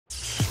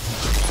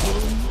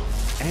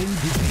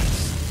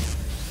Frenemies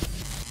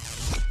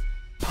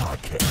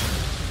Podcast.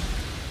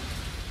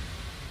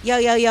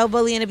 Yo,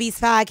 Bully and the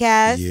Beast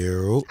podcast.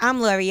 Yo. I'm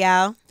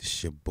L'Oreal.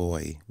 It's your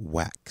boy,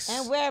 Wax.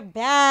 And we're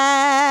back.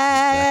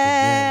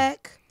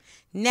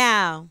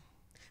 Now,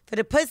 for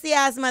the pussy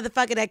ass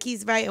motherfucker that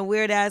keeps writing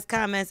weird ass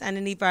comments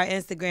underneath our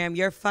Instagram,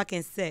 you're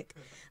fucking sick.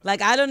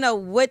 Like, I don't know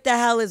what the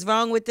hell is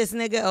wrong with this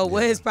nigga or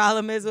what his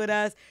problem is with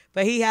us,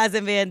 but he has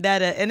a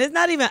vendetta. And it's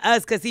not even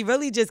us, because he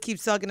really just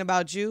keeps talking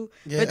about you.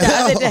 Yeah. But the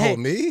other day,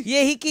 me?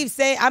 Yeah, he keeps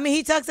saying, I mean,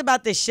 he talks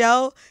about the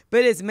show,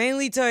 but it's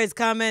mainly towards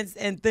comments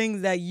and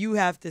things that you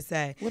have to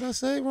say. What'd I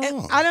say wrong?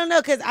 And I don't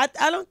know, because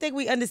I don't think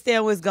we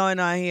understand what's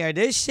going on here.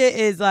 This shit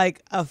is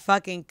like a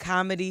fucking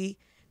comedy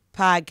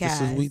podcast.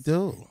 This is what we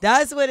do.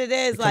 That's what it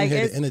is. We Like, come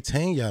here it's, to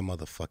entertain y'all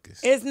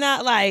motherfuckers. it's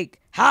not like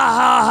ha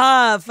ha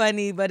ha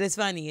funny, but it's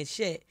funny as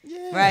shit.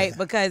 Yeah. Right?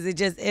 Because it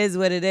just is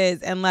what it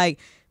is. And like,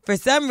 for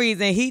some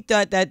reason he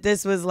thought that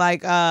this was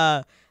like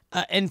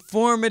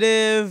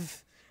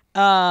informative. Do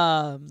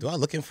I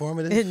look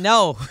informative?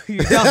 No, you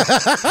don't.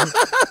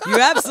 You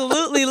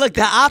absolutely look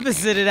the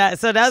opposite of that.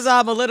 So that's why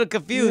I'm a little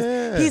confused.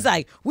 Yeah. He's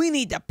like, we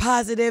need the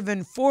positive,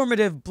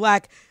 informative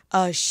black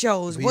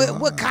shows.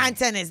 What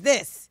content is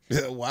this?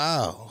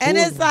 Wow. And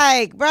it's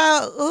like,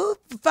 bro, who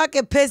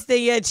fucking pissed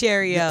in your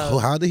Cheerio?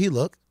 How did he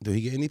look? Did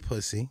he get any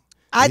pussy?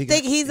 I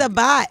think he's a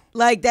bot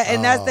like that.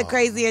 And that's the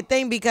crazier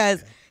thing,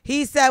 because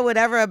he said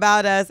whatever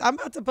about us. I'm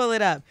about to pull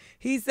it up.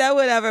 He said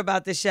whatever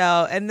about the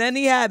show, and then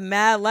he had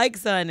mad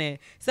likes on it.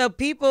 So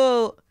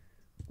people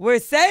were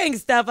saying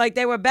stuff like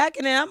they were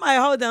backing it. I'm like,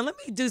 hold on, let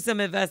me do some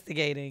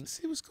investigating.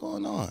 See what's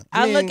going on.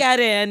 I look at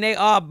it, and they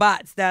all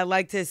bots that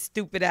liked his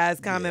stupid ass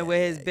comment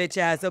with his bitch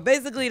ass. So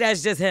basically,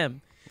 that's just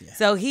him. Yeah.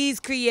 So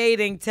he's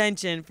creating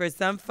tension for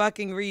some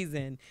fucking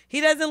reason. He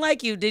doesn't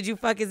like you. Did you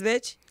fuck his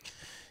bitch?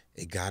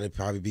 It gotta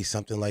probably be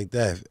something like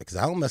that, because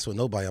I don't mess with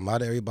nobody. I'm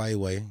out of everybody's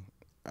way.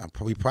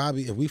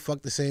 Probably if we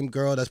fuck the same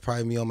girl, that's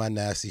probably me on my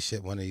nasty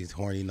shit one of these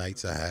horny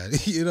nights I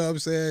had. You know what I'm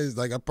saying? It's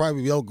like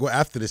we don't go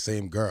after the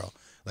same girl.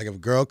 Like if a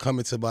girl come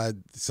into my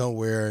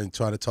somewhere and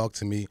try to talk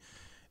to me,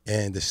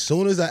 and as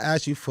soon as I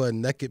ask you for a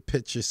naked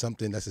picture,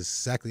 something, that's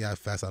exactly how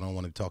fast I don't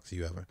want to talk to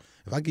you ever.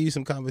 If I give you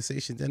some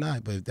conversation, then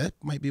but that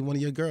might be one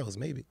of your girls,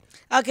 maybe.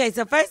 Okay,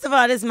 so first of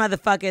all, this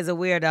motherfucker is a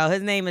weirdo.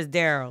 His name is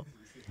Daryl.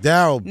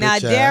 Daryl, now,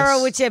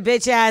 Daryl with your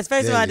bitch ass.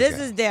 First of all, this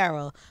is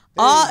Daryl.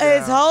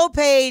 His whole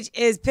page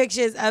is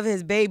pictures of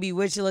his baby,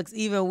 which looks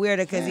even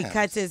weirder because he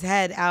cuts his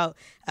head out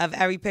of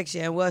every picture,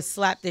 and we'll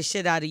slap the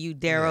shit out of you,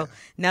 Daryl. Yeah.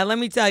 Now, let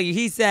me tell you,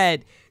 he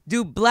said,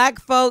 do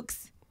black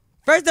folks,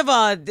 first of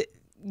all,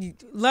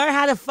 learn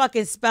how to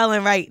fucking spell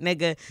and write,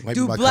 nigga.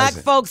 Do black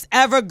folks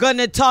ever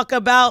gonna talk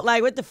about,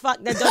 like, what the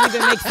fuck? That don't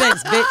even make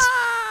sense, bitch.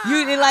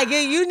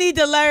 You need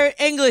to learn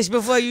English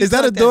before you. Is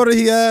that a daughter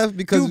he has?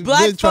 Because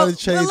they're trying to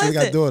change. They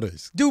got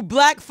daughters. Do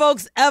black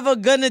folks ever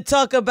gonna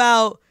talk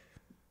about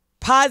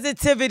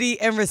positivity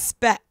and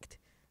respect?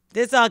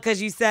 This all because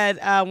you said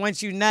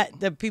once you nut,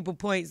 the people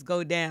points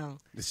go down.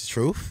 This is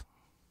truth.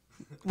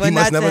 Well, he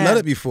must never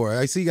nutted before.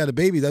 I see you got a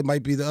baby. That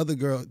might be the other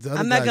girl. The other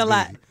I'm not gonna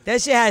lie.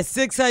 That shit has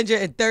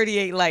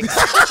 638 likes.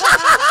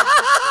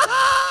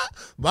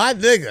 My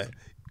nigga,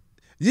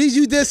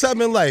 you did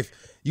something in life.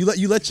 You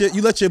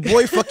let your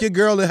boy fuck your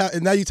girl,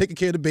 and now you taking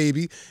care of the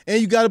baby, and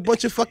you got a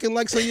bunch of fucking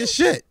likes on your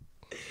shit.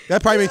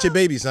 That probably ain't your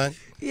baby, son.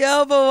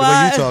 Yo, but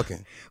why? The way you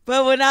talking?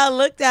 But when I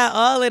looked at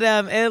all of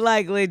them, it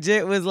like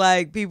legit was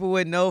like people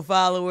with no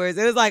followers.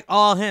 It was like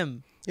all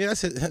him. Yeah,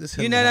 that's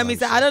him. You know what I mean?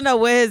 So I don't know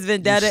what his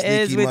vendetta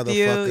is with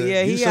you.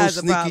 Yeah, he has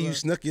a problem. You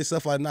snuck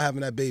yourself out of not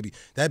having that baby.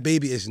 That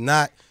baby is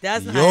not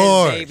That's yours.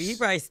 Not his baby. He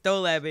probably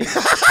stole that baby.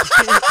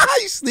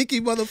 You sneaky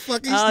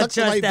motherfucker. You I'll snuck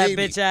trust that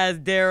baby. bitch ass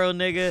Daryl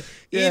nigga.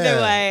 Yeah.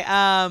 Either way,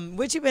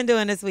 what you been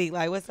doing this week?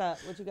 Like, what's up?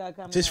 What you got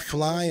coming? Just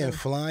flying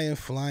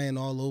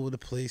all over the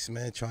place,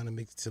 man. Trying to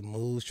make some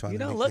moves, trying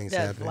to make things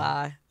happen. You don't look that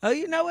fly. Oh,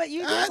 you know what?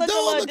 You just I look a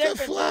don't little look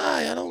different.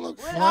 fly. I don't look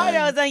what fly. What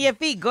are those on your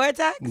feet?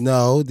 Gore-Tex?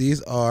 No,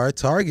 these are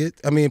Target.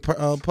 I mean,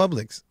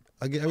 Publix.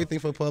 I get everything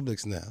from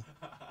Publix now.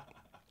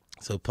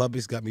 So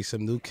Publix got me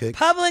some new kicks.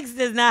 Publix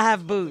does not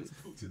have boots.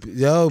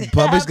 Yo,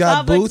 Publix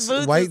got Publix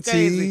boots, white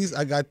tees.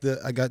 I got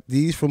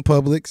these from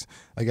Publix.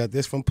 I got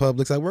this from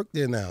Publix. I work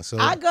there now. So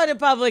I go to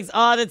Publix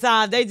all the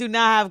time. They do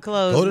not have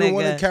clothes. Go to the nigga.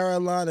 one in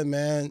Carolina,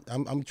 man.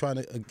 I'm trying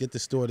to get the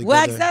store together.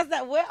 Wax,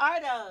 that. Where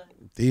are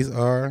those? These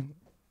are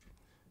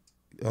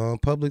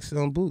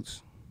Publix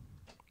boots.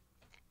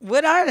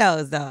 What are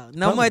those though?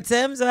 No more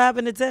Timbs? What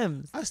happened to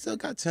Timbs? I still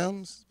got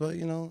Timbs, but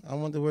I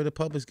wonder where the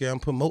Publix get. I'm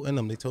promoting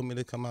them. They told me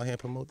to come out here and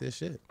promote their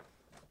shit.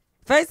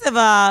 First of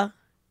all,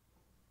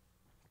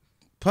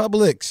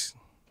 Publix.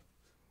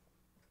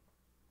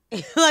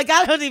 Like,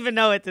 I don't even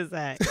know what to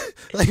say.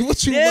 Like,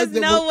 what you There's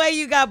no way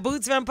you got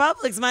boots from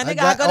Publix, my nigga.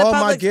 I go to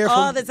Publix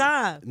all the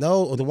time.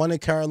 No, the one in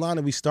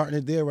Carolina, we starting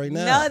it there right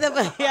now. No, this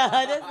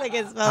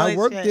nigga's I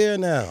work there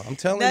now. I'm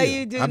telling you. No,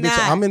 you do not.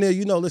 I'm in there.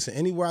 Listen,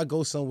 anywhere I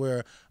go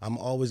somewhere, I'm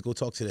always go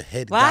talk to the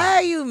head guy. Why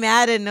are you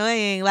mad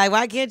annoying? Like,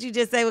 why can't you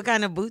just say what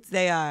kind of boots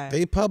they are?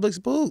 They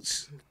Publix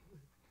boots.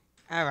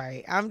 All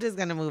right. I'm just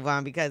going to move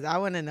on because I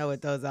want to know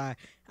what those are.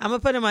 I'm going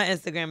to put them on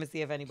Instagram and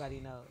see if anybody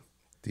knows.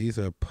 These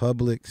are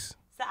Publix.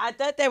 So I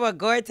thought they were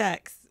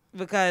Gore-Tex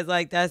because,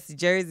 like, that's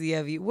Jersey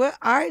of you. What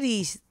are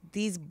these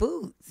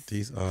boots?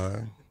 These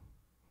are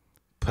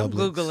Publix. I'm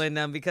Googling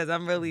them because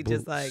I'm really boots.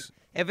 Just like,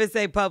 if it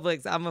say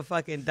Publix, I'm going to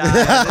fucking die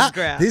on this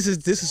crap. This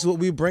is what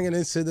we bringing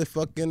into the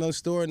fucking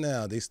store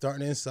now. They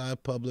starting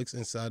inside Publix,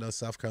 inside of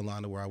South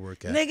Carolina where I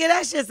work at. Nigga,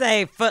 that should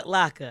say Foot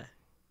Locker.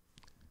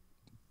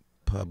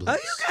 Publix. Oh,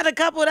 you got a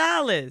couple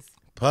dollars.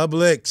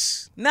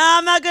 Publix. Nah,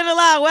 I'm not gonna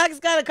lie. Wax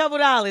got a couple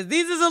dollars.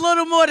 These is a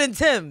little more than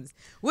Tim's.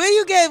 Where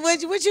you get?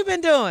 What you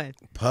been doing?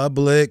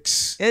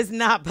 Publix. It's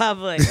not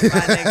Publix,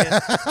 my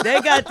nigga.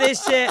 They got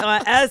this shit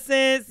on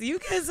Essence. You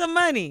get some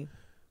money.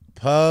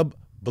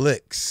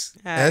 Publix.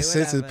 Right,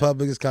 Essence whatever. and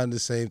Publix is kind of the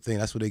same thing.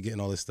 That's where they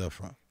getting all this stuff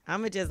from. I'm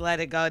gonna just let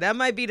it go. That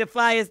might be the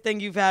flyest thing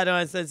you've had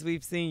on since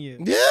we've seen you.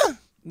 Yeah.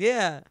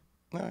 Yeah.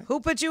 Right. Who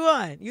put you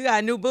on? You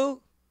got a new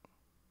boo?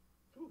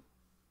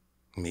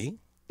 Me?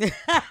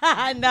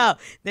 No,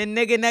 the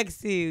nigga next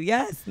to you.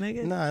 Yes,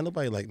 nigga. Nah, ain't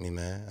nobody like me,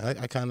 man.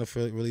 I kind of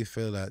really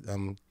feel that.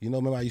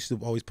 Remember I used to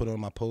always put on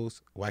my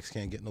post, Wax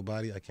can't get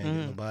nobody, I can't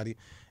get nobody.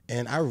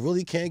 And I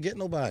really can't get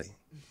nobody.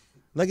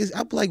 Like,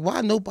 I'm like, why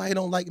nobody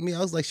don't like me?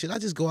 I was like, should I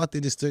just go out there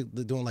just start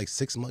doing like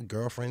 6-month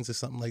girlfriends or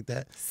something like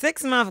that?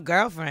 6-month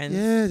girlfriends?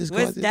 Yeah, just go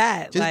What's out there.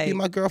 that? Just like, be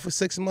my girl for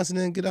 6 months and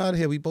then get out of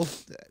here. We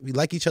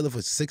like each other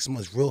for 6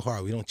 months real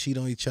hard. We don't cheat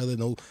on each other.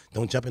 No,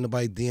 don't jump in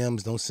nobody's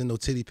DMs. Don't send no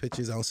titty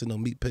pictures. I don't send no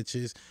meat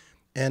pictures.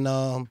 And,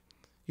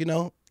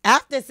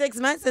 after 6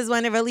 months is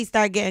when it really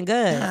start getting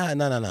good.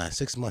 Nah.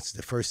 6 months.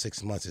 The first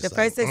 6 months is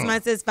first 6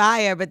 months is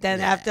fire. But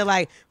then after,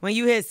 like, when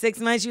you hit 6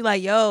 months, you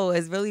like, yo,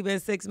 it's really been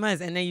 6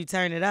 months. And then you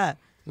turn it up.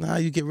 Nah,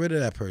 you get rid of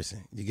that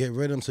person. You get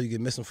rid of them so you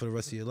can miss them for the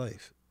rest of your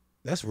life.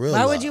 That's real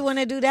love. Why would you want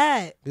to do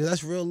that? Because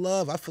that's real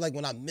love. I feel like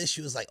when I miss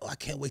you, it's like, oh, I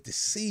can't wait to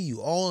see you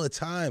all the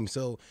time.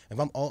 So if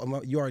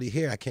you already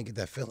here, I can't get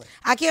that feeling.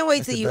 I can't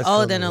wait till you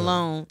old and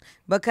alone.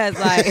 Because,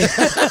 like,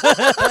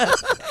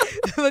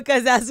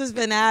 because that's what's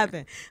been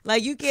happening.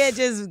 Like, you can't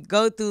just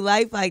go through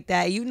life like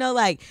that. You know,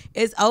 like,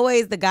 it's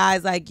always the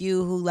guys like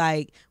you who,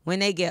 like, when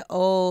they get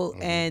old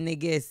and they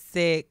get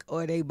sick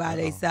or they by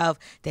themselves,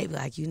 they be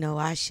like,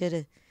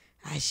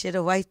 I should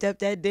have wiped up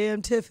that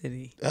damn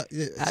Tiffany.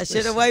 I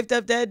should have wiped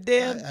up that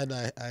damn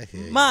I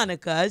hear you.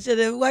 Monica. I should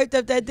have wiped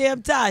up that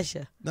damn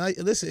Tasha. Now,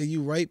 listen,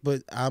 you right,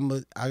 but I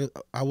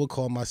would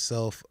call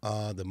myself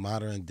the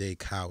modern day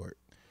coward.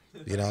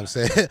 You know what I'm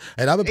saying?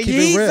 And I'm gonna keep it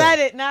real. He said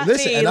it, not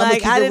me. And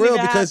like, I'm gonna keep it real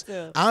because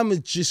to.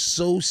 I'm just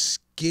so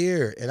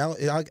scared, and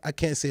I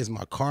can't say it's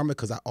my karma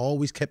because I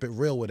always kept it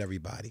real with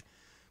everybody.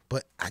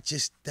 But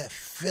that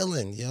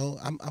feeling,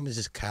 I'm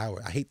just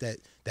coward. I hate that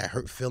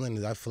hurt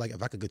feeling. I feel like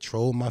if I could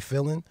control my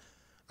feeling,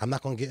 I'm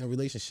not going to get in a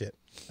relationship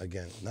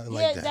again. Nothing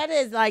like that. Yeah, that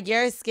is like,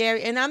 you're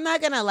scary. And I'm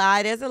not going to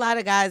lie, there's a lot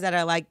of guys that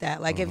are like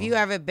that. Like, if you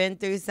ever been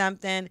through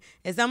something,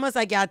 it's almost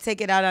like y'all take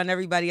it out on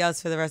everybody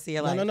else for the rest of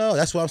your life. No.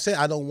 That's what I'm saying.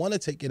 I don't want to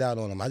take it out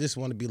on them. I just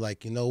want to be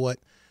like, you know what?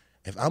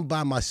 If I'm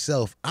by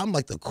myself, I'm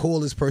like the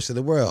coolest person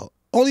in the world.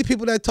 Only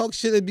people that talk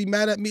shit and be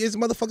mad at me is the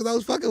motherfuckers I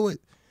was fucking with.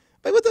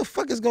 Like, what the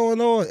fuck is going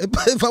on?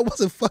 If I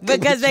wasn't fucking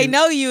because they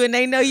know you and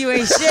they know you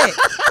ain't shit.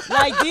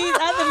 Like, these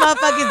other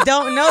motherfuckers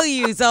don't know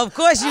you, so of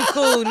course you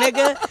cool,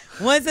 nigga.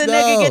 Once a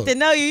nigga get to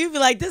know you, you be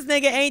like, this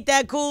nigga ain't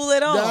that cool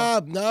at all.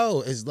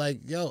 No. It's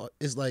like,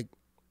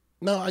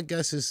 no, I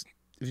guess it's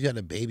if you had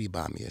a baby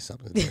by me or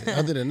something. Like,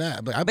 other than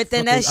that. But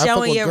then that's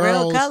showing your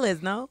real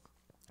colors, no?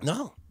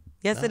 No.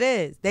 Yes, it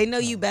is. They know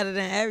you better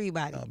than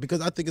everybody. No, because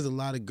I think there's a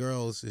lot of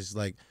girls, it's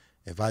like,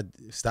 if I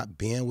stop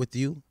being with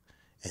you,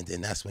 and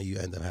then that's when you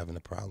end up having a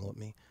problem with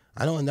me.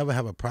 I don't never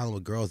have a problem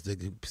with girls that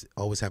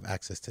always have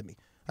access to me.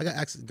 I got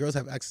access. Girls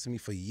have access to me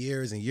for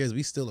years and years.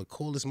 We still the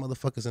coolest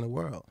motherfuckers in the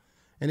world.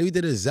 And we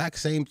did the exact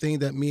same thing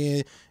that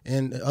me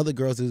and other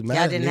girls was mad at me.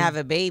 Y'all didn't have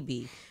a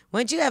baby.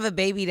 Once you have a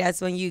baby,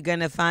 that's when you're going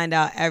to find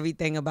out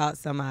everything about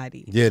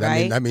somebody. Yeah,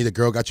 right? that mean the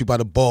girl got you by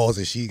the balls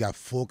and she got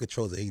full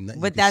control. There ain't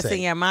nothing but that's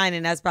in your mind,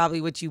 and that's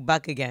probably what you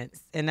buck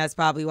against. And that's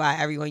probably why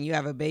everyone you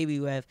have a baby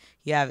with,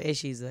 you have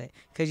issues with.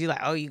 Because you're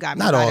like, oh, you got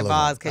me Not by all the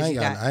balls. I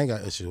ain't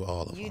got issues with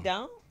all of them. You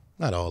don't?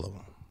 Not all of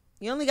them.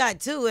 You only got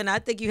 2, and I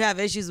think you have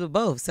issues with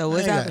both. So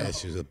what's happening? I ain't got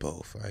issues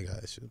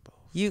with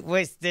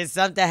both. Did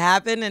something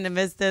happen in the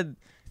midst of...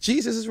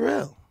 Jesus is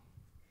real.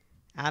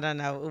 I don't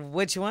know.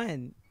 Which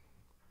one?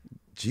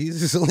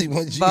 Jesus is only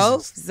one Jesus.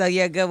 Both? So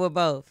you're good with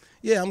both?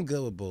 Yeah, I'm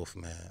good with both,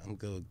 man.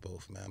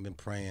 I've been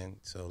praying.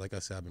 So like I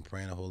said, I've been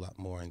praying a whole lot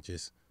more, and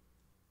just,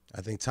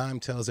 I think time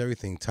tells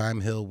everything.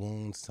 Time heals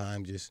wounds.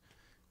 Time just,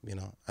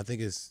 I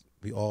think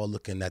we all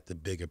looking at the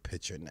bigger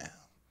picture now.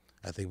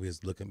 I think we was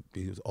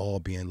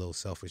all being a little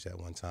selfish at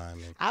one time.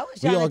 And I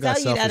was trying to tell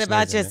you that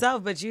about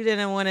yourself, but you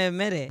didn't want to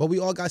admit it. But we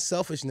all got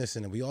selfishness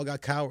in it. We all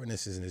got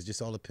cowardness in it. It just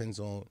all depends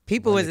on.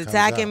 People was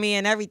attacking me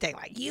and everything.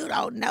 Like, you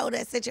don't know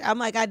that situation. I'm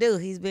like, I do.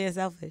 He's being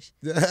selfish.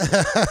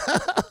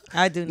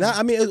 I do know.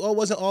 I mean, it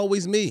wasn't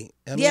always me.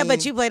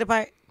 But you played a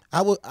part.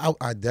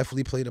 I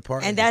definitely played a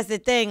part. And that's the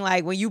thing.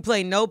 Like, when you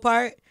play no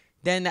part,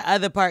 then the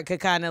other part could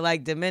kind of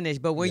like diminish.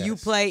 But when you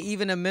play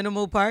even a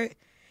minimal part,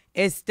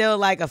 it's still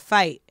like a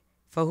fight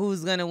for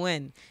who's gonna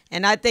win.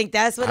 And I think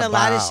that's what a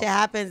lot of shit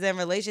happens in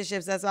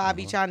relationships. That's why I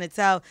be trying to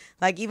tell,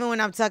 like, even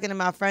when I'm talking to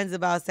my friends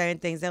about certain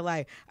things, they're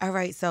like, all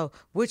right, so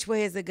which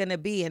way is it gonna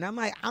be? And I'm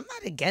like, I'm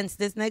not against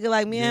this nigga.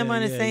 Like, me and him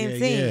on the same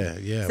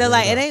team. Yeah. So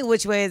like, it ain't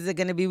which way is it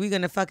gonna be. We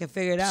gonna fucking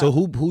figure it out. So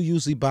who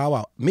usually bow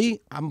out?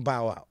 Me, I'm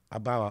bow out. I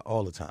bow out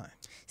all the time.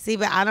 See,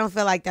 but I don't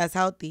feel like that's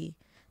healthy.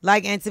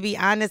 Like, and to be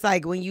honest,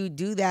 like, when you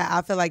do that,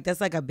 I feel like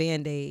that's like a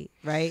Band-Aid,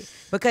 right?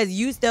 Because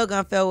you still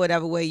gonna feel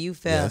whatever way you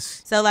feel.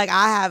 Yes. So, like,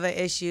 I have an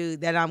issue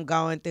that I'm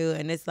going through,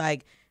 and it's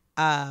like,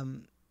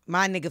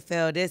 my nigga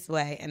feel this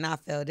way, and I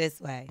feel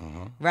this way,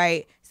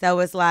 right? So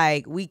it's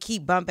like, we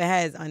keep bumping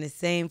heads on the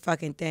same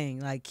fucking thing.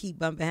 Like, keep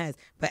bumping heads.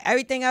 But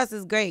everything else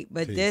is great.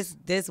 But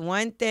this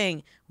one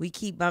thing, we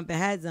keep bumping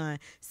heads on.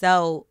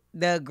 So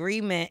the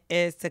agreement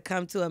is to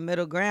come to a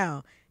middle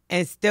ground.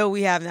 And still,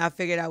 we have not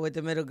figured out what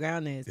the middle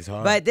ground is. It's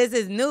hard. But this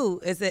is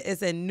new.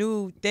 It's a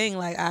new thing.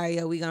 Like, all right,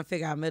 yo, we gonna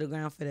figure out middle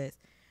ground for this.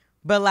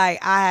 But like,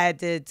 I had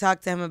to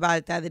talk to him about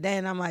it the other day,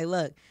 and I'm like,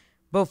 look,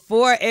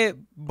 before it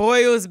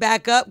boils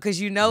back up,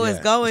 because you know it's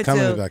going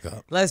to, back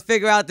up. Let's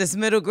figure out this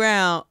middle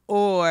ground,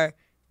 or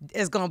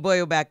it's gonna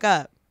boil back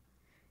up.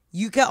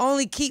 You can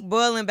only keep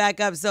boiling back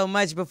up so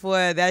much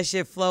before that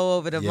shit flow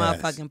over the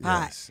motherfucking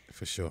pot. Yes,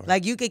 for sure.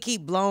 Like, you could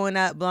keep blowing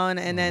up,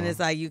 and then it's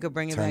like you could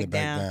bring it back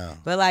down.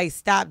 But like,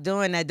 stop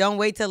doing that. Don't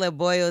wait till it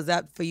boils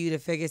up for you to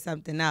figure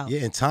something out.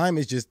 Yeah, and time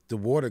is just the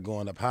water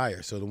going up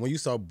higher. So when you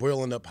start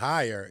boiling up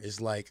higher,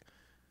 it's like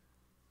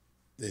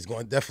it's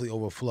going to definitely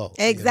overflow.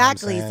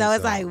 Exactly. You know so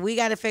it's like, we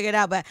got to figure it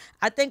out. But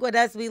I think with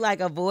us, we like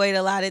avoid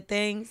a lot of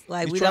things.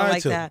 Like, we don't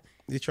like that.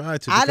 You try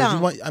to. I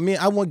don't.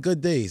 I want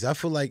good days. I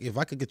feel like if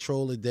I could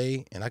control a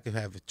day and I could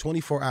have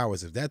 24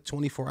 hours, if that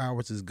 24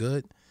 hours is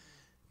good,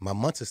 my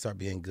months will start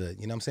being good.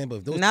 You know what I'm saying? But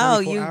if those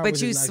 24 hours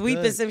but you is not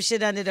sweeping good, some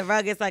shit under the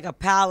rug. It's like a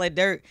pile of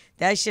dirt.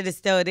 That shit is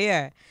still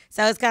there.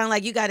 So it's kind of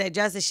like you got to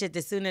adjust the shit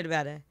the sooner the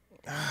better.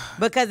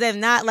 Because if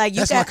not, like,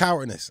 that's my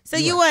cowardness. So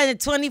you want a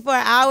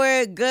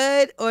 24-hour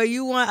good, or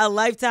you want a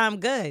lifetime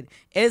good?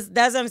 That's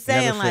what I'm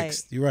saying. Never like,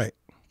 fixed. You're right.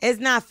 It's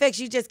not fixed.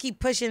 You just keep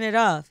pushing it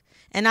off.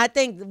 And I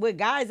think with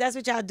guys, that's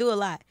what y'all do a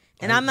lot.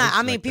 And I'm not,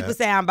 I mean, people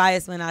say I'm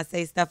biased when I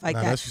say stuff like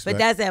that. But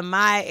that's in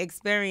my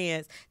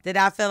experience that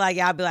I feel like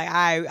y'all be like, all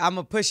right, I'm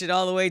going to push it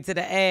all the way to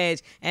the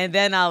edge and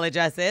then I'll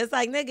address it. It's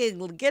like,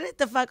 nigga, get it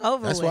the fuck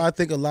over with. That's why I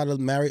think a lot of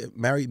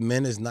married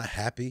men is not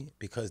happy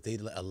because they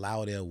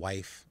allow their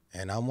wife,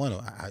 and I'm one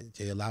of them,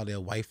 they allow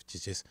their wife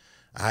to just,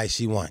 all right,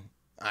 she won.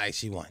 All right,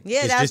 she won.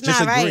 Yeah, that's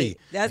not right.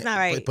 That's not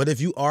right. But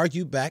if you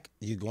argue back,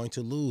 you're going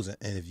to lose.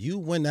 And if you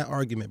win that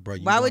argument, bro,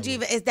 why would you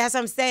even? That's what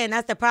I'm saying.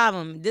 That's the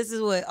problem. This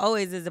is what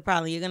always is the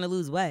problem. You're going to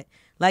lose what?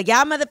 Like,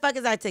 y'all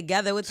motherfuckers are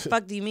together. What the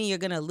fuck do you mean you're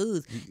going to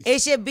lose?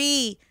 It should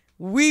be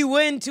we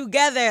win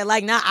together.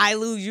 Like, not I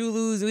lose, you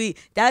lose, we.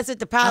 That's what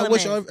the problem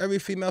is. I wish every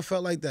female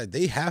felt like that.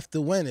 They have to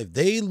win. If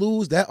they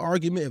lose that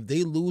argument, if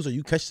they lose or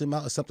you catch them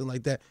out or something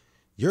like that,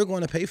 you're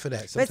going to pay for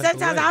that. But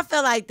sometimes I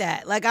feel like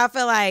that. Like, I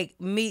feel like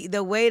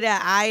the way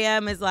that I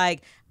am is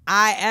like,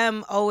 I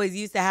am always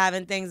used to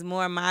having things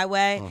more my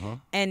way.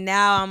 And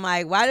now I'm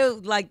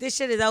like, this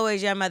shit is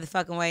always your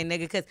motherfucking way, nigga.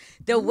 Because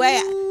the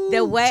way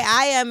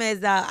I am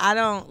is, I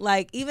don't,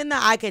 like, even though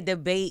I could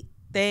debate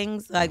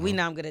things, like, we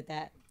know I'm good at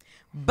that.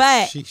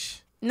 But sheesh.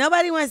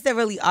 Nobody wants to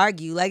really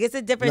argue. Like, it's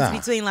a difference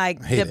between,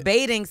 like,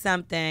 debating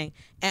something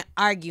and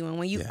arguing.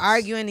 When you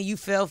arguing and you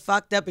feel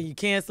fucked up and you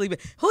can't sleep.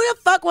 Who the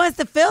fuck wants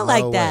to feel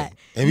like that?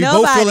 And we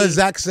both feel the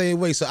exact same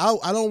way. So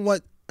I don't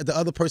want the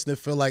other person to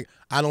feel like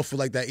I don't feel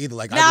like that either.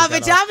 Like, nah,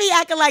 but y'all be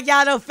acting like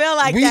y'all don't feel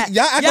like that.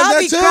 Y'all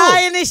be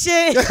crying and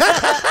shit. Y'all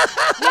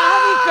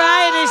be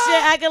crying and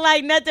shit, acting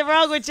like nothing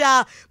wrong with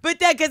y'all. But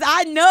that, because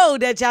I know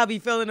that y'all be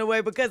feeling the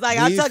way, because like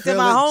I talk to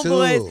my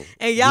homeboys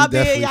and y'all be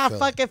in y'all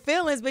fucking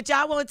feelings, but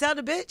y'all won't tell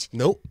the bitch.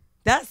 Nope.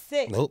 That's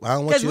sick. Nope. I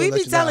don't want you to Because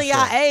we be telling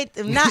y'all,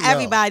 not No.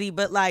 everybody,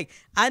 but like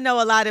I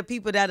know a lot of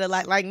people that are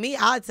like me.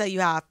 I'll tell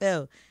you how I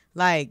feel.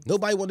 Like,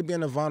 nobody want to be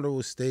in a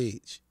vulnerable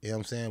stage. You know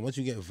what I'm saying? Once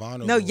you get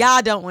vulnerable. No,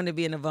 y'all don't want to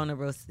be in a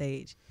vulnerable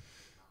stage.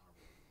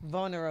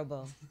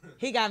 Vulnerable.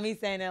 He got me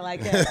saying it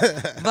like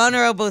that.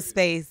 Vulnerable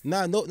space.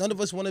 Nah, none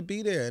of us want to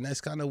be there, and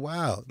that's kind of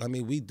wild. I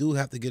mean, we do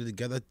have to get it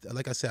together.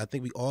 Like I said, I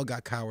think we all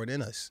got coward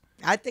in us.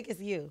 I think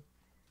it's you.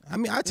 I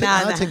mean, I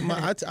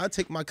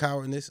take my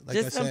cowardness, like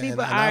Just I said,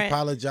 and I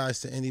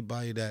apologize to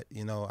anybody that,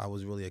 you know, I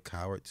was really a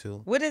coward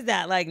too. What is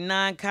that, like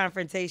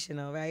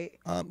non-confrontational, right?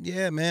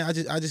 Yeah, man.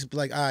 I just be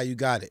like, all right, you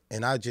got it,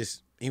 and I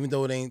just, even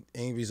though it ain't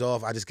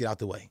resolved, I just get out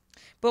the way.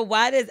 But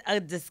why does a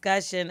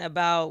discussion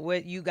about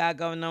what you got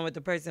going on with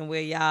the person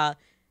where y'all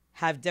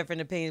have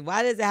different opinions,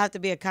 why does it have to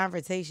be a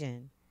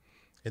confrontation?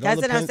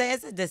 That's what I'm saying.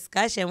 It's a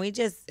discussion. It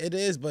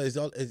is, but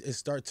it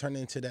start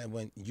turning into that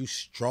when you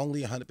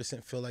strongly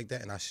 100% feel like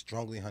that, and I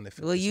strongly 100%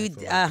 Well, you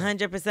feel like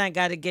 100%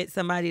 got to get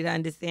somebody to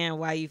understand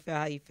why you feel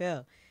how you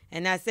feel.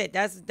 And that's it.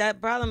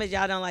 That problem is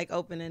y'all don't like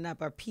opening up,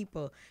 or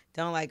people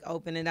don't like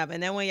opening up.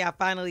 And then when y'all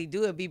finally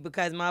do it, be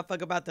because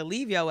motherfucker about to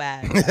leave your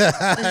ass.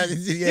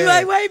 You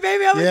like, wait,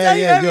 baby, I'm gonna tell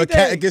you everything. You're a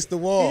cat against the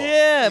wall.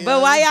 Yeah,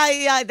 but why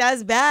y'all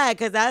that's bad,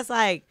 because that's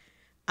like,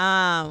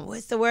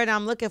 what's the word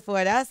I'm looking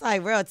for? That's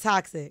like real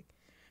toxic.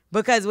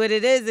 Because what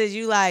it is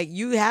you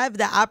have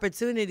the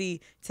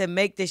opportunity to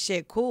make the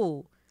shit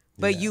cool.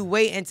 But you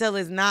wait until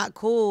it's not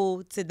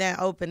cool to then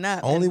open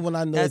up. Only when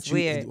I know that's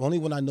weird. Only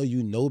when I know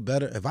you know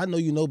better. If I know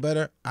you know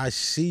better, I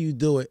see you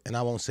do it and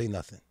I won't say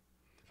nothing.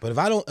 But if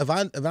I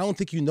don't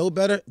think you know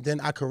better,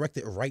 then I correct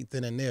it right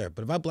then and there.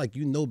 But if I'm like,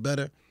 you know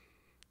better,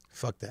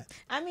 fuck that.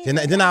 I mean,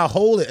 then I'll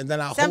hold it, and then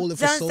I'll hold it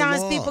for so long.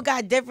 Sometimes people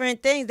got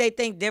different things. They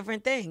think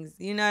different things.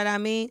 You know what I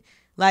mean?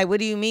 Like, what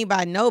do you mean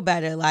by know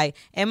better? Like,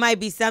 it might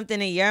be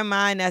something in your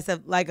mind that's a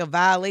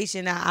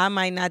violation that I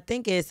might not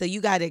think is. So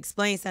you got to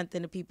explain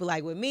something to people.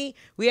 Like with me,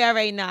 we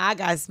already know I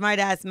got a smart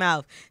ass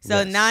mouth.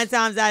 So 9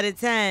 times out of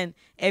 10,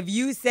 if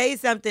you say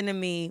something to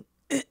me,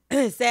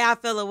 say I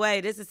feel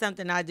away, this is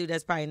something I do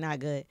that's probably not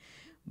good.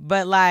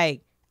 But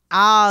like,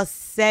 I'll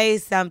say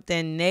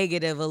something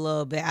negative a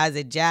little bit as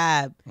a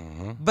jab.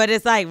 Mm-hmm. But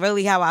it's like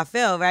really how I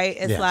feel, right?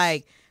 It's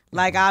like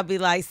I'll be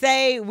like,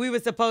 say we were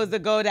supposed to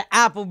go to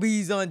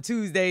Applebee's on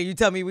Tuesday. You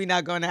tell me we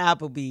not going to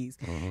Applebee's.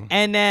 Mm-hmm.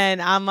 And then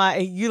I'm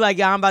like, you like,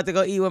 yeah, I'm about to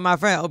go eat with my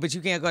friend. Oh, but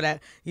you can't go to,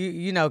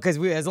 you know, because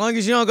as long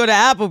as you don't go to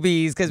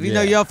Applebee's, because we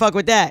know you don't fuck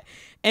with that.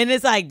 And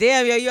it's like,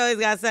 damn, yo, you always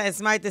got something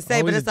smart to say.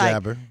 Always but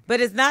it's like,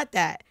 but it's not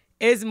that.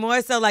 It's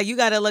more so like you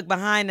got to look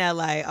behind that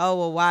like, oh,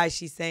 well, why is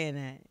she saying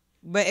that?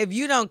 But if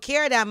you don't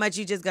care that much,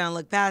 you just gonna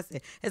look past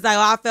it. It's like,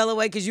 oh, I fell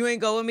away because you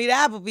ain't go with me to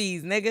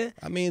Applebee's, nigga.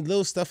 I mean,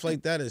 little stuff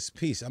like that is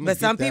peace. But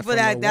some people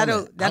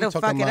that'll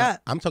fuck it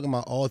up. I'm talking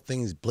about all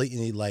things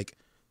blatantly, like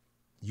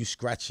you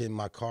scratching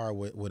my car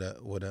with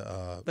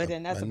a. But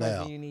then that's a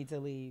person you need to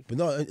leave. But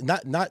no,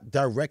 not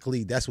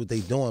directly. That's what they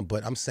doing.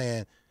 But I'm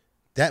saying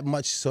that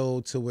much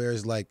so to where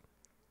it's like,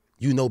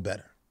 you know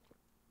better.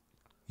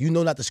 You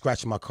know not to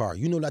scratch my car.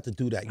 You know not to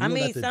do that. You know not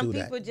to do that. Some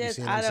people just,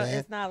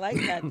 it's not like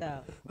that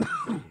though.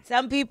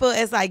 Some people,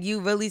 it's like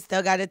you really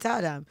still got to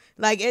tell them.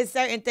 Like, it's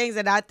certain things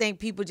that I think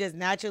people just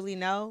naturally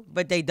know,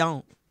 but they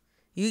don't.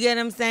 You get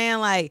what I'm saying?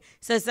 Like,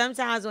 so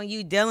sometimes when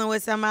you dealing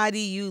with somebody,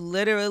 you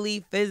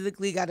literally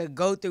physically got to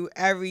go through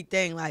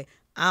everything. Like,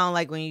 I don't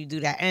like when you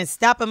do that. And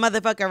stop a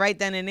motherfucker right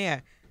then and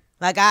there.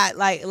 Like, I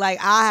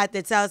had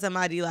to tell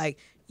somebody, like,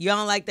 you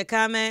don't like the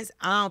comments?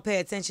 I don't pay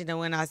attention to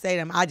when I say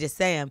them. I just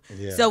say them.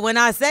 Yeah. So when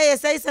I say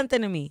it, say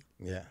something to me.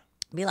 Yeah.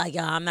 Be like,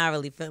 yo, I'm not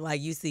really feeling like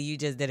you see, you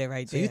just did it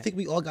right there. So you think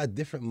we all got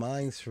different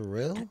minds for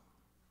real?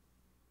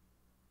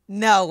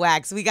 No,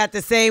 Wax. We got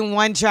the same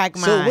one-track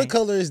mind. So what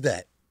color is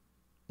that?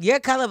 You're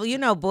colorblind. You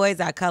know boys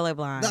are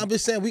colorblind. No, I'm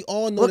just saying we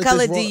all know what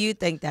color do you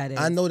think that is?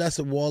 I know that's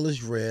a wall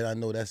is red. I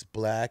know that's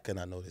black, and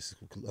I know this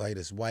light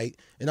is white.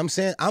 And I'm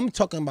saying I'm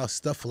talking about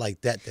stuff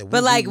like that.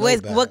 But like,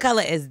 what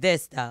color is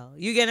this though?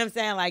 You get what I'm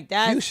saying? Like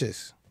that.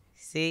 Fuchsias.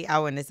 See, I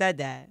wouldn't have said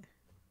that.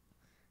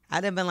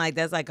 I'd have been like,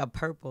 that's like a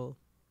purple.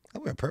 I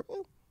wear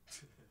purple.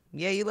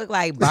 Yeah, you look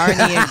like Barney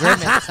and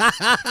Grimace.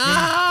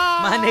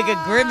 My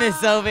nigga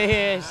Grimace over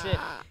here and shit.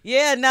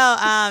 Yeah, no,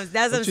 that's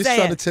what I'm saying. Just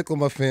trying to tickle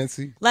my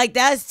fancy. Like,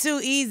 that's too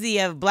easy.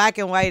 If black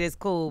and white is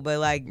cool, but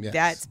like,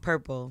 that's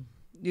purple.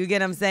 You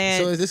get what I'm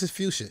saying? So this is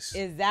fuchsias.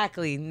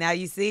 Exactly. Now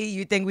you see,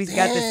 you think we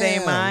got the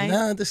same mind?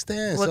 Now I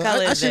understand. What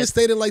color is I should have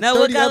stayed in like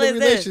 30 other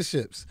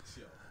relationships.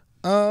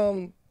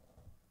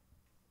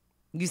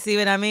 You see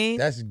what I mean?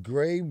 That's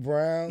gray,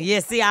 brown. Yeah,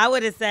 see, I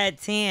would have said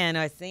tan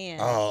or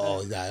sand.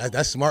 Oh,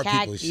 that's smart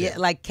people shit. Yeah,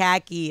 like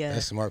khaki.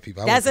 That's smart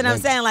people. That's what I'm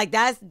saying. Like,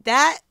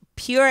 that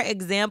pure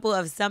example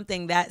of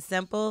something that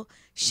simple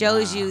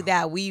shows you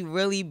that we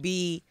really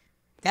be.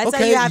 That's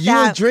how you have to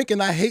have.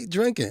 Drinking. I hate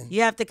drinking.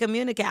 You have to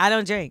communicate. I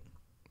don't drink.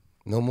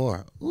 No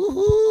more.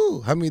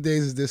 Woohoo! How many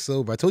days is this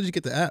sober? I told you to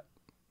get the app.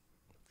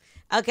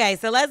 Okay,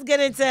 so let's get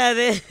into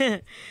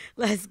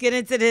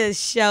this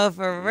show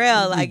for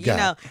real. Like, you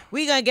know,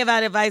 we gonna give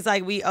out advice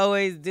like we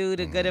always do,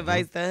 the good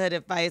advice, the hood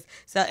advice.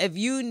 So if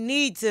you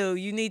need to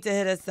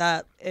hit us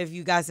up if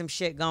you got some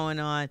shit going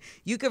on.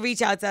 You can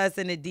reach out to us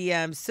in the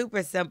DM.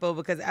 Super simple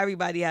because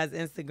everybody has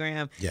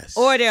Instagram. Yes.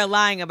 Or they're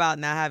lying about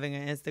not having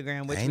an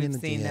Instagram, which we've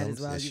seen that as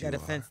well. You got a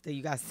fence that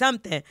you got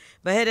something.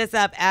 But hit us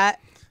up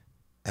at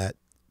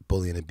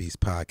Bully and the Beast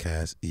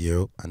podcast.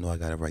 Yo, I know I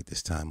got it right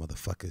this time,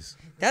 motherfuckers.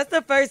 That's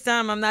the first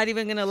time. I'm not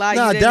even gonna lie.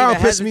 Nah, Daryl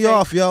pissed me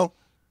off, yo.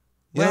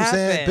 You know what I'm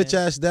saying? Bitch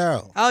ass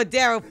Daryl. Oh,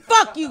 Daryl.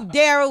 Fuck you,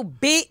 Daryl,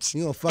 bitch.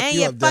 You gonna fuck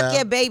you up, Daryl. Fuck Daryl.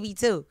 your baby,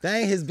 too. That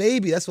ain't his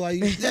baby. That's why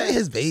that ain't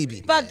his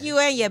baby. Fuck you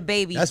and your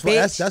baby, that's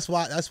bitch.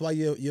 Why, that's why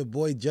your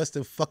boy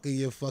Justin fucking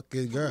your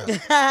fucking girl.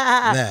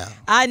 Now.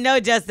 I know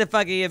Justin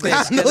fucking your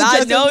bitch.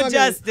 I know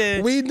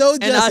Justin. We know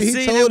Justin. And I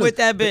seen him with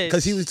that bitch.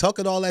 Because he was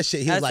talking all that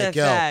shit. He was like,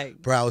 yo,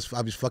 fact. bro, I was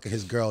fucking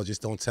his girl.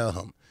 Just don't tell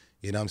him.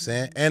 You know what I'm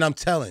saying? And I'm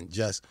telling,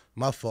 just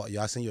my fault,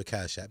 yo. I send you a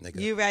cash app, nigga.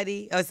 You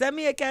ready? Oh, send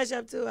me a cash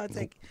app too. I'll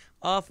take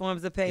all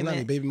forms of payment. You know how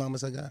many baby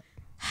mamas I got?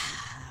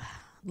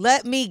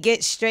 let me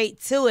get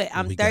straight to it.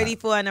 I'm We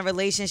 34 in a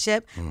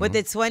relationship with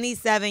a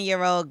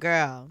 27-year-old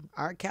girl.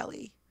 R.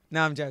 Kelly.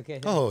 No, I'm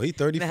joking. Oh, he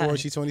 34,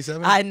 she's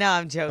 27? I know,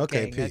 I'm joking.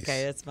 Okay, peace.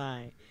 Okay, that's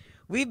fine.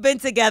 We've been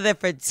together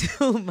for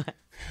 2 months.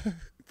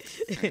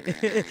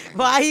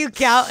 Why are you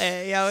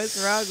counting? Yo,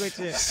 what's wrong with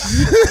you?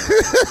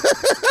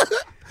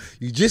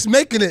 You just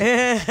making it.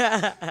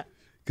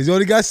 Because you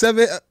only got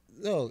 7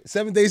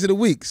 days of the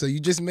week, so you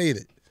just made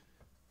it.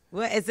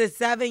 Well, it's a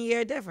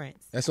 7-year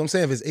difference. That's what I'm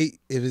saying. If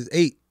it's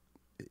eight,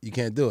 you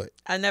can't do it.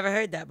 I never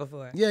heard that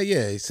before. Yeah.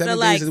 7 so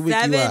days of the week,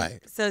 you right.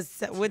 So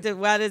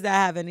why does that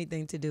have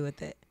anything to do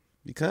with it?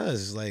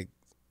 Because like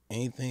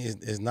anything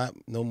is not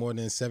no more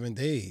than 7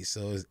 days.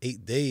 So it's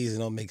 8 days. It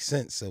don't make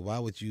sense. So why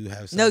would you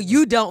have? No,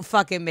 you don't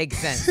fucking make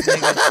sense.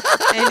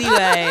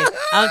 Anyway,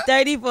 I'm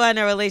 34 in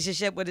a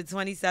relationship with a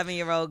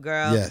 27-year-old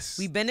girl. Yes.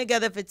 We've been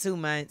together for 2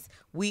 months.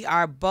 We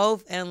are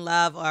both in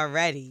love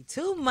already.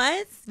 2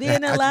 months being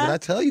in love? What I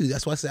tell you.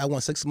 That's why I say I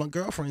want 6-month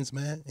girlfriends,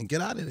 man, and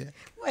get out of there.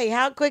 Wait,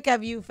 how quick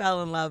have you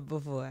fell in love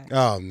before?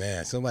 Oh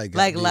man, somebody got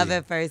like me. love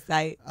at first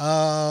sight.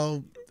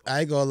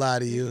 I ain't gonna lie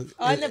to you.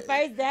 On the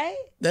first day?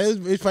 That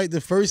was like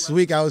the first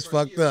week I was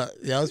fucked up.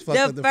 Yeah, I was fucked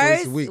up the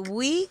first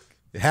week.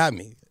 It had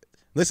me.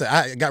 Listen,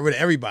 I got rid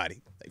of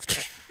everybody.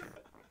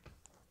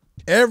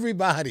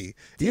 Everybody.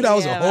 You know I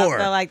was a whore. I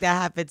felt like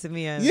that happened to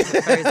me on the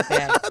first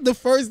day. The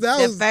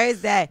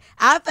first day.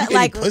 I felt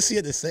like pussy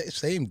at the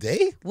same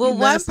day? Well,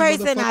 one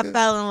person I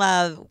fell in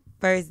love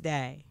first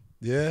day.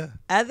 Yeah.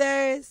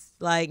 Others,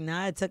 like,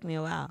 nah, it took me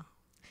a while.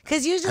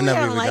 Because usually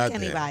I don't like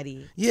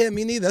anybody. Yeah,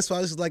 me neither. That's why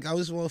I was like, I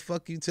just want to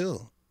fuck you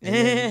too.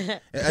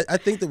 I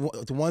think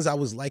the ones I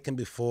was liking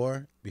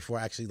before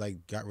I actually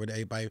like got rid of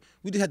everybody,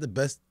 we did have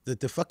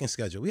the fucking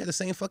schedule. We had the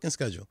same fucking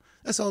schedule.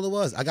 That's all it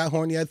was. I got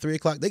horny at 3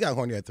 o'clock. They got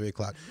horny at 3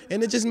 o'clock,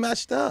 and it just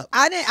matched up.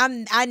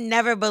 I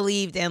never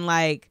believed in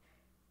like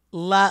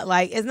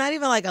it's not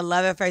even like a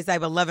love at first sight,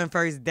 but love at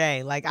first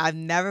day. Like I've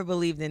never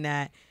believed in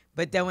that.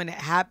 But then when it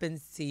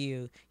happens to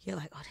you, you're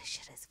like, oh, this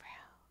shit is real.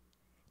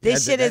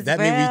 This shit is real. That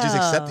means we just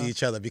accepted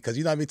each other because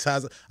you know how many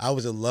times I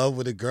was in love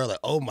with a girl, like,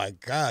 oh my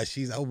gosh,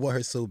 I want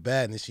her so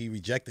bad, and she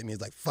rejected me.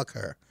 It's like, fuck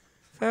her.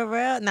 For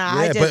real?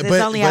 Nah, it's only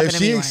happened to me once. If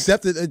she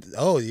accepted it,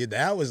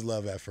 that was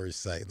love at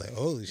first sight. Like,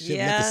 holy shit, we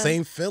get the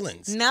same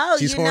feelings. No,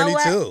 she's horny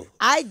too.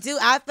 I do.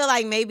 I feel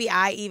like maybe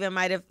I even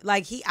might have,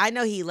 like, I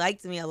know he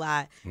liked me a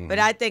lot, but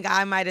I think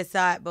I might have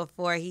saw it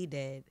before he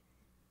did.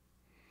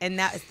 And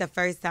that's the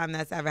first time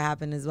that's ever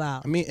happened as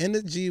well. I mean,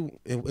 energy,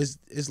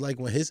 it's like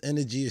when his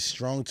energy is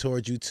strong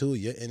towards you too,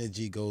 your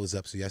energy goes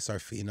up. So y'all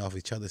start feeding off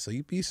each other. So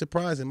you'd be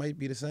surprised it might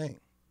be the same.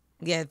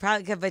 Yeah,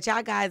 probably. But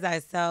y'all guys are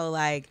so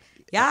like,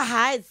 y'all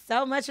hide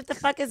so much. What the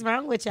fuck is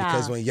wrong with y'all?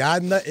 Because when y'all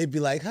nut, it'd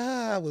be like,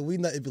 when we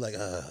nut, it'd be like,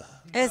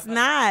 It's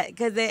not,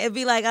 because it'd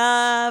be like,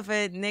 for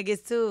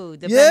niggas too,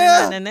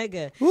 depending on the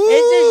nigga. Woo.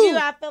 It's just you,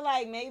 I feel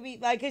like maybe,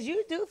 like, because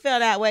you do feel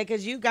that way,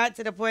 because you got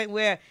to the point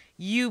where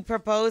you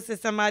proposed to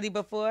somebody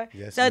before.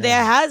 Yes, so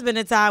there has been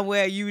a time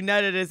where you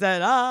nutted and said,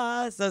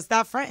 so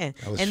stop fronting.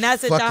 And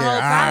that's what the whole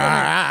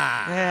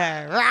problem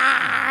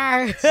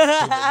is.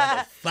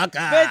 But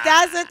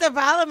that's what the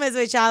problem is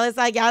with y'all. It's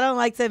like, y'all don't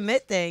like to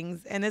admit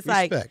things. And it's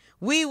like,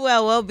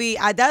 we'll be,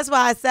 that's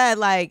why I said,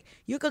 like,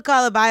 you could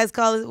call it bias,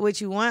 call it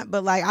what you want,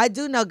 but like, I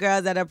do know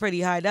girls that are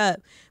pretty hard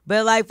up.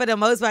 But like, for the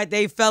most part,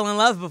 they fell in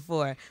love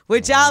before.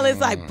 With y'all,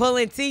 it's like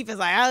pulling teeth. It's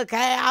like,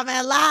 okay, I'm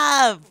in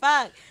love.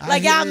 Fuck.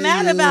 Like, y'all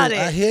mad about it.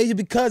 I hear you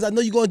because I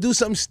know you're going to do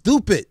something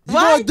stupid. You're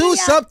going to do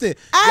something.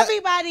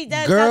 Everybody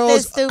does something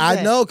stupid.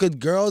 I know, because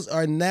girls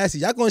are nasty.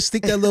 Y'all going to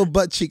stick that little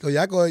butt cheek, or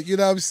y'all going, you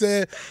know what I'm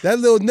saying? That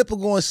little nipple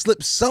going to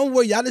slip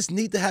somewhere. Y'all just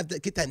need to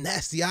get that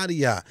nasty out of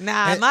y'all.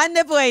 Nah, my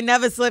nipple ain't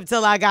never slipped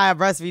till I got a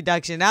breast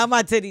reduction. Now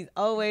my titties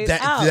always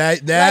out. Now,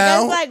 like,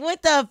 it's like,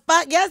 what the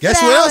fuck? Yesterday,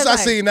 guess what else I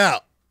seen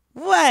out?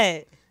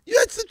 What? You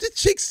had the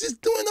chicks just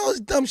doing all this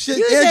dumb shit.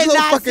 You did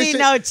not see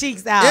no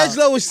cheeks out.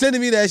 Angelo was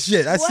sending me that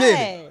shit. I seen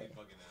it.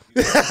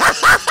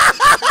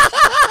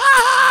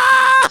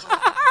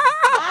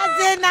 I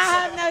did not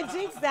have no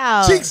cheeks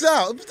out. Cheeks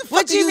out?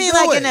 What you mean,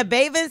 like in a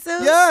bathing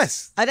suit?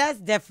 Yes. Oh, that's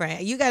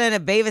different. You got in a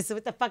bathing suit.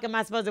 What the fuck am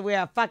I supposed to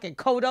wear? A fucking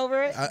coat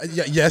over it?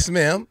 Yes,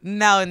 ma'am.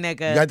 No,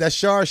 nigga. You got that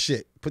Char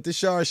shit. Put the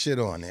Char shit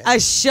on there. A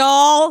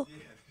shawl?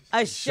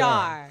 A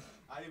Char.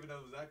 I didn't even know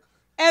it was that.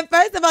 And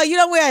first of all, you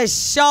don't wear a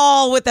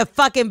shawl with a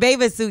fucking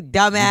bathing suit,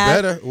 dumbass.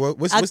 You better.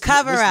 What's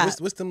cover-up.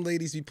 What's them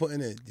ladies be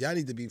putting in? Y'all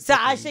need to be. So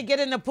I should get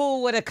in the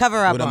pool with a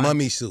cover-up with on. A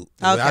mummy suit.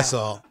 Okay. I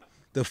saw.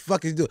 The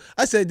fuck is do?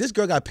 I said this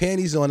girl got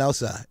panties on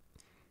outside.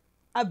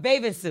 A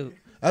bathing suit.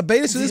 A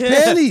bathing suit is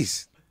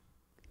panties.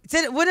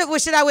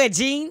 What should I wear?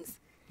 Jeans?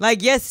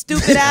 Like, yes,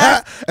 stupid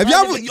ass.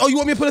 You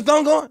want me to put a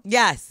thong on?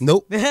 Yes.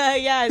 Nope.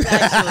 Yes,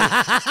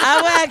 actually.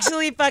 I would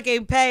actually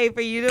fucking pay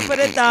for you to put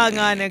a thong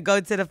on and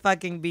go to the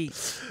fucking beach.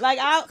 Like,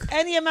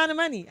 any amount of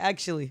money,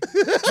 actually.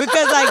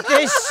 Because, like,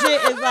 this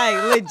shit is,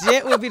 like,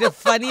 legit would be the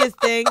funniest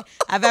thing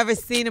I've ever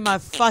seen in my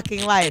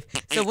fucking life.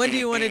 So when do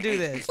you want to do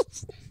this?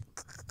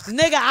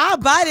 Nigga, I'll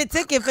buy the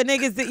ticket for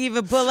niggas to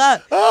even pull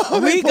up.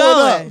 Oh, we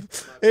going.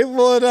 They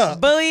pulled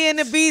up. Bully and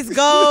the Beast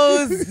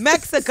goes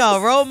Mexico.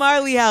 Roll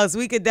Marley House.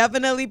 We could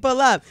definitely pull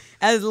up.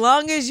 As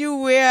long as you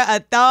wear a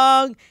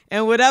thong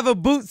and whatever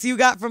boots you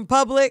got from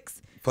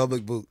Publix.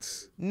 Public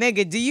boots.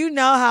 Nigga, do you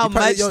know how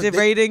much the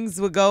ratings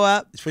would go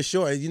up? For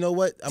sure. And you know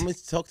what? I'm going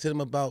to talk to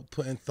them about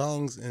putting men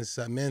thongs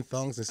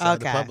inside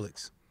the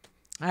Publix.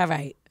 All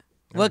right.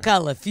 What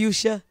color?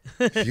 Fuchsia?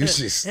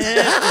 Fuchsia.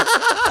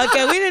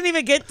 Okay, we didn't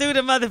even get through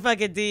the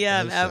motherfucking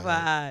DM,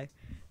 FYI.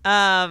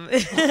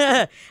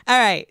 All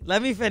right,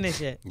 let me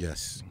finish it.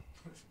 Yes.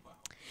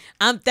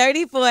 I'm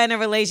 34 in a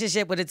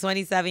relationship with a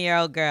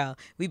 27-year-old girl.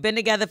 We've been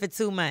together for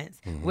 2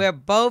 months. Mm-hmm. We're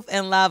both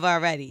in love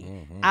already.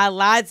 Mm-hmm. I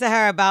lied to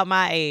her about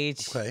my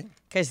age. Okay.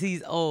 Because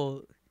he's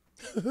old.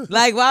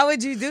 Like, why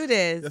would you do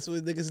this? That's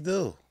what niggas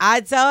do. I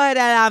told her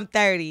that I'm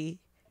 30.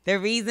 The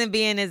reason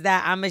being is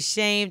that I'm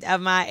ashamed of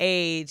my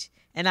age.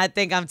 And I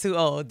think I'm too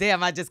old.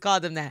 Damn, I just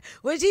called him that.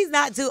 Which he's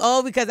not too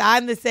old because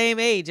I'm the same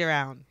age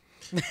around.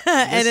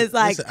 And it's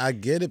like... Listen, I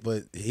get it,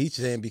 but he's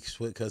saying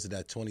because of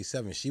that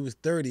 27. She was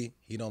 30.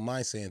 He don't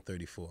mind saying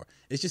 34.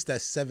 It's just that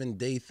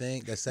 7-day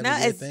thing, that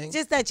 7-day thing. It's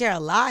just that you're a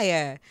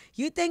liar.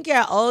 You think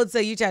you're old, so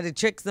you try to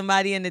trick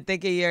somebody into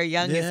thinking you're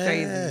young. Is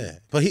crazy.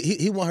 But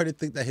he want her to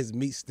think that his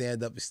meat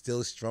stand up is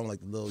still strong like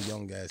the little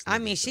young ass. I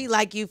mean, she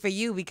like you for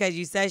you because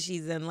you said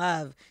she's in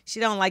love. She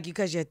don't like you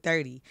because you're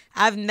 30.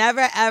 I've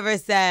never ever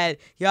said,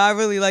 yo, I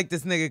really like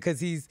this nigga because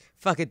he's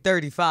fucking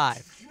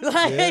 35.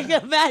 Like,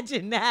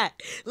 imagine that.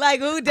 Like,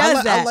 who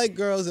does that? I like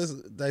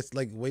girls that's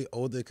like way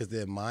older because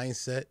their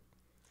mindset,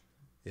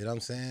 you know what I'm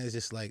saying? It's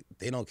just like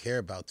they don't care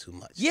about too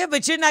much. Yeah,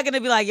 but you're not going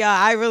to be like, yo,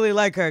 I really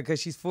like her because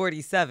she's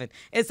 47.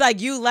 It's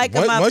like you like a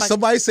motherfucker. Once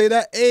somebody say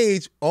that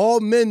age, all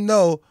men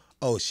know,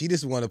 oh, she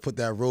just want to put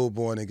that robe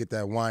on and get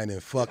that wine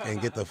and fuck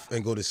and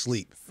go to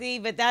sleep. See,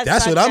 but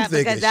that's what I'm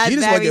thinking. Because that's she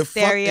just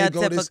very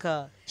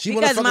stereotypical. She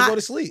want to fucking go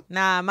to sleep.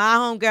 Nah, my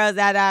homegirls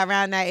that are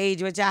around that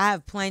age, which I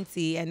have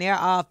plenty, and they're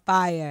all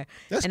fire.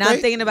 That's and great.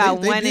 I'm thinking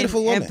about one in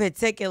woman.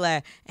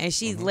 particular, and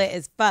she's lit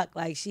as fuck.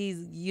 Like she's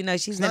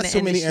There's in not the so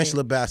many industry.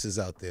 Angela Bassett's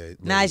out there.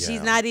 Nah,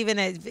 she's not even.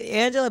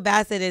 Angela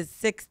Bassett is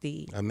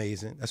 60.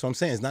 Amazing. That's what I'm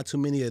saying. It's not too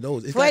many of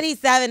those.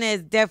 47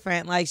 is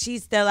different. Like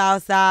she's still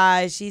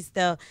outside. She's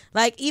still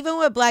like even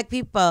with black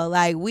people.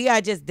 Like we are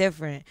just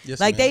different.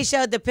 Yes, like ma'am. they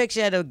showed the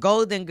picture of the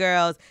Golden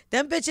Girls.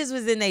 Them bitches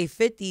was in their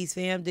 50s,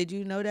 fam. Did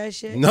you know that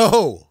shit?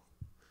 No.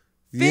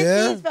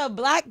 50s for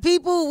black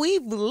people, we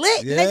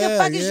lit. Yeah, Nigga,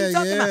 fuck is you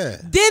talking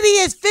about? Diddy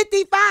is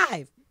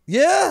 55.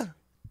 Yeah.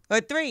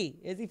 Or 3.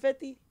 Is he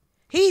 50?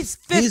 He's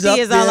 50 He's up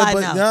is there, all I but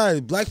know. nah,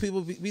 black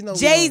people, we know.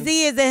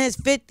 Jay-Z is in his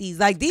 50s.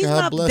 Like these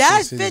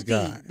that's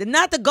 50.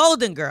 Not the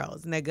Golden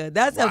Girls, nigga.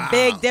 That's a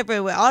big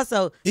difference. With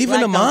also,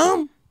 even the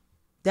mom?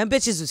 Them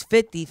bitches was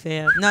 50,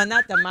 fam. No,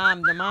 not the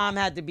mom. The mom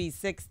had to be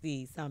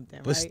 60 something.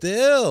 But right?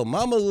 still,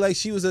 mama looked like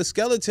she was a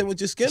skeleton with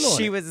your skin on.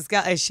 She was a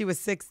skeleton. She was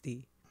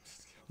 60.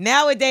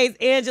 Nowadays,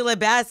 Angela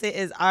Bassett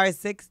is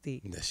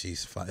R60. Yeah,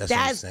 she's fine.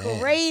 That's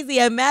crazy.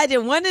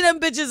 Imagine one of them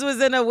bitches was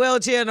in a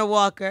wheelchair and a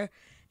walker,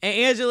 and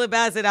Angela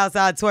Bassett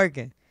outside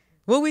twerking.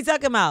 What we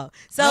talking about?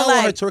 So I don't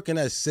like want her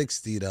twerking at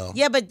 60 though.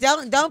 Yeah, but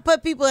don't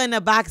put people in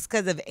a box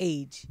because of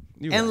age,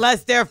 You're unless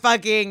right. they're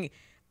fucking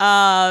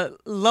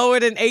lower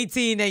than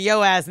 18 and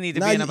your ass need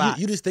to be in a box.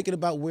 You just thinking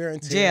about wear and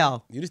tear.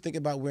 Jail. You just thinking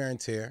about wear and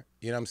tear.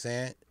 You know what I'm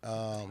saying?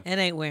 It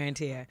ain't wear and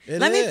tear.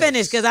 Let Let me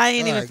finish because I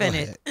ain't even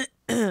finished.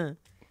 finished.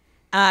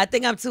 I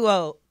think I'm too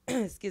old.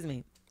 Excuse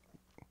me.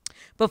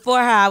 Before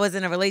her, I was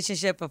in a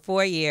relationship for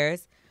 4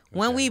 years.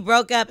 When we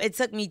broke up, it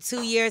took me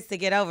 2 years to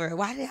get over it.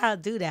 Why did y'all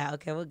do that?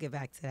 Okay, we'll get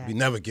back to that. We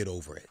never get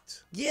over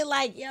it. You're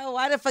like, yo,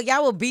 why the fuck?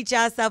 Y'all will beat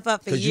yourself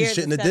up for years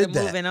shouldn't have instead of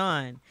did that. moving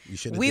on. You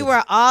shouldn't have We did were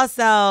that.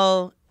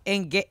 also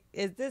engaged.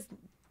 Is this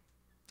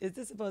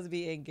supposed to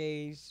be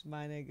engaged,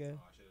 my nigga?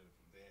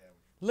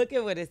 Look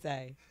at what it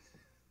say.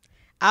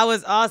 I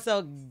was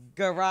also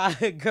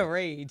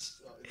gauged.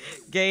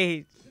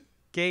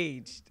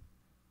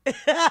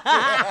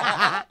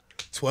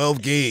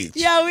 12 gauge.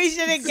 Yo, we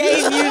should have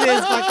gave you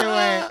this fucking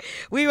word.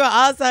 We were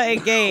also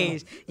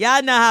engaged.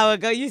 Y'all know how it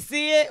go. You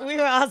see it? We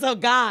were also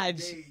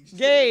gauged.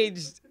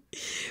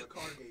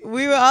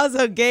 We were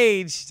also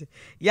gauged.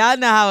 Y'all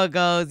know how it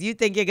goes. You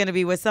think you're going to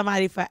be with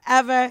somebody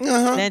forever,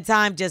 then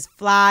time just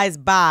flies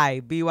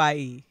by.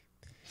 BYE.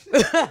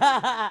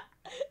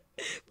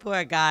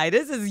 Poor guy.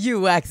 This is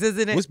UX,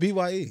 isn't it? What's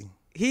BYE?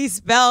 He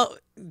spelled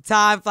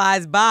time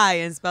flies by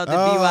and spelled the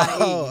BYE.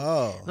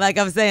 Oh. Like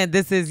I'm saying,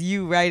 this is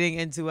you writing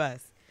into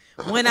us.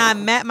 When I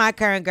met my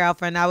current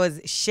girlfriend, I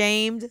was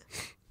shamed.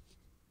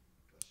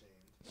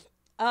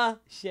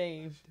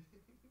 Ashamed.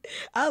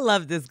 I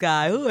love this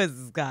guy. Who is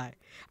this guy?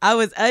 I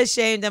was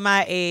ashamed of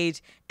my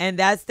age, and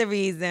that's the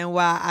reason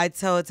why I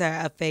told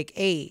her a fake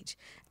age.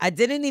 I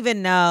didn't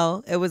even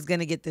know it was going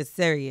to get this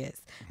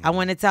serious. I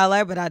want to tell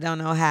her, but I don't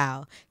know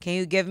how. Can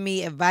you give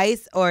me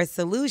advice or a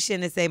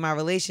solution to save my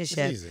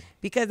relationship?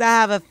 Because I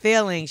have a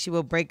feeling she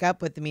will break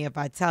up with me if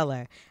I tell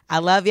her. I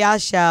love y'all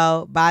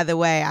show. By the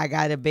way, I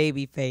got a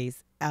baby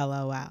face.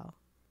 LOL.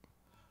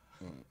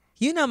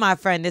 You know my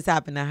friend, this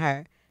happened to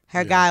her.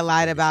 Her guy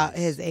lied about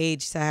his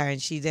age to her,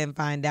 and she didn't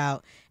find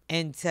out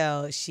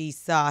until she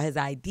saw his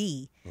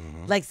ID.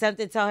 Like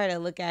something told her to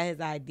look at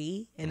his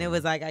ID, and it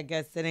was like, I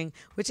guess sitting,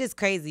 which is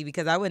crazy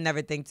because I would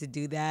never think to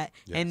do that.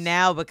 Yes. And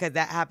now because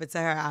that happened to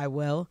her, I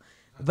will.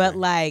 Okay. But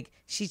like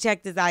she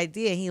checked his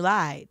ID and he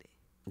lied.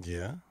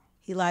 Yeah.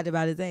 He lied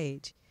about his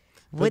age.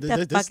 What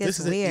the fuck is weird? This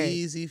is an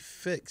easy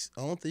fix.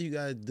 Only thing you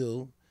gotta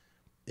do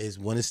is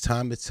when it's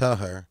time to tell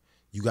her,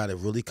 you got to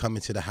really come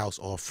into the house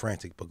all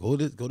frantic. But go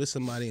to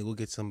somebody and go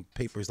get some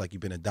papers like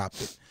you've been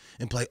adopted.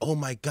 And be like, oh,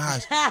 my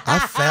gosh, I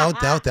found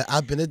out that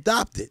I've been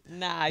adopted.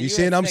 Nah, you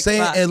see what I'm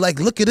saying? And like,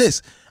 look at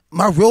this.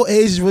 My real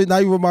age is really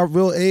not even my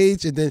real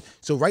age. And then,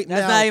 so right now.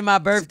 That's not even my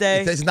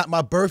birthday. That's not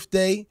my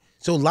birthday.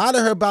 So lie to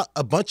her about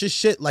a bunch of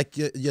shit like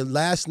your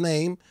last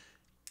name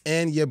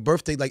and your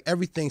birthday, like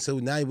everything. So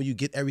now when you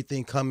get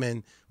everything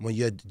coming, when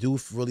you do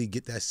really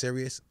get that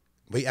serious,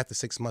 wait after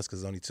 6 months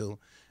because it's only 2.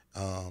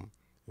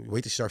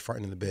 Wait to start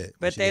farting in the bed.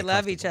 But they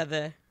love each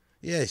other.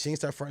 Yeah, she ain't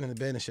start farting in the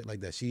bed and shit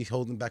like that. She's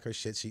holding back her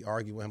shit. She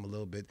argued with him a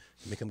little bit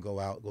to make him go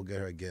out, go get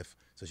her a gift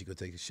so she could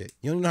take a shit.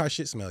 You don't even know how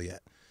shit smell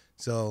yet.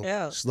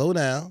 So slow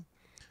down.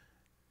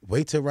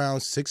 Wait till around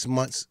 6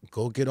 months.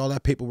 Go get all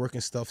that paperwork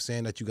and stuff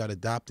saying that you got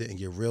adopted and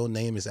your real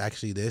name is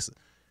actually this.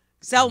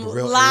 So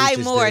lie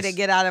more to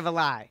get out of a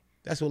lie.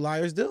 That's what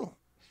liars do.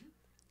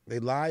 They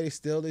lie, they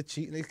steal, they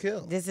cheat, and they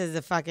kill. This is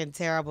a fucking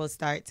terrible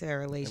start to a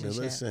relationship. I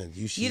mean, listen,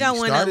 you don't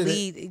want to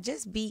lead.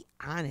 Just be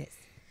honest.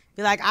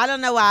 Be like, I don't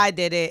know why I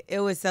did it.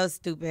 It was so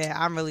stupid.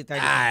 I'm really 30.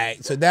 All right,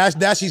 so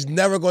now she's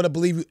never going to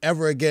believe you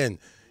ever again.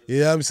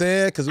 You know what I'm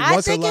saying? Because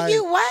I think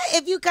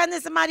if you come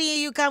to somebody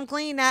and you come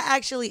clean, that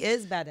actually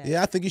is better.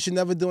 Yeah, I think you should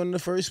never do it in the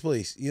first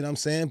place. You know what I'm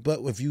saying? But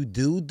if you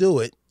do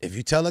it, if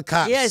you tell the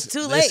cops, it's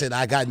too late. Listen,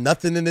 I got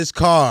nothing in this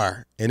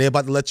car, and they're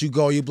about to let you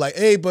go, you be like,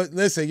 hey, but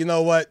listen, you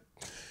know what?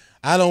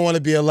 I don't want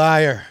to be a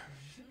liar.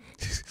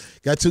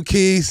 Got 2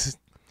 keys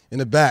in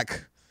the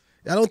back.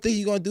 I don't think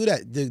you're gonna do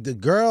that. The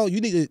girl, you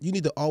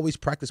need to always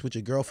practice with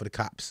your girl for the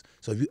cops.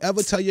 So if you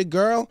ever tell your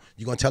girl,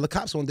 you're gonna tell the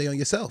cops one day on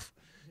yourself.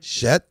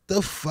 Shut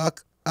the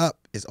fuck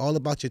up. It's all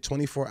about your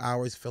 24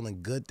 hours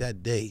feeling good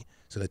that day.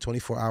 So that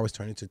 24 hours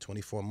turn into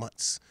 24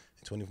 months.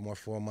 And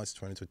 24 months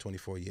turn into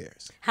 24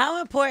 years. How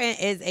important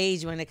is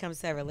age when it comes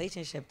to a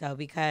relationship though?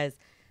 Because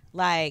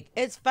like,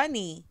 it's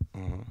funny.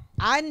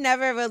 I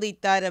never really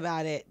thought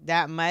about it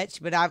that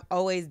much, but I've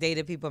always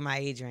dated people my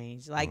age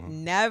range. Like,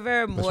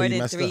 never more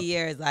than 3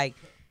 years. Like,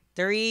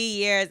 3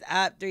 years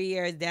up, 3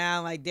 years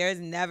down. Like, there's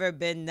never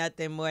been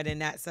nothing more than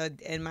that. So,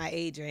 in my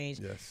age range.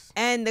 Yes.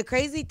 And the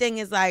crazy thing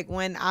is, like,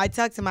 when I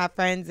talk to my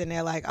friends and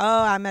they're like,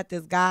 oh, I met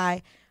this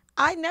guy,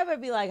 I never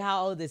be like,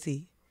 how old is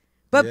he?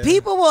 But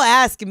people will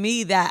ask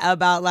me that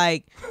about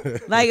like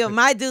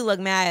my dude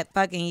look mad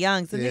fucking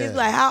young. So niggas be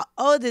like, how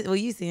old is, well,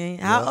 you see him?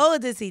 How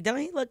old is he? Don't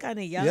he look kind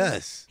of young?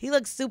 Yes. He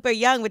looks super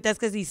young, but that's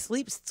because he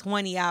sleeps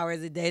 20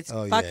 hours a day. It's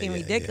fucking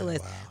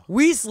ridiculous. Yeah, wow.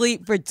 We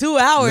sleep for 2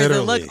 hours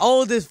and look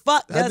old as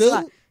fuck. That's do?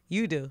 Why.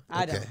 You do.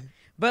 I don't.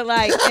 But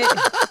like,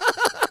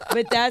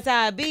 but that's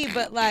how it be.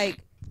 But like,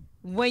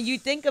 when you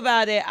think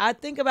about it, I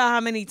think about how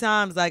many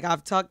times like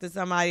I've talked to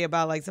somebody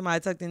about like somebody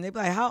talked to them, they be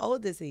like, how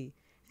old is he?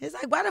 It's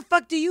like, why the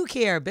fuck do you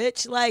care,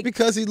 bitch? Like,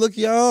 because he look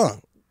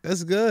young.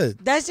 That's good.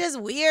 That's just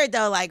weird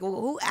though. Like,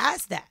 who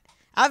asked that?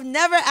 I've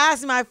never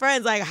asked my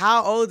friends like,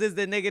 how old is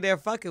the nigga they're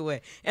fucking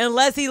with?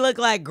 Unless he look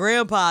like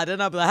grandpa, then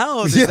I'll be like, how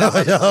old is he?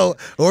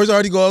 Or it's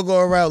already going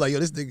around like, yo,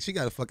 this nigga, she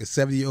got a fucking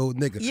 70-year-old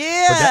nigga.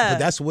 Yeah. But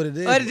that's what it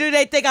is. Or do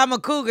they think I'm a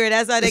cougar?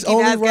 That's why they keep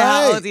asking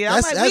how old he is.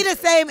 I'm like, we the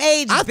same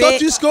age, I bitch.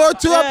 thought you scored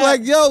too. I'm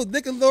like, yo,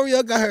 nigga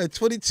L'Oreal got her a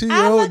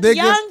 22-year-old nigga. I look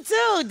young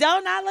too.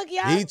 Don't I look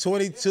young? He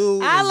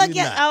 22. I look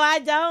young. Oh, I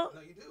don't?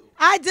 No, you do.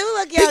 I do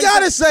look young. He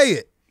gotta say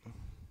it.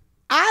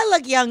 I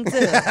look young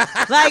too.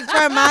 Like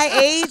for my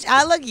age,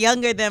 I look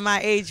younger than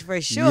my age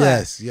for sure.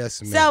 Yes,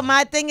 ma'am. So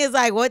my thing is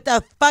like, what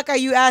the fuck are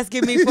you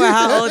asking me for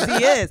how old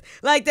he is?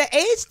 Like the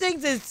age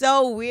things is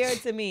so weird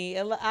to me.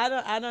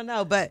 I don't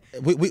know, but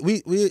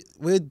we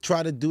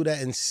try to do that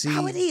and see.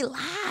 How would he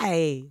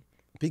lie?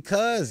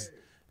 Because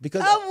of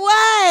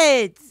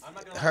what? I'm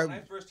not gonna lie. When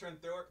I first turned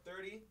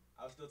 30,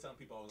 I was still telling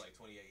people I was like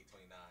 28,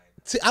 29.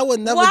 See, I would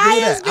never do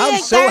that.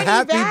 I'm so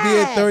happy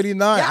being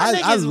 39.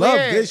 I love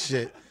this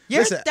shit.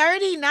 You're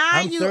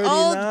 39, you 39,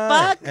 old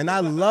fuck. And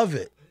I love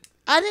it.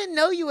 I didn't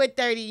know you were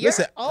 30. You're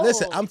old.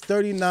 Listen, I'm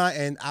 39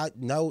 and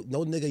no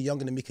nigga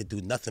younger than me could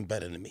do nothing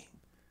better than me.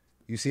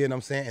 You see what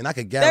I'm saying? And I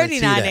could guarantee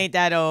 39 ain't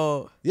that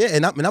old. Yeah,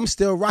 and I'm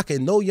still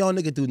rocking. No young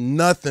nigga do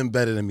nothing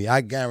better than me. I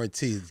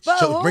guarantee.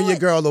 So bring your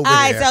girl over here.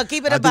 All right, so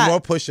keep it a buck. I do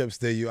more push-ups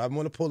than you. I'm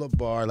going to pull up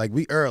bar. Like,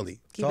 we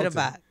early. Keep it a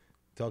buck.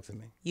 Talk to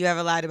me. You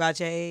ever lied about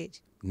your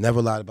age?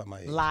 Never lied about my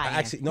age. Lying. I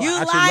actually lying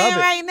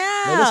right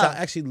now. No, listen, I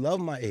actually love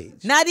my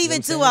age. Not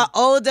even to an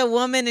older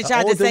woman and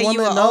tried to say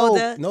you were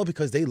older? No,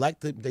 because they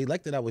liked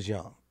that I was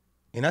young.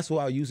 And that's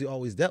what I usually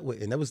always dealt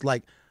with. And it was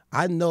like,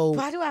 I know.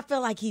 Why do I feel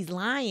like he's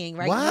lying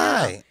right now?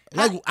 Why?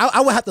 Like,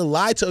 I would have to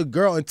lie to a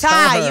girl and tell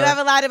her. Ty, you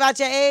ever lied about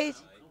your age?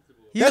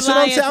 That's what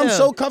I'm saying. I'm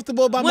so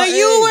comfortable about my age. When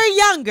you were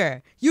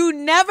younger, you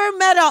never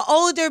met an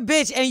older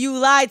bitch and you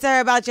lied to her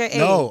about your age.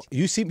 No,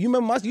 you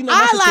remember my situation?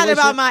 I lied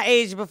about my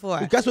age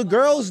before. That's what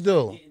girls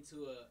do.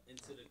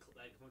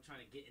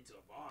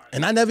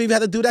 And I never even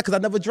had to do that because I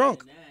never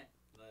drunk.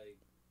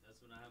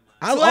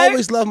 I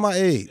always love my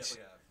age.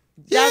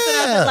 That's what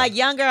I said, like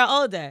younger or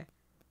older.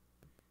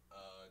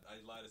 I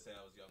lied to say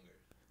I was younger.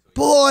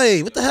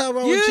 Boy, what the hell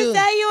wrong with you? You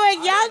say you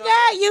were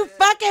younger? You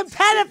fucking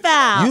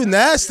pedophile. You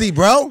nasty,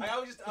 bro.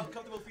 I'm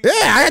comfortable. Yeah,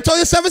 I told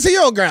you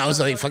 17-year-old girl. I was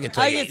like, fucking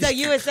 28. Oh,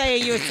 you were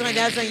saying you were 20.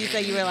 That's when you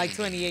said you were like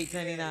 28,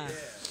 29.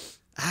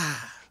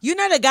 You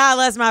know the guy I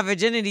lost my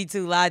virginity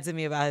to lied to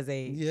me about his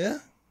age. Yeah.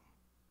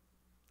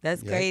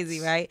 That's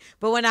crazy, right?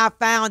 But when I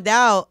found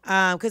out,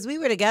 because we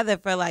were together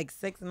for like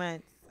 6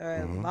 months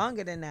or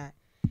longer than that.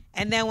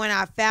 And then when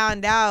I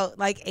found out,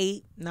 like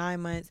 8,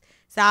 9 months.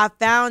 So I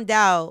found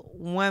out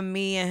when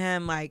me and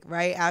him, like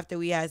right after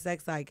we had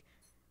sex, like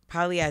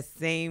probably at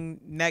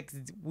same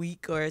next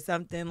week or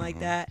something like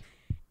that.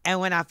 And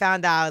when I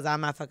found out, I was like,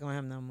 I'm not fucking with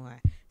him no more.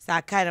 So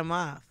I cut him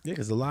off. Yeah,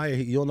 because the liar,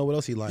 you don't know what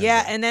else he lied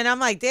Yeah, about. and then I'm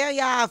like, damn,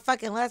 y'all, I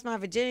fucking lost my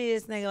virginity.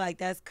 This nigga, like,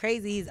 that's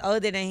crazy. He's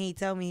older than he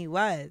told me he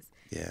was.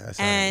 Yeah, that's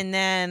and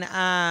then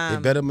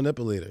they better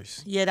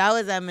manipulators. Yeah, that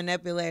was a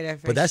manipulator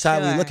for But that's sure. how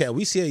we look at it.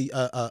 We see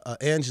a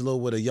Angelo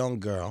with a young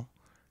girl.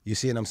 You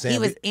see what I'm saying? He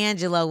was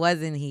Angelo,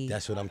 wasn't he?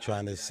 That's what I'm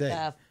trying to say.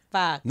 The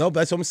fuck? No, but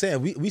that's what I'm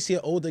saying. We see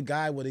an older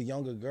guy with a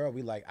younger girl.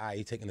 We like,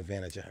 he taking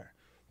advantage of her.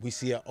 We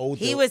see an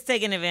older. He was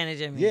taking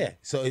advantage of me. Yeah,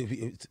 so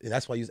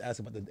that's why you was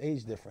asking about the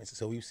age difference.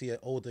 So we see an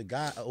older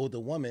guy, an older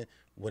woman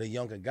with a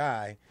younger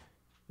guy.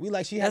 We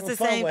like she having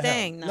fun with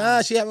him. No.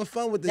 Nah, she having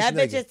fun with this That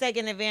nigga. bitch is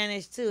taking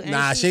advantage too.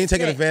 Nah, she ain't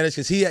taking advantage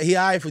because he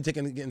alright for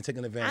getting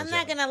taken advantage. I'm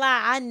not gonna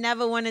lie. I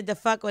never wanted to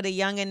fuck with a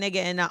younger nigga,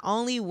 and the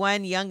only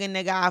one younger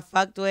nigga I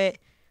fucked with,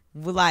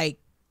 like,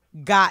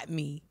 got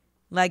me.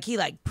 Like he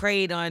like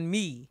preyed on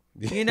me.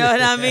 You know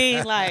what I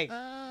mean? Like,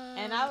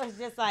 and I was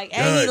just like,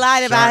 and he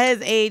lied about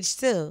his age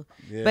too.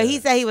 Yeah. But he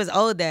said he was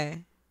older.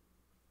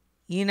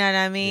 You know what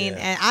I mean? Yeah.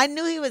 And I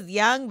knew he was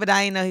young, but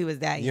I didn't know he was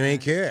that young. You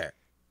ain't care?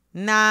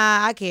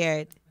 Nah, I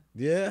cared.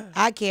 Yeah.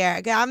 I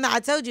care. I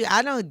told you,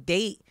 I don't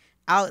date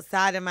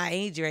outside of my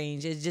age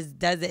range. It just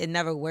doesn't, it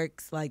never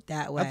works like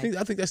that way. I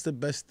think that's the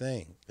best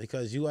thing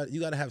because you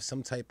got to have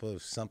some type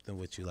of something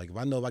with you. Like if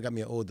I know if I got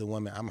me an older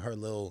woman, I'm her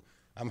little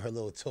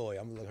toy.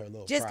 I'm her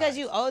little Just because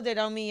you older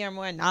don't mean you're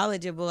more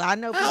knowledgeable. I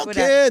know people I don't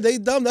care. They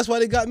dumb. That's why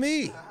they got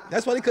me.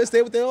 That's why they couldn't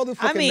stay with their older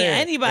fucking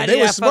man. Anybody if they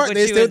were that smart, fuck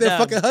they with stay with their dumb.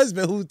 fucking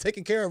husband who's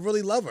taking care of,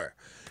 really love her.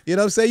 You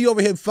know what I'm saying? You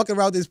over here fucking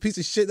around with this piece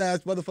of shit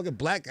ass motherfucking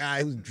black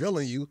guy who's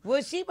drilling you.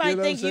 Well, she might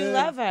think you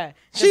love her.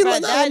 She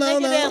that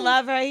nigga didn't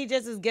love her. He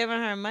just was giving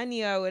her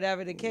money or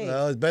whatever the case.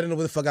 Well, it's better than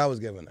what the fuck I was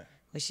giving her.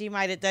 Well, she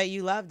might have thought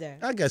you loved her.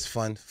 I guess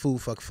fun.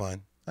 Food fuck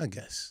fun. I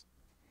guess.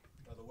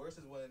 The worst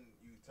is when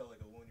you tell like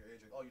a woman your age,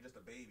 like, oh, you're just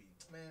a baby.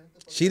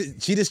 Man,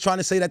 she just trying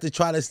to say that to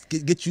try to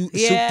get you souped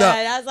up.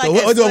 Yeah, that's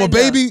like so, a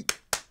baby.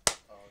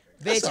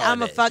 Bitch,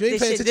 I'ma fuck this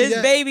shit.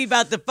 This baby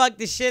about to fuck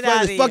the shit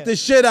out of you. Fuck the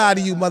shit out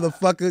of you,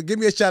 motherfucker. Give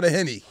me a shot of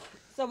Henny.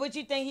 So what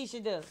you think he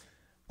should do?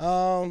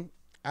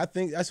 I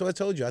think that's what I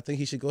told you. I think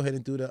he should go ahead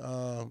and do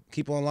the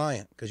keep on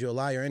lying because you're a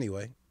liar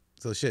anyway.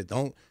 So shit,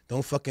 don't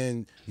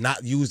fucking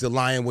not use the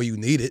lying where you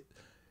need it.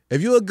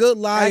 If you're a good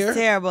liar, that's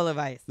terrible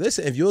advice.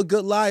 Listen, if you're a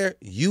good liar,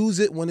 use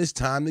it when it's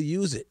time to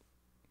use it.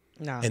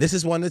 No. And this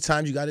is one of the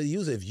times you got to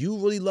use it. If you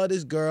really love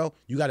this girl,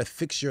 you got to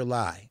fix your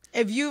lie.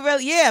 If you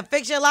really,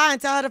 fix your lie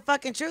and tell her the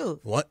fucking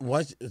truth.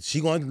 Once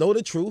she gonna know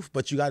the truth,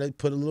 but you got to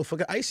put a little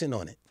fucking icing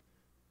on it.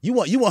 You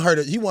want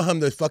him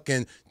to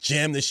fucking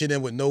jam the shit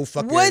in with no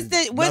fucking. What's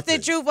the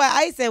truth with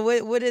icing?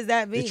 What does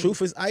that mean? The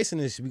truth is icing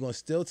is we're gonna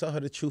still tell her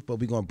the truth, but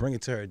we're gonna bring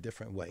it to her a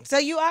different way. So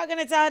you are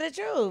gonna tell her the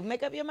truth.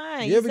 Make up your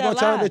mind. Yeah, we're gonna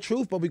tell her the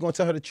truth, but we're gonna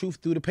tell her the truth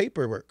through the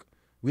paperwork.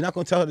 We're not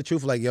gonna tell her the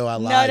truth like, yo, I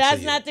lied. No,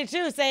 that's not the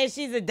truth. Saying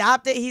she's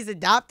adopted, he's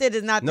adopted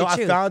is not the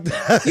truth. No, I found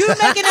you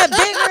making a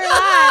bigger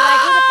lie.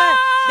 Like who the fuck?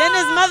 Then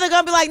his mother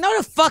gonna be like, no,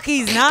 the fuck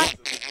he's not.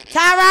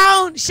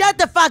 Tyrone, shut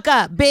the fuck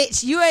up,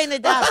 bitch. You ain't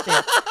adopted.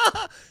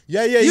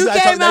 Yeah. You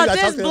came out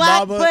this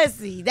black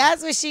pussy.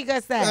 That's what she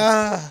gonna say.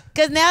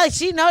 Cause now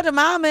she know the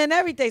mama and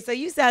everything. So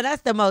you said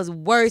that's the most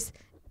worst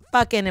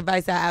fucking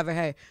advice I ever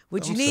heard.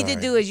 What you need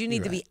to do is you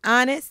need to be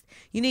honest.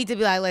 You need to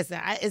be like, listen,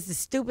 it's the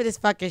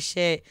stupidest fucking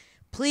shit.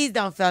 Please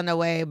don't feel no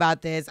way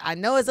about this. I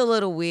know it's a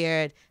little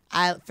weird.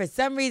 For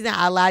some reason,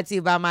 I lied to you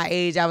about my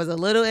age. I was a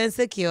little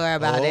insecure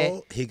about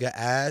it. He got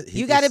asked.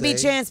 You got to be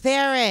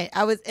transparent.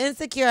 I was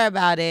insecure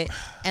about it,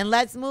 and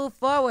let's move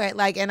forward.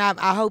 Like, and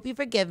I hope you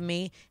forgive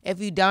me if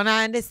you don't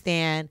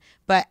understand.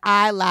 But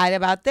I lied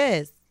about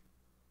this.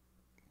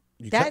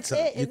 That's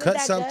it. You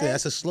cut something.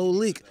 That's a slow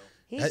leak.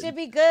 He should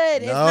be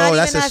good. No,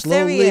 that's a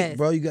slow leak,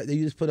 bro. You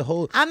just put a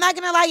whole. I'm not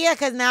gonna lie,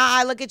 because now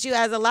I look at you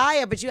as a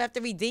liar, but you have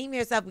to redeem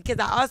yourself because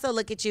I also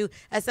look at you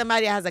as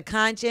somebody that has a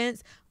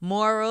conscience,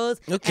 morals,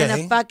 and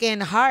a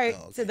fucking heart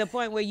to the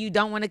point where you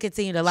don't want to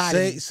continue to lie to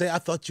me. Say I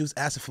thought you was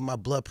asking for my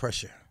blood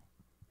pressure.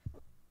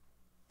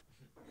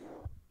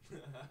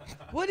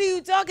 What are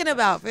you talking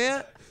about,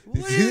 Phil?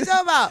 What are you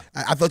talking about?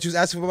 I thought you was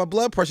asking for my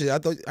blood pressure. I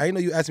didn't know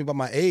you asked me about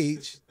my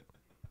age.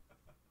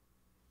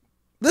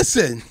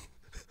 Listen,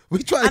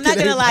 we try to I'm not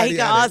get gonna lie. He everybody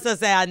can out of it. also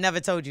say I never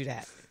told you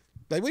that.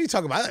 Like, what are you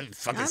talking about? I didn't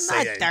fucking I'm say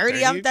not that.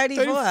 30. I'm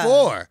 34.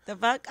 34. The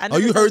fuck? I Oh, never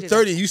you told heard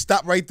 30 that. and you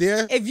stopped right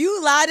there? If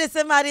you lie to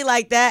somebody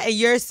like that and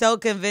you're so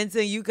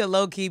convincing, you could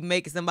low key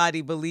make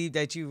somebody believe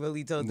that you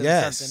really told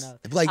them something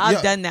else. Like,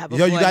 I've done that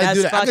before. Yo, you gotta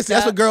do that. I guess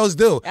that's what girls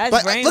do. That's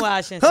But,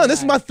 brainwashing. Look, this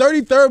is my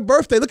 33rd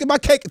birthday. Look at my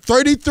cake.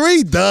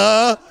 33.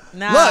 Duh.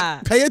 Nah.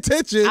 Look, pay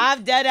attention.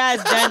 I've dead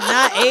ass done,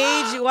 not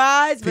age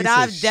wise, but Piece of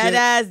I've dead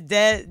shit.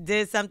 ass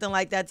did something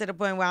like that to the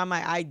point where I'm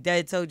like, I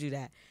dead told you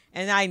that.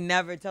 And I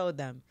never told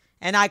them.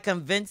 And I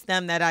convinced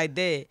them that I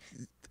did.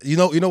 You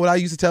know what I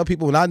used to tell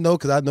people when I know,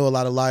 because I know a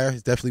lot of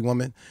liars, definitely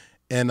women,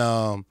 and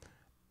I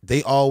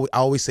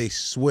always say,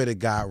 swear to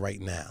God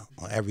right now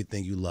on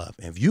everything you love.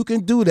 And if you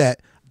can do that,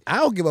 I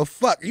don't give a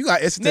fuck. You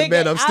got instant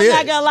man upstairs.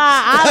 I'm not gonna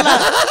lie,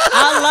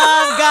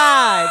 I love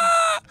God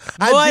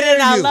more than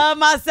I love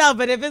myself.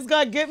 But if it's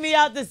gonna get me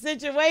out the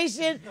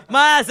situation,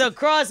 my ass will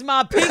cross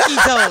my pinky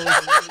toes.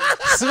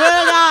 Swear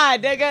to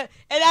God, nigga.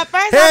 And at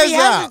first I'll be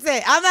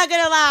hesitant. I'm not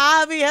gonna lie,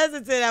 I'll be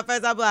hesitant at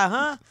first. I'll be like,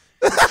 huh?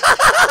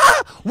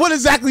 What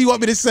exactly you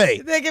want me to say?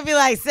 They can be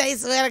like, say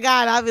swear to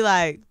God. I'll be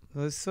like,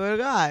 well, swear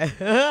to God.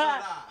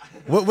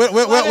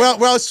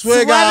 Well, swear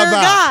to God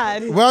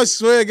about. Well,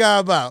 swear to God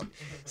about.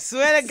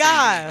 Swear to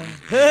God.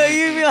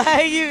 You be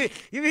like,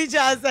 you be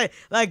trying to say,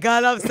 like,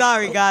 God, I'm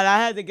sorry, God. I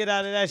had to get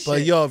out of that shit.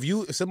 But yo,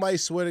 if somebody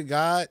swear to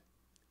God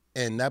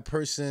and that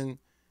person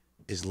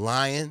is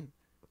lying,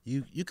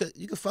 you could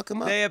fuck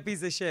them up. They a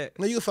piece of shit.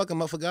 No, you can fuck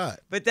them up for God.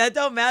 But that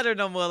don't matter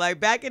no more. Like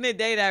back in the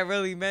day, that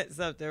really meant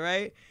something,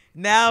 right?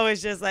 Now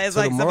it's just like So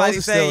like the somebody morals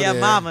are saying still your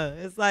there. mama.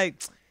 It's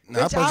like, Nah,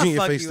 I bitch, punch I'll you in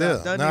your fuck face you still.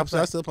 up. Don't Nah, even I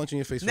fuck- still punch you in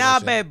your face. Nah,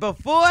 for that but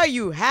before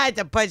you had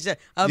to punch her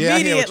I hear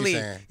what you're immediately.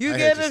 saying. You I get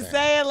hear what I'm what you're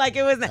saying? Like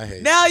it was. I hear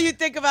you. Now you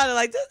think about it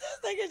like this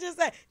nigga just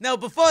said. No,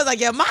 before it's like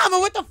your mama.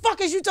 What the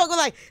fuck is you talking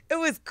like? It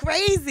was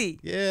crazy.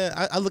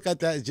 Yeah, I look at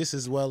that just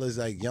as well as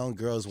like young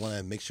girls want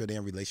to make sure they're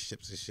in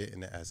relationships and shit,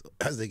 and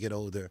as they get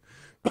older.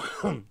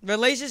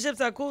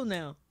 Relationships are cool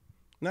now.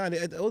 Nah,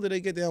 the older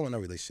they get, they don't want no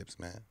relationships,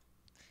 man.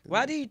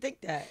 Why do you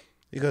think that?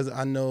 Because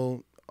I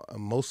know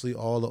mostly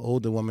all the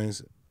older women,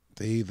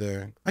 they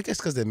either, I guess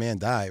because their man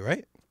died,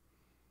 right?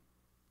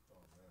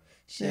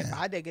 Shit, Yeah.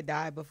 my nigga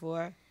died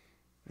before.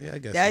 Yeah, I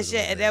guess That that's shit,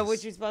 what it and then is.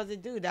 what you supposed to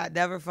do? Not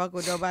never fuck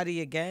with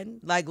nobody again?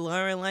 Like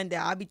Lauren London,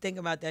 I be thinking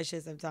about that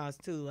shit sometimes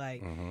too.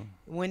 Like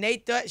when they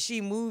thought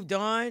she moved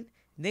on,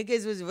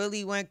 niggas was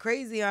really went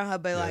crazy on her.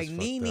 But like it's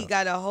fucked Nene up.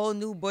 got a whole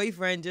new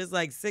boyfriend just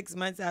like 6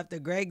 months after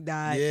Greg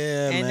died.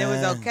 Yeah, and it man.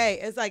 was okay.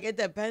 It's like it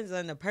depends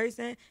on the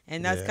person,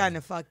 and that's Yeah. kind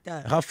of fucked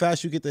up. How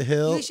fast you get the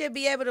hill? You should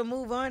be able to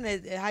move on.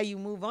 How you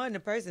move on, the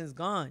person's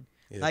gone.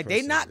 Yeah, the Like they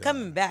person's not gone.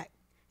 coming back.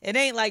 It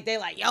ain't like they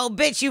like, yo,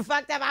 bitch, you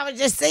fucked up. I was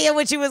just saying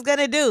what you was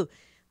gonna do.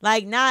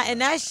 Like, nah,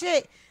 and that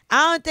shit,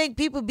 I don't think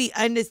people be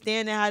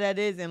understanding how that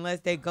is unless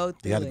they go through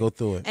it. You got to go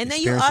through it. And then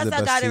you Experience is also the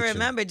best got to teacher.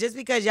 remember, just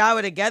because y'all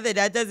were together,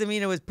 that doesn't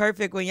mean it was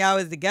perfect when y'all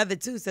was together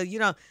too. So, you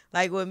know,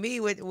 like with me,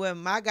 when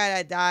my guy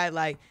that died,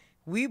 like,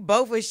 we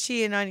both was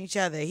cheating on each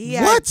other. He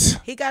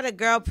got a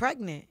girl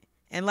pregnant.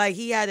 And, like,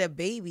 he had a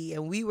baby,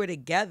 and we were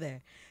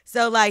together.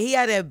 So, like, he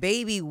had a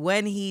baby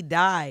when he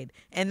died.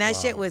 And that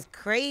shit was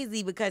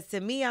crazy because to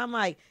me, I'm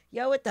like,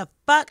 yo, what the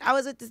fuck? I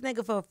was with this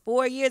nigga for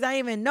 4 years. I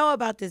didn't even know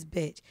about this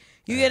bitch.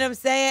 You get what I'm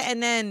saying?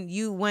 And then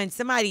when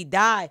somebody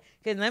died,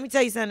 because let me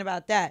tell you something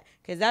about that.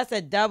 Because that's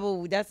a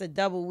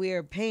double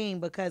weird pain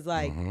because,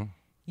 like,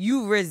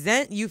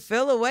 you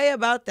feel a way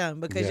about them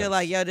because you're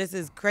like, yo, this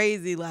is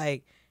crazy.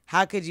 Like,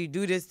 how could you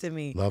do this to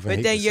me? Love and but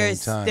hate then the you're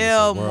same time.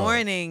 still It's a world.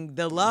 mourning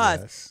the loss.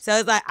 Yes. So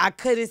it's like I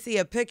couldn't see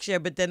a picture,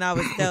 but then I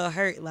was still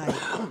hurt. Like,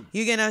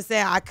 you get what I'm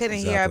saying? I couldn't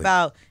hear Exactly.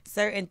 about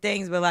certain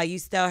things, but like you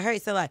still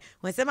hurt. So like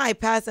when somebody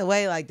passed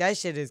away, like that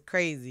shit is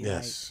crazy.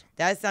 Yes. Like,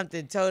 that's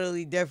something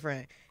totally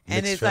different.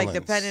 And Mixed it's like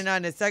feelings. depending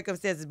on the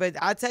circumstances. But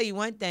I'll tell you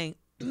one thing.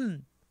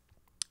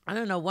 I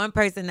don't know one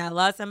person that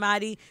lost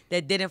somebody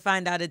that didn't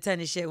find out a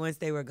ton of shit once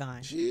they were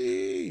gone.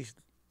 Jeez.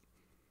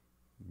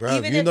 Bro,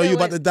 Even if you if know it you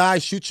about was- to die,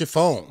 shoot your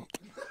phone.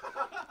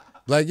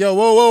 Like, yo,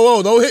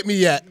 whoa, don't hit me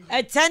yet.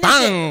 A ton of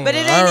Bang! shit. But it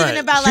ain't All even right.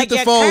 about Shoot like the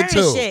your phone, current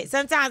too. shit.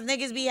 Sometimes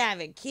niggas be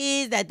having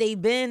kids that they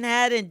been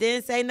had and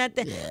didn't say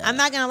nothing. I'm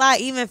not gonna lie,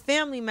 even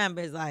family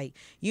members, like,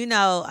 you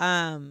know,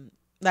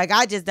 like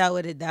I just dealt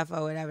with a death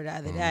or whatever the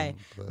other day.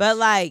 But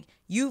like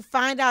you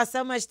find out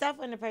so much stuff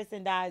when the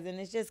person dies and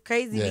it's just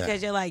crazy Yeah.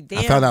 because you're like, damn,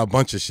 I found out a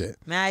bunch of shit.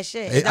 mad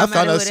shit. Hey, It I don't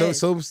found matter out who it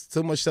is.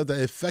 so much stuff that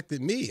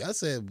affected me. I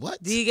said,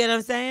 what? Do you get what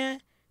I'm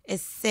saying?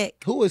 It's sick.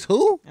 Who is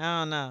who? I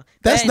don't know.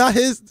 That's But- not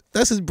his.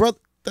 That's his brother.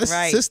 That's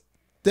Right. his.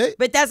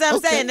 But that's what I'm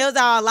Okay. saying. Those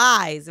are all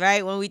lies,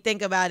 right? When we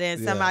think about it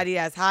and Yeah. somebody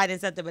that's hiding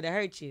something but it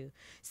hurts you.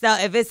 So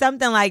if it's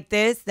something like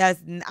this,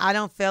 I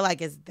don't feel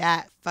like it's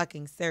that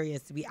fucking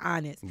serious, to be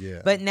honest.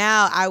 Yeah. But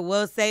now I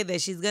will say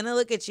that she's going to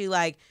look at you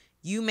like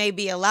you may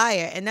be a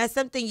liar. And that's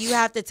something you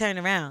have to turn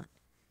around.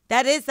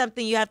 That is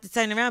something you have to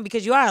turn around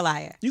because you are a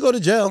liar. You go to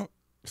jail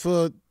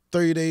for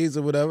 30 days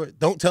or whatever.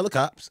 Don't tell the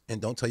cops and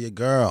don't tell your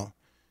girl.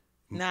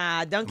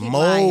 Nah, don't keep Mo,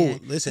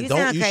 lying. listen, you don't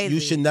sound you? crazy. You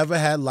should never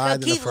have lied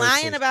in the keep first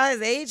lying place. about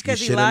his age because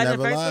You he should lied have in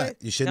the never first lied. place.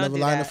 You should Don't never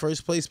do lie in the that.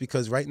 first place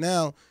because right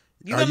now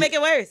You gonna make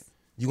it worse.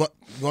 You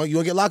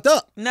gonna get locked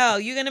up. No,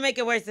 you're gonna make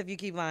it worse if you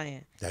keep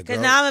lying. That Because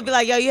girl- now I'm gonna be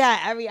like, yo, you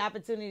had every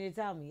opportunity to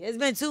tell me. It's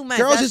been 2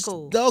 months. Girls That's just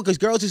cool. no, because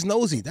girls just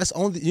nosy. That's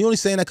you only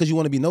saying that because you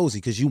want to be nosy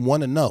because you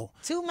want to know.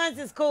 2 months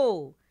is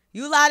cool.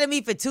 You lied to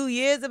me for 2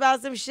 years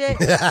about some shit.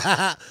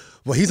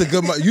 Well, he's a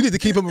good. You need to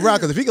keep him around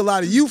because if he can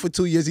lie to you for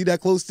 2 years, he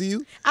that close to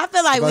you. I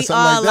feel like About we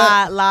something all like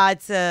that? lied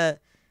to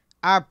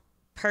our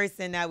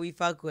person that we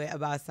fuck with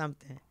about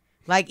something.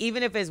 Like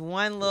even if it's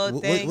one little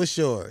thing. What's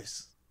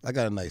yours? I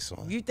got a nice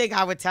one. You think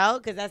I would tell?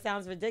 Because that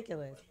sounds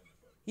ridiculous.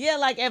 Yeah,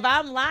 like if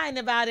I'm lying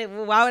about it,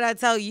 why would I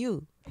tell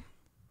you?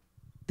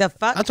 The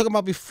fuck? I'm talking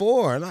about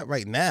before, not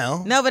right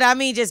now. No, but I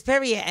mean just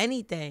period,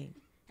 anything.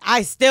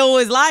 I still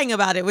was lying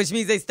about it, which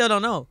means they still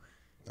don't know.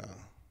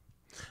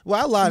 Well,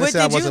 I lied and What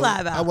said did you lie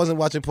about? I wasn't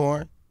watching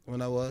porn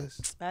when I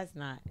was. That's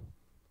not.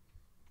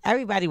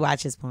 Everybody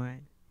watches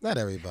porn. Not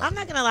everybody. I'm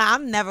not going to lie.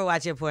 I'm never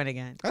watching porn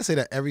again. I say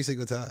that every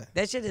single time.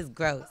 That shit is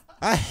gross.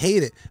 I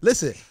hate it.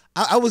 Listen,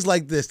 I was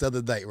like this the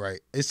other night, right?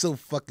 It's so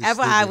fucking FYI,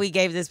 stupid. we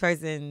gave this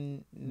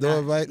person No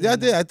advice? Yeah, I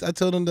did. I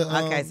told him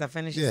to. Okay, so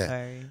finish your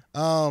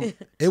story.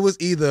 It was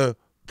either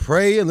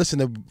pray and listen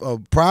to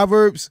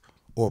Proverbs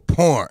or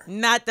porn.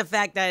 Not the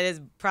fact that it's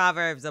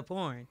Proverbs or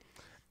porn.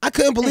 I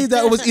couldn't believe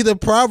that it was either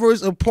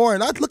Proverbs or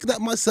porn. I was looking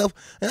at myself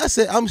and I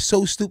said, I'm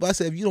so stupid. I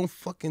said, if you don't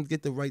fucking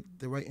get the right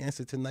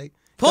answer tonight,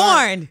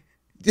 Porn.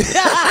 You did.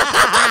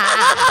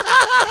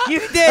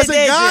 I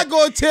said, God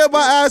gonna tear my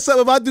ass up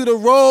if I do the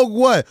wrong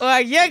one. Or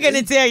you're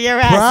gonna tear your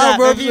ass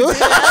Proverbs. up. If you do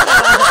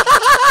that.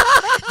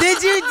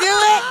 Did you do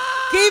it?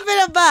 Keep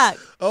it a buck.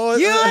 Oh,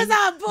 you was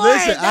on porn.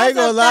 Listen, I ain't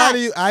gonna lie to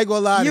you. I ain't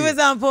gonna lie to you. You was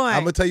on porn.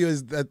 I'm gonna tell you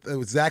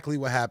exactly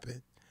what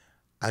happened.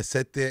 I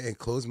sat there and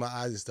closed my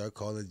eyes and start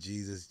calling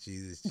Jesus,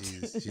 Jesus,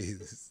 Jesus,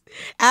 Jesus.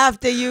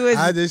 After you was...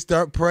 I just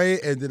start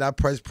praying and then I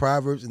pressed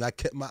Proverbs and I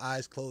kept my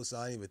eyes closed so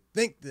I didn't even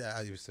think that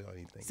I was doing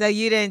anything. So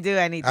you didn't do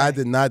anything? I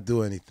did not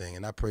do anything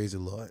and I praise the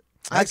Lord.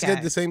 I actually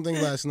did the same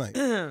thing last night.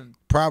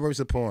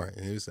 Proverbs are porn.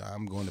 And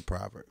I'm going to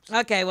Proverbs.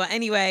 Okay, well,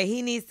 anyway,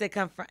 he needs to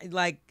confront,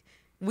 like,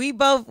 we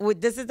both,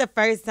 this is the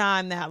first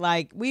time that,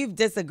 like, we've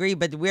disagreed,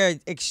 but we're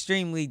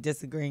extremely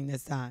disagreeing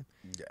this time.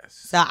 Yes.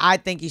 So I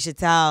think you should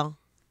tell,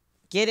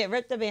 get it,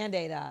 rip the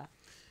Band-Aid off.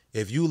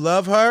 If you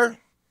love her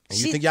and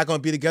you think y'all going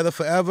to be together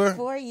forever.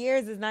 4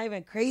 years is not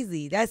even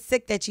crazy. That's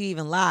sick that you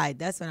even lied.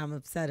 That's what I'm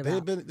upset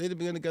about. They've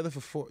been together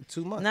for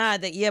 2 months. Nah,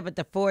 but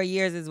the 4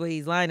 years is what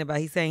he's lying about.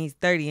 He's saying he's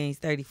 30 and he's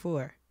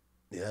 34.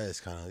 Yeah, it's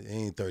kind of, he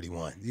ain't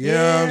 31. You know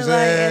what I'm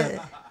saying?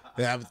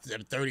 Yeah, I'm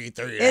 30. It's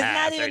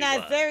not even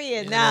that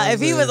serious. Now, know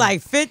if he was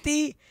like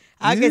 50,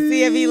 I could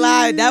see if he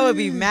lied. That would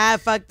be mad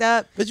fucked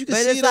up. But you can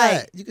see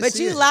that.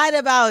 You lied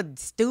about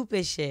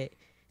stupid shit.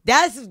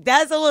 That's a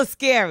little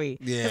scary.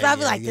 Yeah, because I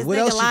be like, this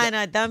nigga lying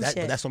on dumb shit.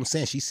 But that's what I'm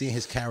saying. She's seeing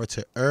his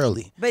character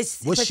early. But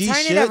she turn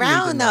it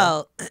around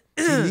though.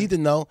 She need to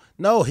know.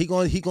 No, he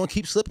gonna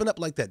keep slipping up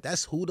like that.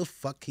 That's who the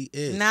fuck he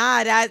is.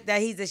 Nah, that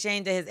he's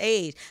ashamed of his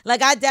age.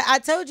 Like I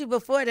told you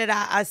before that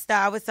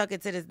I was talking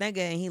to this nigga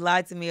and he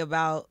lied to me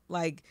about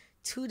like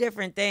 2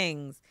 different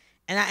things.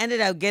 And I ended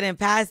up getting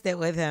past it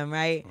with him,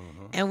 right?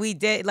 Mm-hmm. And we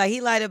did, like,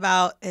 he lied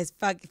about his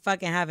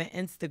fucking having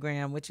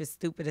Instagram, which was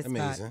stupid as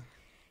Amazing. fuck.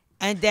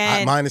 And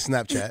then... Mine is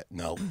Snapchat.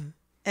 No.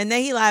 And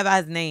then he lied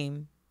about his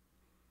name.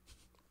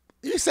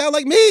 You sound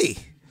like me.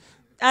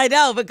 I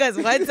know, because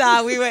one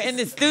time we were in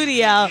the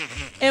studio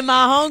and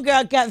my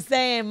homegirl kept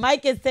saying,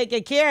 Mike is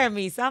taking care of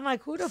me. So I'm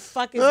like, who the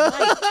fuck is Mike?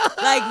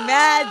 Like,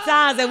 mad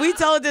times. And we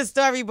told this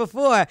story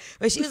before.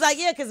 But she was like,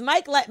 yeah, because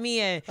Mike let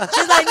me in.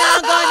 She's like, no,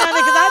 I'm going down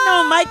there because I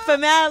know Mike for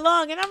mad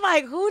long. And I'm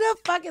like, who the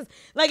fuck is...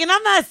 Like, and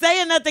I'm not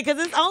saying nothing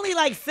because it's only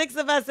like 6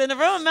 of us in the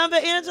room. Remember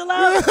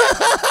Angela? And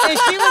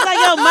she was like,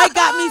 yo, Mike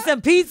got me some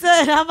pizza.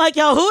 And I'm like,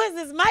 yo, who is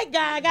this Mike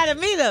guy? I got to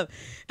meet him.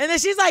 And then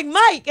she's like,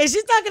 Mike. And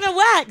she's talking to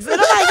Wax. And I'm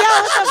like, yo,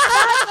 what the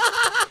fuck?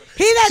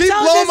 She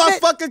blowing my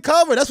fucking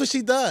cover. That's what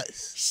she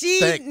does.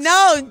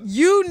 No,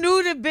 you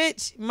knew the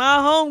bitch, my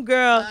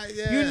homegirl.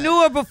 Yeah. You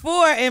knew her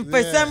before. And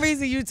for some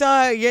reason, you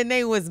told her your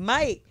name was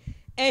Mike.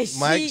 And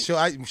Mike,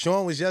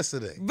 Sean was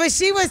yesterday. But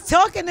she was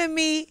talking to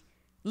me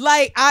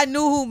like I knew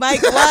who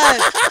Mike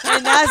was.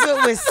 And that's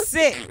what was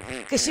sick.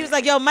 Because she was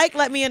like, yo, Mike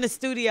let me in the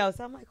studio.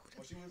 So I'm like,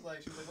 well, she was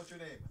like, what's your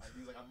name?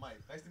 He was like, I'm Mike.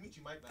 Nice to meet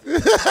you, Mike.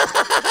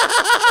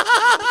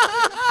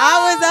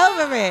 I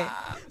was over it.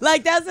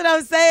 Like, that's what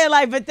I'm saying.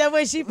 Like, but then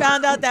when she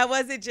found out that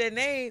wasn't your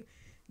name,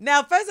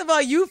 now, first of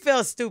all, you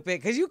feel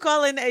stupid because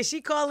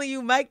she calling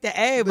you Mike to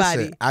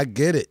everybody. Listen, I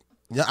get it.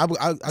 Yeah,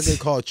 I get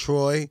called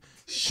Troy,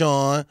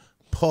 Sean,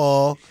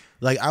 Paul.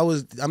 Like I'm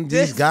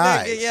these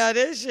guys. Nigga, yo,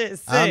 this shit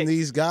sick. I'm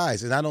these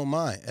guys, and I don't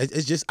mind.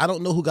 It's just I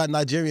don't know who got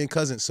Nigerian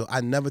cousins, so I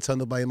never tell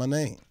nobody my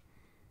name.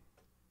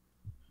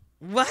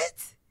 What?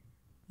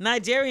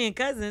 Nigerian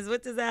cousins?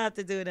 What does that have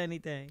to do with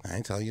anything? I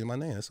ain't telling you my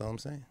name. That's all I'm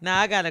saying. Nah,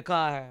 I gotta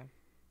call her.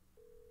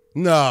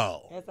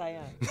 No. Yes, I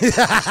am.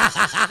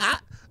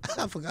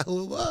 I forgot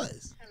who it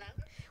was. Hello?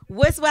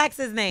 What's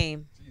Wax's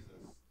name?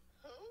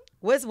 Who?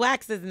 What's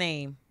Wax's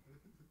name?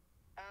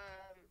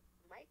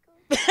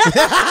 Michael.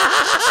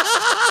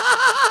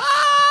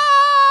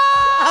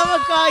 I'm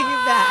gonna call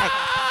you back.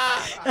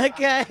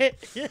 Okay.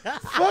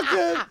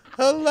 Fucking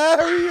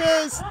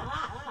hilarious.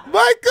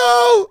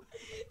 Michael!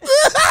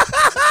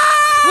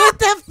 What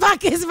the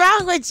fuck is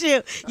wrong with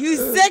you? You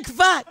sick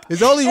fuck.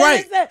 It's only And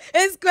right.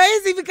 It's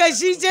crazy because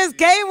she just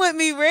came with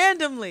me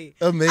randomly.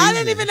 Amazing. I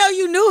didn't even know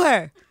you knew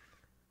her.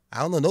 I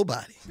don't know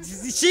nobody.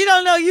 She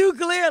don't know you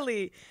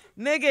clearly.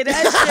 Nigga,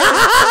 that shit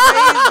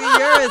is crazy.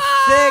 You're a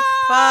sick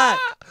fuck.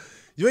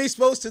 You ain't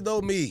supposed to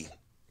know me.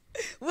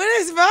 What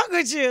is wrong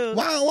with you?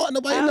 Why I don't want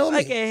nobody to I know me?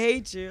 fucking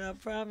hate you. I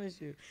promise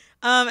you.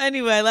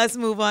 Anyway, let's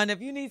move on.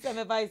 If you need some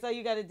advice, all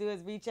you got to do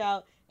is reach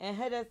out and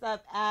hit us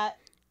up at...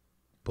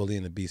 Bully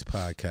and the Beast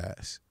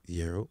podcast.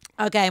 Yeah.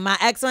 Okay, my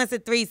ex wants a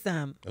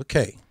threesome.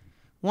 Okay.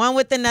 One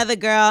with another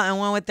girl and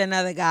one with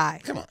another guy.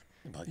 Come on.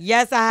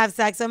 Yes, I have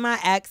sex with my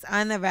ex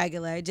on the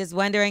regular. Just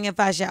wondering if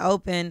I should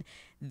open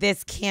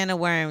this can of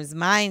worms.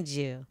 Mind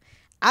you,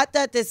 I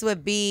thought this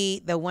would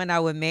be the one I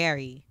would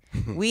marry.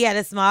 We had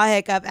a small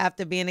hiccup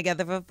after being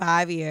together for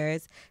 5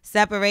 years,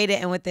 separated,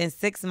 and within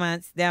 6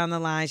 months down the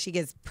line, she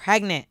gets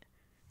pregnant.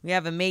 We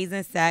have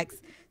amazing sex,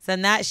 so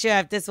not sure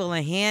if this will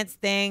enhance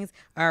things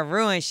or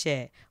ruin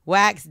shit.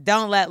 Wax,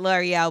 don't let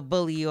L'Oreal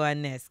bully you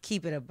on this.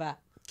 Keep it a buck.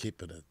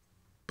 Keep it a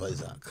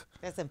buzzak.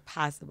 That's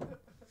impossible.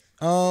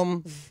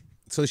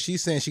 So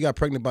she's saying she got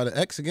pregnant by the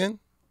ex again?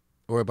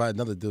 Or by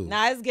another dude?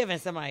 Nah, it's giving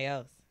somebody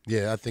else.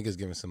 Yeah, I think it's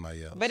giving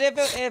somebody else. But if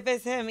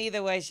it's him,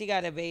 either way, she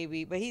got a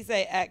baby. But he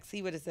say ex,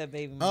 he would have said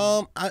baby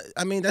mama.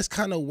 I mean, that's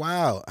kind of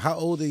wild. How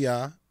old are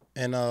y'all?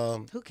 And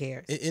Who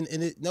cares?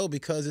 No,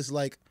 because it's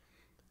like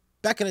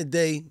back in the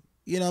day,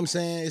 you know what I'm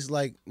saying? It's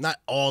like not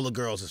all the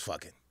girls is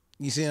fucking.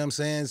 You see what I'm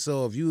saying?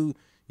 So if you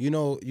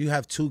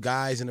have two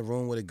guys in the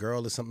room with a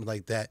girl or something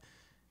like that,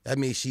 that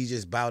means she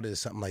just bowed it or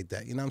something like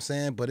that. You know what I'm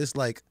saying? But it's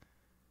like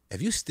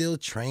if you still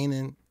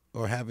training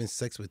or having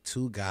sex with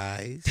two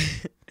guys.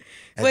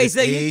 Wait,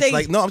 so you think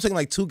like no? I'm saying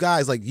like two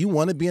guys. Like you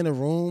want to be in a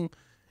room,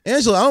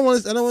 Angela. I don't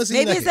want to see.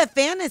 Maybe naked. it's a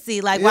fantasy.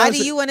 Like, You know why what I'm do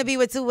saying? you want to be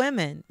with two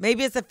women?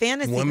 Maybe it's a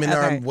fantasy. Women of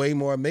are her. way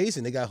more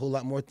amazing. They got a whole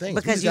lot more things.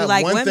 Because We you got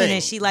like one women thing.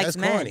 and she likes That's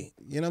men. corny.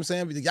 You know what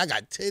I'm saying? Y'all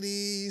got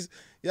titties.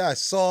 Y'all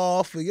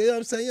soft. You know what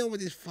I'm saying? You don't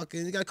want this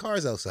fucking. You got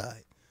cars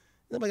outside.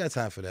 Nobody got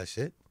time for that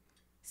shit.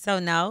 So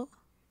no,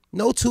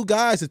 No two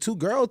guys. The two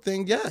girl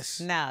thing. Yes.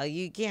 no,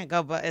 you can't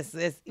go. But it's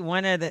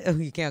one of the.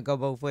 You can't go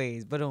both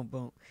ways. But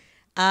boom.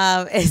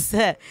 It's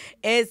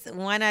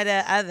one or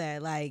the other.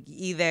 Like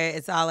either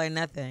it's all or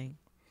nothing.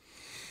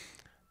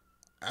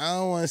 I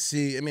don't want to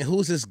see. I mean,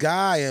 who's this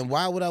guy, and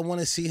why would I want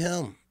to see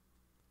him?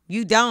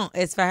 You don't.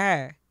 It's for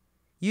her.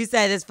 You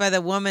said it's for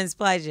the woman's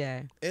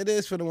pleasure. It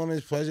is for the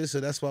woman's pleasure, so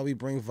that's why we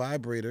bring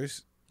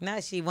vibrators. No,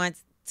 she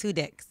wants 2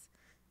 dicks.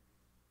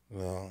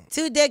 Well,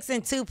 2 dicks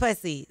and 2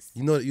 pussies.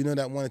 you know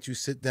that one that you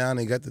sit down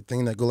and got the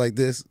thing that go like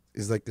this.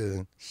 It's like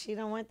the. She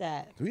don't want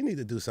that. We need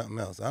to do something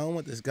else. I don't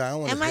want this guy. I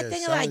don't want. Am I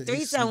thinking like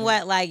threesome?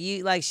 What, like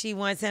you, like she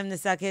wants him to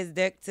suck his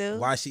dick too?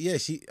 Why she? Yeah,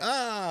 she.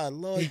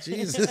 Lord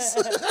Jesus.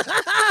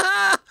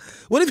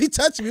 What if he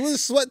touched me? What if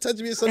sweat touched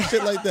me or some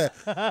shit like that?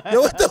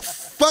 Yo, what the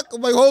fuck?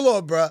 I'm like, hold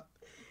on, bro.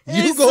 You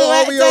His go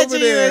all the sweat way over touching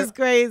there. you is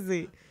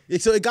crazy. Yeah,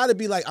 so it got to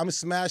be like I'm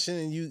smashing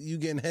and you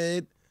getting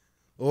head,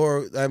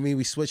 or I mean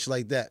we switch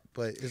like that.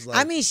 But it's like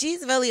I mean,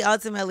 she's really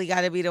ultimately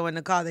got to be the one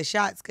to call the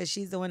shots because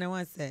she's the one that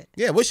wants it.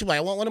 yeah, what she like?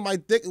 I want one of my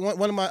dick,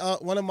 one of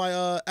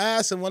my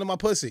ass, and one of my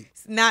pussy.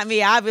 It's not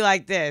me. I'll be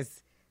like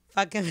this,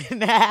 fucking in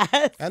the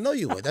ass. I know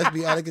you would. That's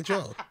be out of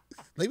control.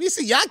 Let me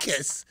see y'all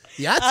kiss.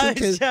 Y'all I'm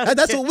two kiss. joking.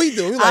 That's what we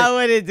do. We like, I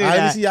wouldn't do Let me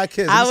that. see y'all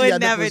kiss. Let I me see y'all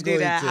would never nipples do go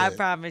that. into I it.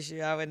 promise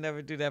you, I would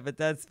never do that. But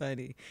that's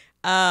funny.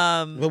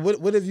 But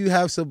what if you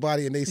have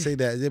somebody and they say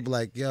that they'd be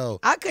like, yo,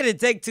 I couldn't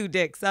take 2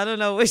 dicks. I don't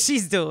know what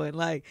she's doing.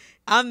 Like,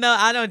 I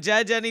don't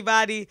judge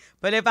anybody,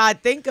 but if I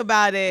think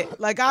about it,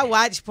 like I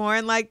watch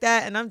porn like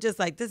that and I'm just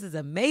like, this is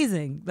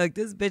amazing. Like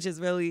this bitch is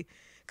really,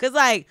 cause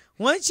like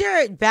once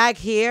you're back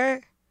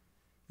here,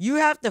 you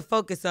have to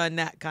focus on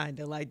that kind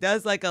of like,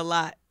 that's like a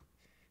lot.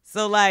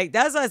 So like,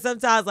 that's why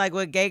sometimes like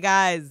with gay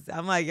guys,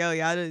 I'm like, yo,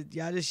 y'all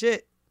the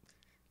shit.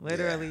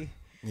 Literally.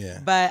 yeah.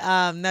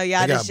 But no,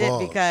 y'all They the got shit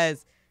balls.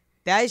 because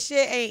that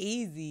shit ain't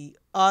easy.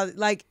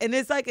 Like, and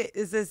it's like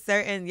it's a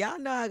certain y'all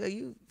know how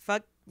you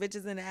fuck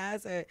bitches in the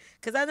ass, or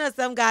because I know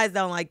some guys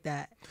don't like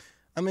that.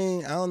 I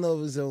mean, I don't know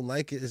if it's don't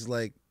like it. It's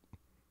like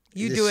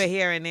You it's- do it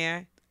here and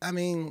there, I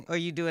mean, or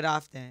you do it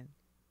often.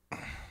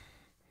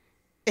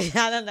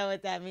 I don't know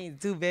what that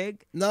means. Too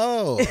big?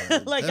 no,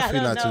 Like definitely I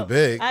don't not know. too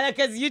big. I know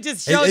because you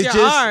just It- showed it your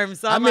just- arms.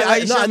 So I I'm mean, like,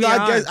 oh, you showed me your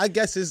arms. I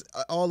guess it's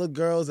all the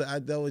girls that I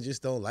know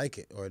just don't like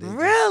it, or they just-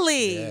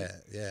 Really?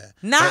 yeah.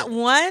 Not But,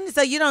 one,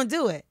 so you don't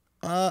do it.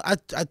 I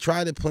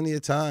tried it plenty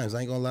of times.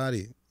 I ain't gonna lie to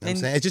you. You know what I'm And-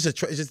 saying it's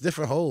just it's just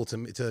different hole to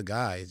me, to a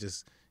guy. It's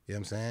just you know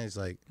what I'm saying. It's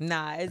like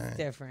Nah, it's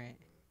different.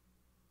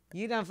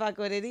 You don't fuck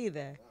with it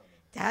either.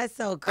 That's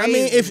so I crazy.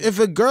 mean, if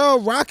a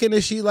girl rocking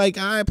and she like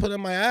I put in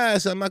my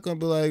ass, I'm not gonna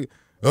be like,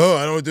 oh,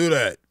 I don't do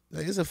that.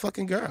 Like, it's a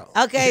fucking girl.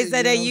 Okay, so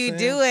know then what you I'm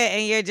do saying? it,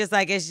 and you're just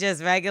like, it's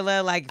just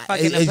regular, like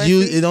fucking a It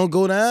pussy? don't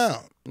go down.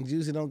 It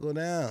usually don't go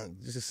down.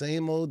 Just the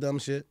same old dumb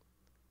shit.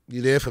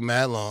 You there for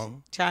mad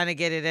long. Trying to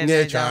get it in Yeah,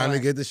 there. trying to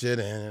get the shit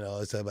in and all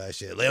this type of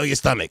shit. Lay on your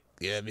stomach.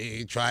 Yeah, I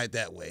mean, try it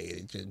that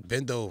way. Just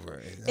bend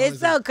over. It's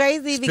so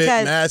crazy spit,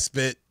 because mad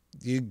spit.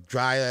 You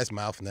dry ass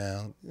mouth now. You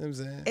know what I'm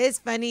saying? it's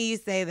funny you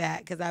say that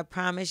because I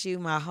promise you,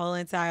 my whole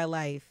entire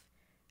life,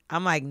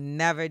 I'm like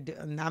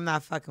I'm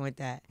not fucking with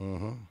that.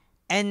 Mm-hmm.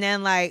 And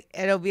then like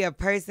it'll be a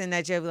person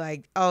that you'll be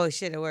like, oh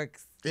shit, it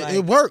works. Like,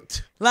 it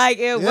worked. Like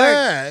it worked.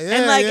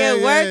 And like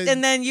it worked.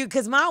 And then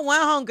because my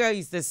one homegirl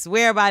used to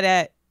swear by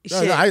that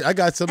shit. No, I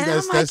got some and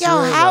that's I'm like, yo,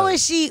 how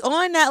is she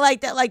on that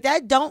like that? Like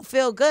that don't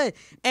feel good.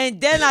 And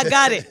then I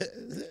got it.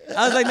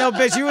 I was like, no,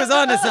 bitch, you was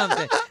on to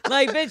something.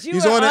 Like, bitch, you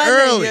were on it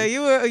early.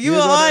 Yo. You were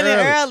on it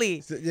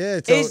early. So, yeah,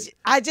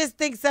 I just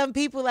think some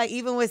people, like,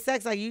 even with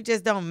sex, like, you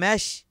just don't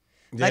mesh.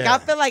 Yeah. Like, I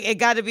feel like it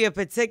got to be a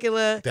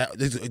particular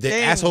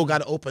the asshole got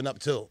to open up,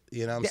 too.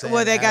 You know what I'm saying?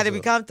 Well, they got to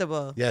be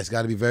comfortable. Yeah, it's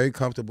got to be very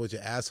comfortable.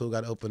 Your asshole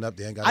got to open up.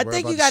 They ain't got to I worry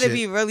think about you got to shit.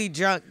 be really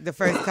drunk the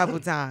first couple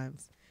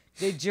times.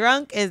 The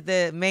drunk is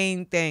the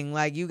main thing.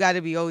 Like, you got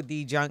to be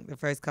OD drunk the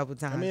first couple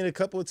times. I mean, a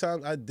couple of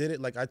times I did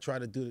it. Like, I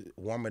tried to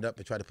warm it up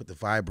and try to put the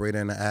vibrator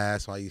in the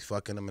ass while you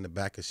fucking them in the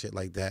back and shit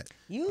like that.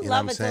 You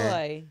love a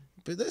toy.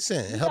 But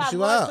listen, it you helps you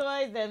got out. more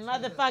toys than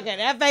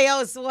motherfucking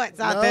FAO Swartz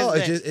out No,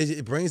 this bitch.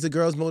 it brings the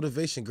girls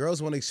motivation.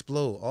 Girls want to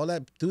explode. All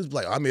that dudes be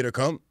like, I made her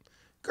come.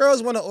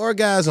 Girls want to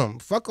orgasm.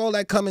 Fuck all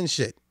that coming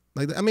shit.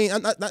 Like, I mean,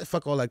 not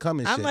fuck all that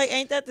coming shit. I'm like,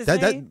 ain't that the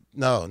same?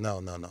 No.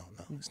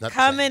 It's not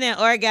coming and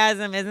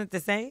orgasm isn't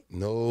the same?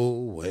 No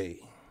way.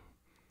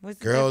 What's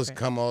the Girls difference?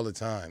 come all the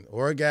time.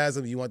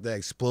 Orgasm, you want that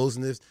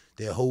explosiveness,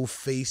 their whole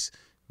face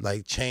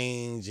like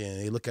change,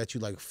 and they look at you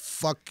like,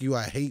 fuck you,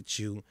 I hate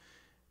you.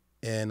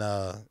 And,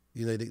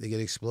 they get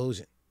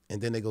explosion.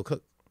 And then they go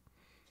cook.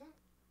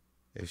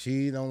 If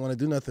she don't want to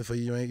do nothing for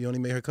you, you only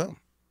made her come.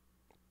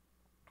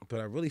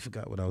 But I really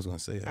forgot what I was going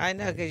to say. I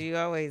know, because you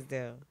always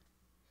do.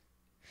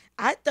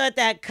 I thought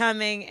that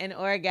coming and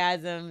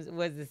orgasms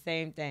was the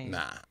same thing.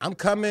 Nah, I'm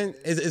coming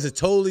is a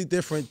totally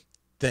different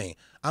thing.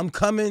 I'm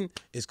coming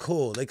is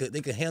cool. They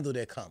can handle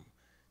their cum.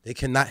 They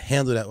cannot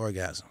handle that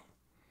orgasm.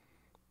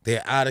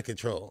 They're out of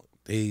control.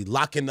 They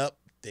locking up.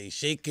 They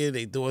shaking.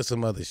 They doing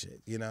some other shit.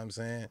 You know what I'm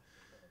saying?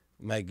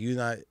 Like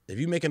if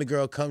you making a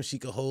girl come, she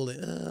can hold it.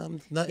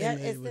 Nothing. Yeah,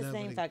 it's the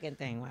same fucking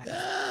thing.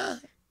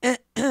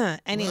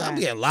 Anyway, well, I'm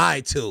getting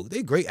lied to.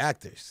 They great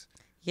actors.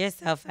 You're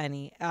so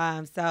funny.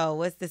 So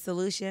what's the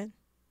solution?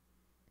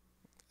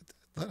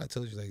 I thought I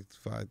told you like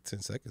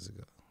 5-10 seconds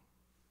ago.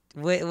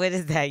 What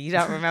is that? You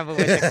don't remember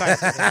what the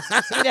question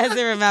is. He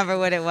doesn't remember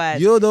what it was.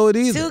 You don't know it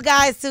either. 2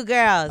 guys, 2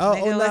 girls.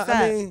 Nigga, what's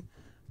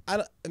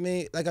up? I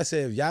mean, like I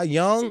said, if y'all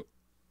young,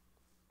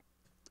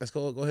 let's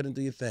go ahead and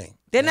do your thing.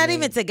 They're not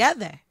even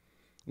together.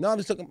 No, I'm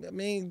just talking. I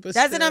mean, but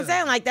that's what I'm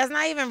saying. Like, that's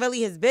not even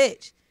really his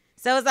bitch.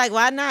 So it's like,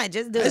 why not?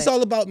 Just do it. It's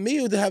all about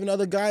me to have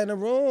another guy in the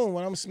room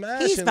when I'm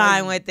smashing. He's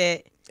fine with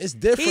it. It's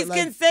different. He's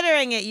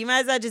considering it. You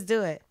might as well just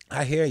do it.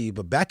 I hear you,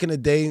 but back in the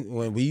day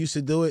when we used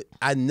to do it,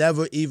 I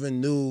never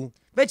even knew.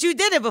 But you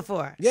did it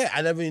before. Yeah,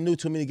 I never even knew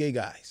too many gay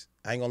guys.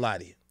 I ain't gonna lie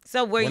to you.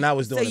 So when I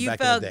was doing it back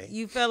in the day.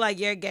 You feel like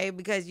you're gay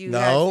because you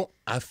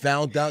I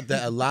found out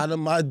that a lot of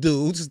my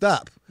dudes,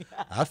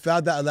 I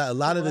found out that a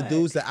lot of the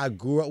dudes that I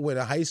grew up with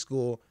in high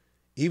school,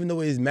 even though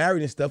they was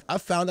married and stuff, I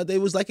found out they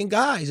was liking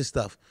guys and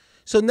stuff.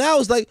 So now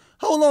it's like,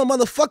 hold on,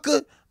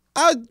 motherfucker.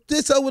 I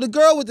did something with a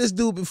girl with this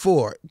dude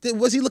before.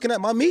 Was he looking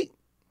at my meat?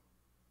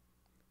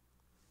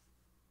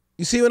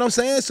 You see what I'm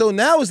saying? So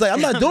now it's like,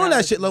 I'm not doing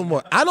that shit no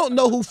more. I don't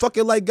know who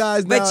fucking like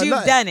guys now. But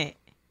you've done it,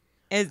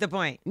 is the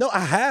point. No,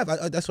 I have.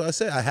 That's what I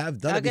said. I have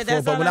done it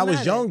before. But when I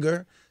was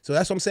younger, so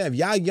that's what I'm saying. If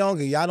y'all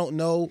younger, y'all don't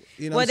know,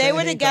 well, they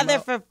were together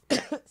for,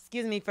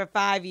 excuse me, for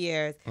 5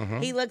 years.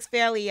 Mm-hmm. He looks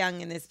fairly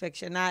young in this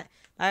picture. Not,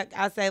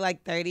 I'll say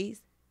like 30s.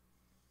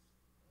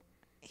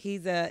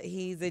 He's a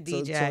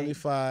DJ. So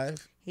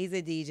 25. He's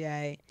a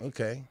DJ.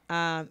 Okay.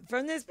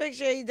 From this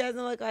picture, he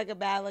doesn't look like a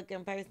bad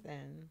looking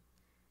person.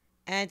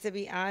 And to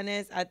be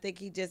honest, I think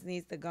he just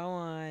needs to go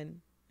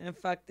on and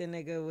fuck the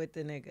nigga with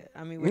the nigga.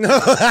 I mean, with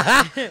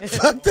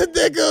fuck the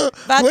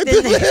nigga with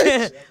the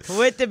bitch.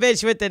 With the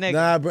bitch with the nigga.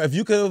 Nah, bro. If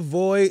you could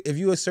avoid, if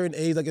you a certain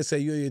age, like I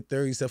said, you're in your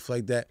 30s, stuff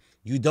like that,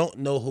 you don't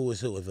know who is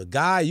who. If a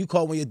guy, you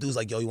call one of your dudes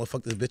like, yo, you want to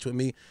fuck this bitch with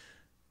me?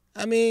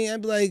 I mean,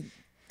 I'd be like,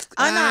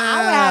 I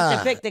would have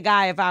to pick the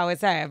guy if I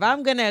was her. If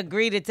I'm going to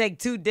agree to take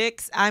 2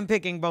 dicks, I'm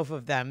picking both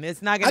of them.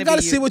 It's not going to be I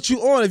got to see what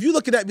you on. If you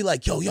looking at me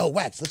like, yo,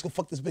 Wax, let's go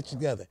fuck this bitch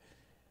together.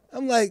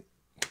 I'm like,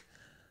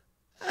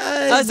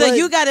 so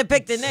you got to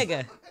pick the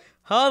nigga.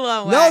 Hold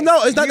on, Wax.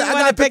 No, it's not. You I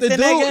got to pick the dude.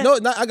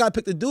 Nigga? No, I got to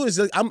pick the dude. It's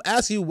like, I'm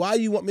asking you why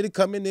you want me to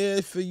come in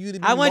there for you to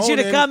be I want moaning.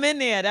 you to come in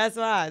there. That's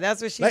why.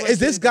 That's what she like, wants. Is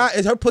this guy,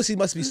 is her pussy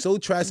must be so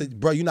trash that,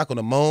 bro, you're not going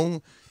to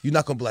moan. You're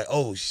not going to be like,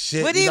 oh,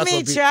 shit. What do you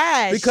mean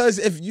trash? Because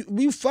if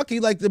we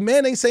fucking, like, the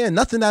man ain't saying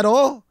nothing at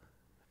all.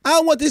 I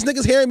don't want these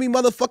niggas hearing me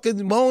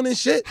motherfucking moan and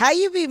shit. How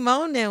you be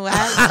moaning?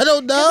 I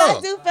don't know.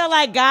 I do feel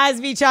like guys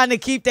be trying to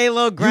keep their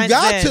little grunts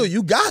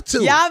You got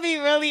to. Y'all be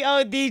really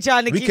OD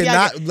trying to we keep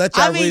cannot y'all. let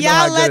y'all I mean, really know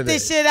how y'all good let it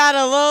this is. shit out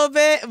a little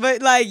bit,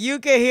 but like you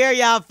can hear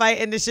y'all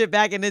fighting the shit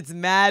back, and it's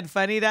mad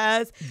funny to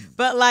us.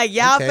 But like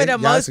y'all, for the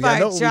most so y'all know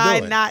part, what we try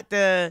doing. not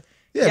to.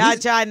 Yeah, y'all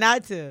try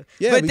not to.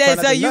 Yeah, but we then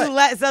try not so to you nut.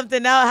 let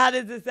something out. How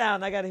does it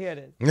sound? I gotta hear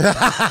this.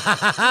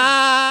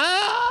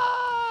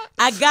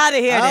 I gotta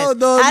hear this. I don't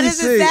know. How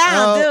does it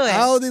sound? Do it. I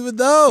don't even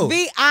know.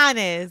 Be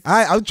honest.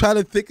 I'm trying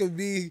to think of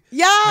me.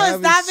 Yo,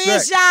 stop being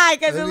shy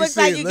because it looks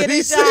like you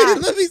getting shy.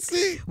 Let me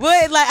see.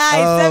 What, like,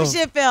 all right, some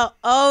shit feel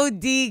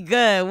OD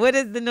good. What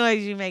is the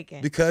noise you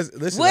making? Because,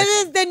 listen. What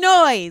is the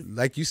noise?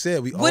 Like you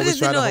said, we What always is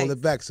the try to hold noise?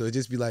 it back. So it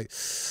just be like,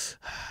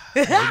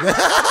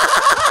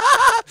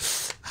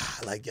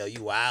 like, yo, you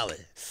wildin'.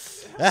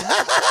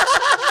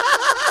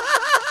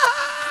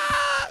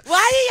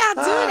 Why do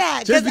y'all do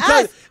that? Just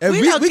because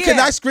us, we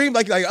cannot scream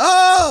like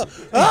oh.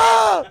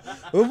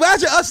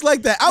 Imagine us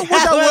like that. I wish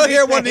I would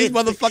hear one of these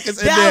motherfuckers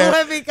in there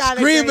would be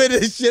screaming crazy.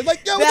 and shit.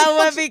 Like, yo, That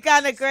would be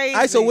kind of crazy.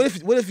 All right, so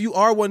what if you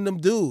are one of them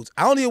dudes?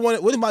 I don't even want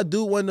it. What if my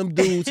dude one of them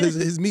dudes,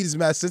 his meat is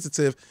mad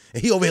sensitive,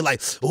 and he over here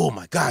like, oh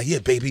my God, yeah,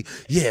 baby.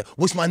 Yeah,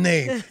 what's my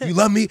name? You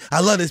love me?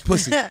 I love this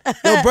pussy.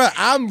 Yo, bro,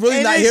 I'm really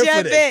and not it's here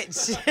your for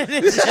this. bitch. And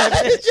it's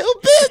your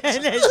bitch.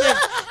 It's your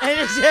bitch. And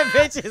it's your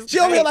bitch. She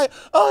over here like,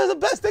 oh, it's the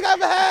best thing I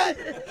ever had.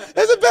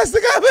 It's the best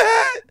thing I ever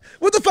had.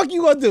 What the fuck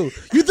you gonna do?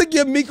 You think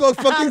your meat gonna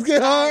fucking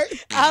get hard?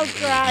 I'm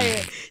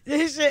crying.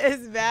 This shit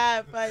is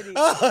bad funny.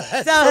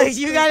 Oh, so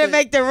you gotta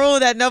make the rule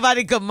that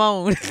nobody can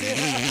moan.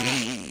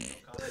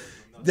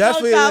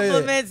 Definitely, no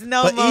compliments,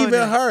 no but moaning.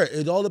 even her,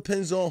 it all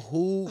depends on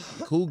who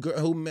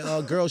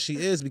girl she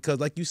is. Because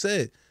like you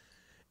said,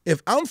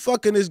 if I'm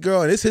fucking this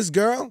girl and it's his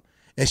girl,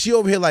 and she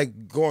over here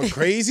like going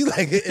crazy,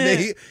 like and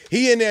then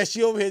he in there,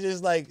 she over here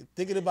just like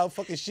thinking about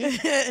fucking shit,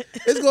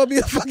 it's gonna be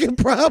a fucking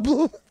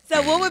problem.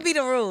 So what would be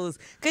the rules?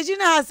 Because you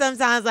know how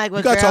sometimes like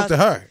with You gotta girls, talk to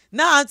her.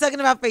 No, I'm talking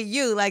about for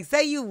you. Like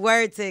say you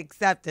were to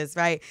accept this,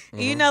 right?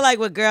 And you know like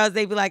with girls,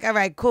 they be like, all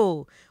right,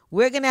 cool.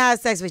 We're going to have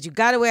sex, but you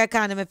got to wear a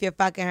condom if you're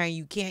fucking her and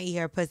you can't eat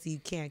her pussy, you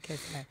can't kiss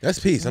her. That's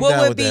peace. I'm what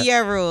down would with be that.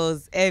 your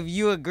rules if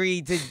you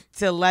agreed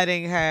to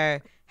letting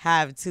her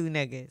have two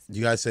niggas?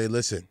 You gotta say,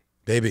 listen,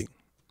 baby,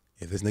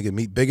 if this nigga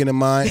meat bigger than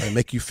mine and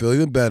make you feel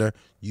even better,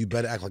 you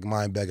better act like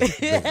mine bigger.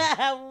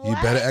 You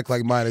better act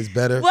like mine is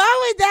better.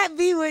 Why would that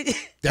be what?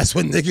 That's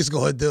what niggas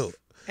gonna do.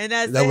 And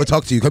that's Then it? we'll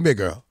talk to you. Come here,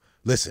 girl.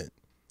 Listen,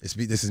 this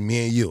is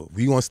me and you.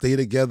 We gonna stay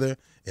together.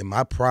 And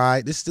my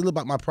pride, this is still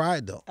about my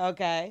pride though.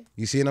 Okay.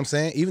 You see what I'm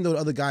saying? Even though the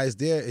other guy is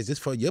there, it's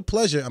just for your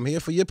pleasure. I'm here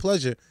for your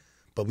pleasure.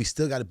 But we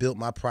still got to build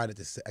my pride at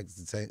the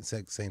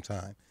same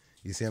time.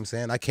 You see what I'm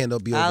saying? I can't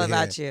be over All here.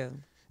 about you.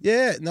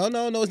 Yeah, no,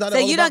 it's not So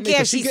all you about don't me, care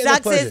 'cause if she getting the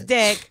sucks his pleasure.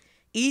 dick,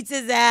 eats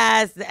his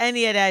ass,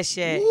 any of that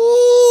shit.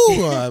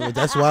 Ooh,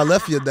 that's why I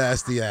left your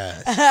nasty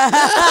ass.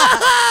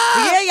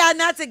 Yeah, y'all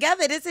not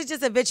together. This is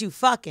just a bitch you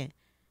fucking.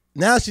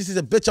 Now she says,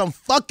 a bitch I'm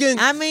fucking.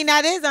 I mean,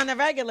 that is on the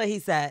regular, he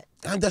said.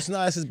 That's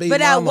not his baby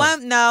But mama.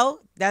 no,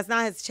 that's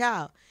not his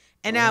child.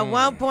 And at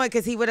one point,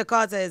 because he would have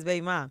called her his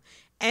baby mom.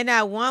 And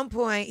at one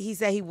point, he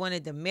said he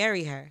wanted to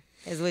marry her,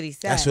 is what he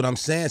said. That's what I'm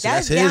saying. So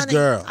that's down his to-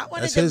 girl. I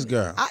wanted That's to- his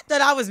girl. I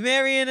thought I was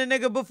marrying a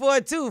nigga before,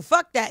 too.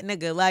 Fuck that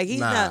nigga. Like, he's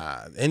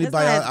not.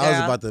 Anybody that's not his I was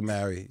girl. about to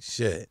marry,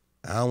 shit.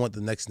 I don't want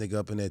the next nigga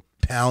up in there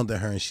pounding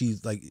her and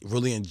she's like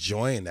really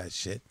enjoying that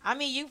shit. I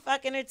mean, you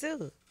fucking her,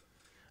 too.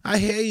 I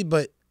hear you,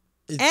 but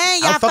And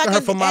y'all I'm fucking her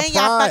fucking- for my and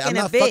y'all pride. fucking I'm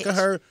a not fucking bitch.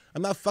 her.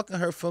 I'm not fucking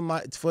her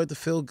for it to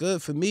feel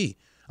good for me.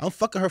 I'm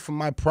fucking her for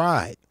my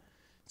pride.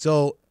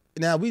 So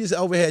now we just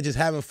over here just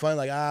having fun,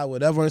 like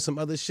whatever, and some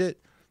other shit,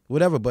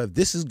 whatever. But if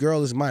this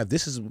girl is mine, if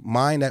this is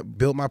mine that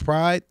built my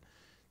pride,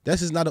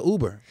 this is not an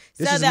Uber.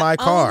 This so is my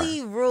car. The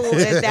only rule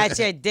is that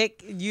your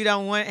dick, you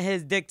don't want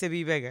his dick to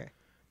be bigger.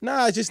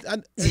 Nah,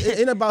 it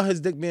ain't about his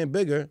dick being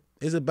bigger.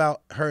 It's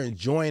about her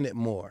enjoying it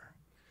more.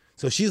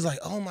 So she's like,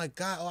 oh my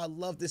God, I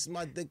love this,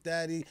 my dick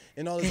daddy,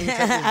 and all this other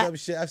type of dumb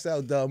shit. I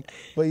sound dumb,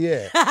 but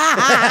yeah.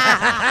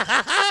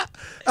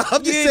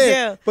 I'm just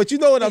saying, but you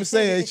know what I'm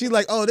saying. She's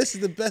like, oh, this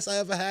is the best I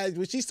ever had.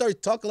 When she starts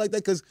talking like that,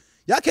 because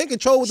y'all can't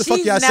control what the fuck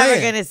y'all saying. She's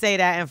never going to say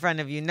that in front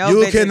of you. No, you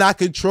bitch cannot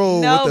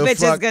control no what the bitch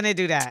fuck. is going to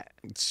do that.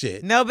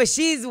 Shit. No, but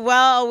she's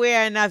well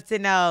aware enough to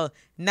know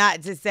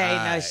not to say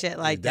no shit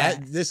like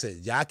that. Listen,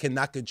 y'all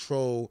cannot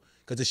control.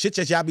 Because the shit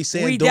that y'all be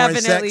saying we during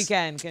definitely sex.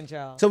 can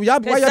control. So why y'all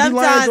be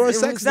lying during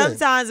sex then?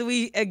 Sometimes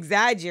we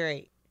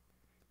exaggerate.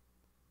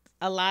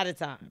 A lot of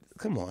times.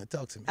 Come on,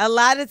 talk to me. A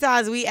lot of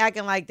times we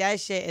acting like that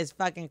shit is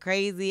fucking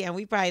crazy and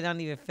we probably don't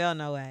even feel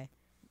no way.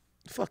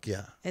 Fuck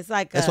yeah. It's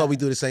like that's why we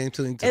do the same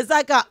thing too. It's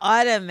like an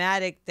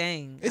automatic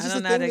thing. It's just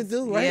a thing to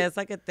do, right? Yeah, it's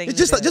like a thing. It's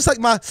just like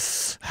my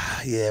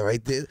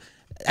right there.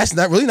 That's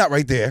not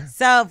right there.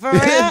 So for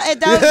real, it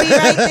don't be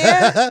right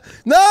there.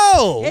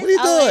 No, It's what are you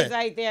always doing?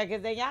 right there,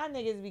 because then y'all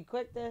niggas be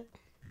quick to.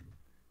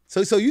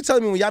 So you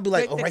telling me when y'all be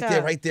like, Quick oh, to right come.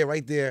 there, right there,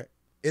 right there,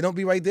 it don't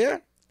be right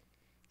there?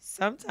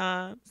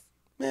 Sometimes.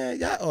 Man,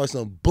 y'all are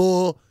some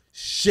bullshit.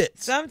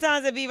 shit.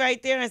 Sometimes it be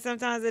right there, and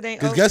sometimes it ain't.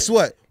 Because open. guess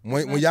what?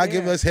 When right y'all there.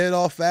 giving us head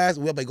off fast,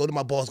 we're like, go to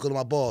my balls, go to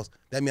my balls.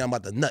 That means I'm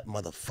about to nut,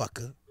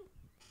 motherfucker.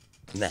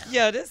 Now.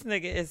 Yo, this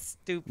nigga is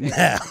stupid.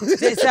 Now.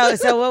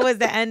 So what was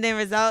the ending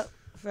result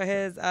for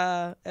his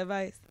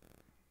advice?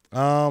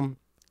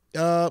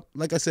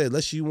 Like I said,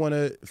 unless you want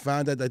to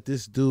find out that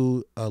this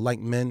dude like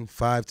men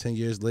 5-10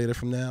 years later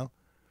from now,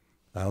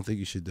 I don't think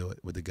you should do it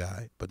with the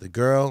guy. But the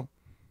girl,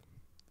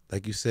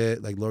 like you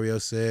said, like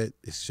L'Oreal said,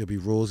 it should be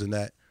rules in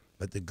that.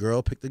 Let the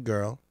girl pick the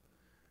girl.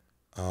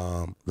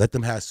 Let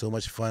them have so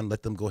much fun.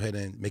 Let them go ahead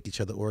and make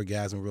each other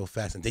orgasm real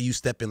fast. And then you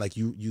step in like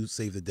you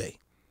save the day.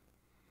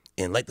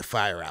 And light the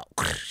fire out.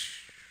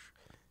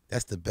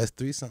 That's the best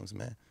threesomes,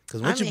 man.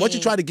 Because once you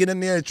try to get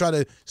in there and try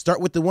to start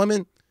with the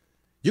woman,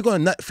 you're going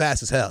to nut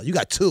fast as hell. You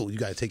got two you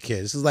got to take care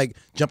of. This is like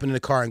jumping in the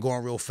car and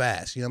going real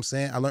fast. You know what I'm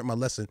saying? I learned my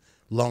lesson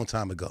a long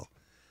time ago.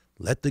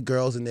 Let the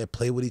girls in there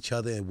play with each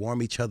other and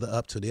warm each other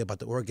up till they're about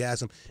to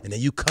orgasm. And then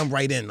you come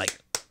right in like,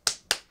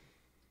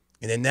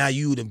 and then now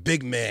you the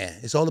big man.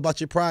 It's all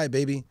about your pride,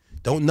 baby.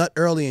 Don't nut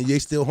early and you're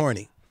still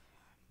horny.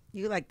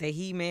 You like the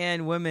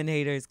He-Man Women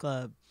Haters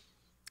Club.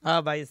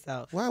 All by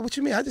yourself. Why? What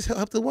you mean? I just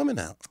helped the woman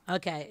out.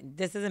 Okay,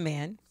 this is a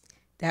man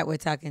that we're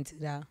talking to,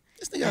 though.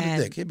 This nigga got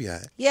a dick. He'll be all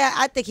right. Yeah,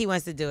 I think he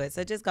wants to do it.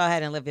 So just go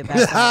ahead and live your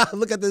best life.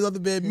 Look at this other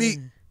man meat.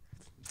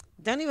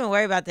 Don't even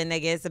worry about the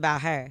nigga. It's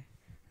about her.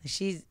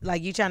 She's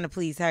like, you trying to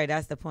please her.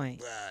 That's the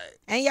point. Right.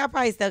 And y'all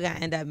probably still gonna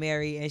end up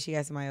married and she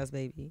got somebody else's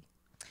baby.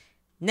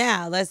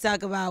 Now, let's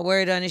talk about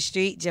word on the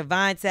street.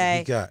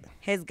 Javante,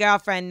 his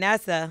girlfriend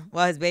Nessa,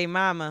 well, his baby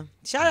mama.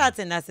 Shout out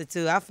to Nessa,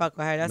 too. I fuck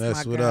with her. That's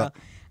Ness, my girl.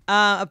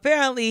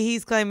 Apparently,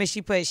 he's claiming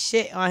she put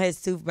shit on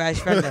his toothbrush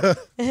from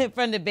the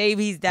from the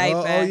baby's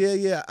diaper. Oh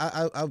yeah.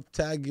 I'll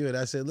tag you and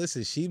I said,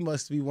 listen, she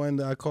must be one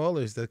of our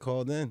callers that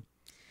called in.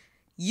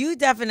 You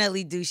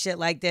definitely do shit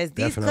like this.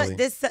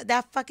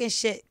 That fucking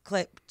shit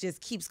clip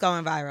just keeps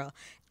going viral.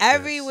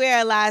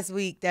 Everywhere last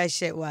week that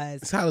shit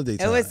was. It's holiday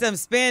time. It was some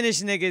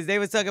Spanish niggas. They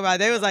was talking about.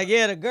 They was like,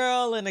 yeah, the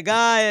girl and the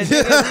guy and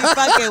niggas, we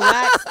fucking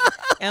Wax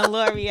and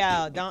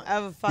L'Oreal. Don't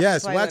ever fucking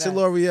play Wax with and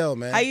us. L'Oreal,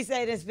 man. How you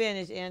say it in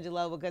Spanish,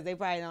 Angelo? Because they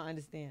probably don't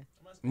understand.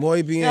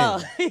 Muy bien.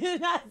 No, you're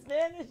not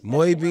Spanish.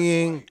 Muy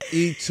bien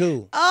y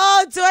tú.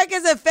 Oh, Twerk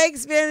is a fake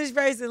Spanish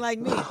person like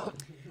me.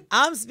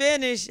 I'm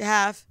Spanish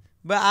half.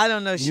 But I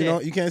don't know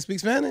shit. You can't speak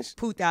Spanish?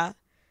 Puta.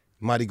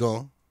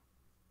 Maricón.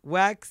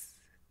 Wax.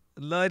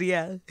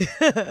 L'Oreal.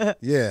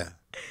 Yeah.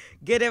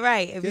 Get it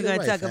right if you're going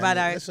to talk about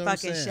our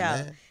fucking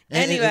show.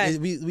 Anyway.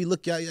 And we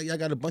look, y'all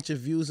got a bunch of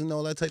views and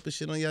all that type of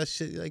shit on y'all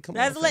shit. Like, come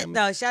That's on, lit, family.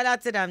 though. Shout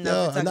out to them,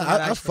 though.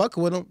 I fuck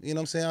with them. You know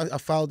what I'm saying? I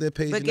followed their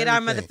page. But get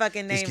our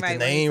motherfucking name Just right. Get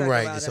the name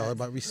right. It's us. all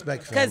about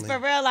respect, family. Because for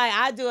real, like,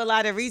 I do a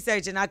lot of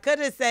research, and I could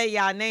have said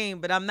y'all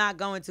name, but I'm not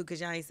going to because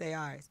y'all ain't say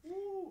ours.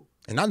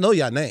 And I know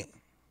y'all name.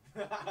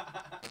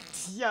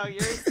 Yo,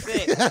 you're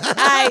sick. All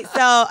right,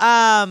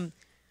 so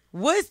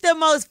what's the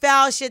most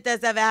foul shit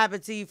that's ever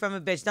happened to you from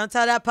a bitch? Don't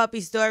tell that puppy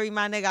story,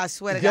 my nigga. I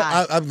swear to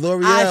God. I'm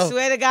L'Oreal. I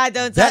swear to God,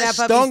 don't tell that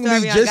puppy story. That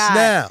stung me just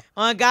now.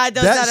 On God,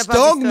 don't tell that puppy story.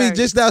 That stung me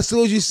just now as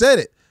soon as you said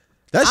it.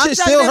 That shit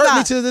still hurt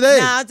me to today.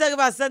 Nah, I'm talking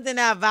about something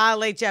that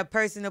violates your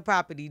personal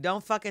property.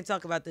 Don't fucking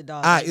talk about the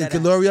dog. All right,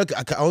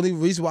 L'Oreal, only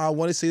reason why I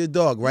want to say the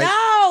dog, right?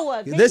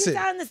 No! Listen. You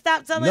trying to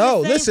stop telling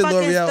the same fucking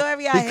L'Oreal,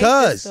 story? I hate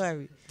this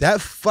story. That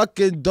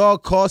fucking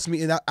dog cost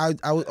me, and I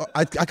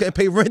couldn't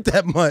pay rent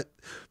that month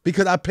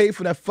because I paid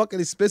for that fucking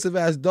expensive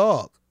ass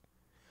dog.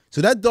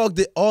 So that dog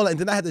did all that, and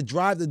then I had to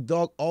drive the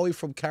dog all the way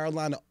from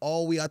Carolina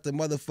all the way out to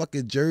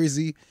motherfucking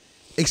Jersey.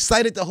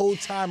 Excited the whole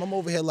time. I'm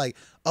over here like,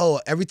 oh,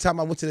 every time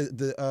I went to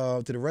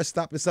the rest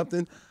stop or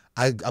something,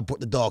 I bought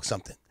the dog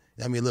something.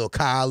 I mean, a little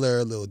collar,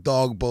 a little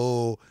dog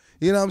bowl.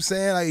 You know what I'm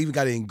saying? I even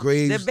got it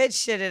engraved. The bitch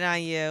shitted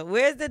on you.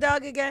 Where's the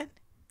dog again?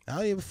 I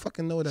don't even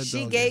fucking know what that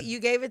dog is. You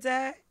gave it to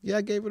her? Yeah,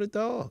 I gave her the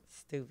dog.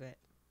 Stupid.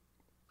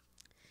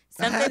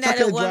 Something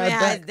that a woman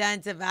has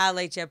done to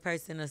violate your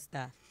personal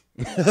stuff.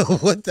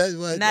 What?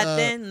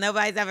 Nothing.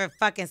 Nobody's ever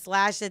fucking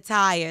slashed a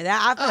tire.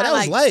 That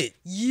was light.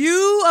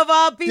 You of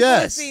all people,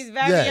 it seems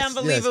very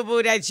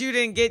unbelievable that you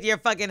didn't get your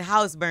fucking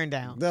house burned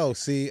down. No,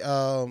 see,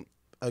 a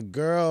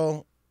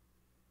girl.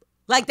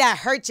 Like that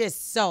hurt your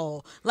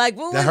soul. Like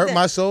what that hurt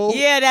my soul?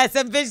 Yeah, that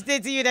some bitch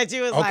did to you that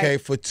you was like. Okay,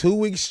 for 2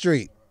 weeks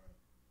straight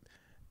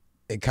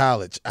in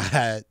college, I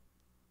had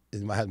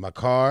my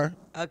car.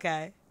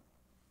 Okay.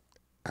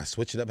 I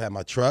switched it up, had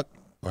my truck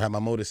or had my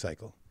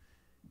motorcycle.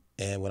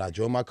 And when I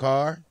drove my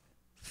car,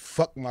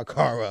 fucked my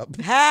car up.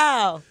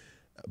 How?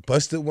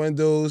 Busted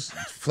windows,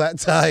 flat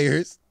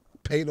tires,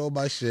 paid all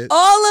my shit.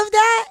 All of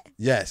that?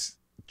 Yes.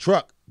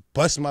 Truck.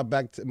 Bust my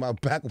back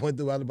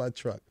window out of my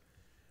truck.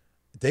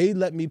 They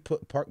let me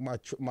park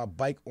my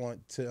bike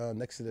on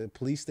next to the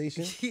police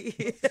station.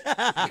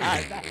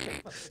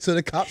 So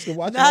the cops can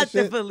watch my shit.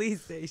 Not the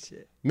police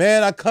station.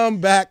 Man, I come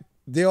back.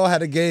 They all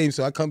had a game,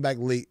 so I come back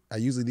late. I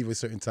usually leave at a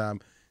certain time.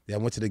 Then I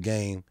went to the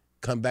game.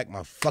 Come back,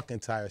 my fucking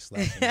tire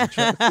slashed.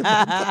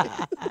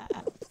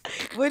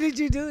 What did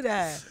you do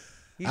that?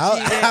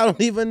 I don't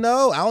even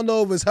know. I don't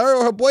know if it was her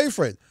or her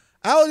boyfriend.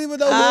 I don't even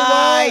know who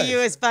it was. You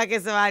was fucking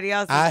somebody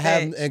else's I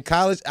have bitch. in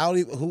college. I don't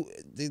even who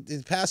they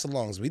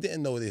pass-alongs. We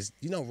didn't know this.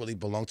 You don't really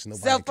belong to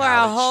nobody. So in for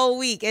college. a whole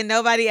week and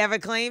nobody ever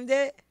claimed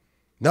it?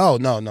 No.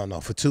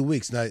 For 2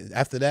 weeks. Now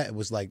after that, it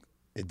was like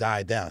it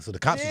died down. So the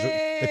cops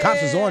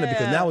was on it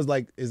because now it's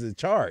like is a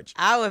charge.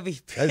 I would be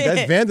pissed.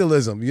 That's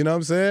vandalism. You know what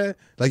I'm saying?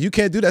 Like you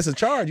can't do that's a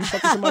charge. You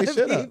fucking somebody's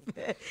shit up.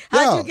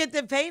 How'd you get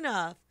the paint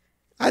off?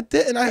 I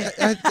didn't. I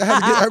had to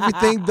get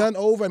everything done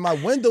over, and my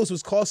windows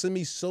was costing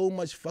me so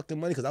much fucking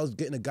money because I was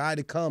getting a guy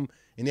to come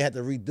and they had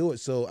to redo it,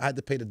 so I had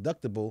to pay the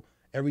deductible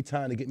every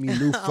time to get me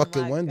new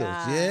fucking windows.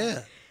 God.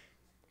 Yeah.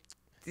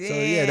 Damn. So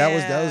yeah, that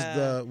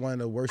was one of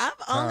the worst. I've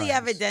only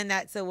times. ever done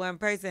that to one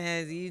person.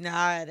 As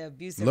I had an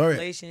abusive Lorel,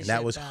 relationship. and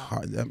that was though.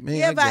 hard. I mean,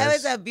 Yeah, I but it guess.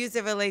 was an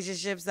abusive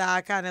relationship, so I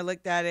kind of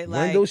looked at it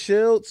like window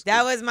shields.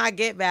 that was my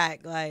get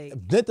back. Like,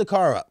 Dent the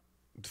car up,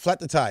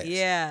 flat the tires.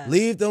 Yeah.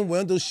 Leave them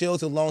window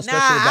shields alone. nah,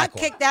 Especially the I back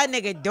one. kicked that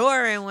nigga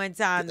door in one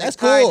time. That's the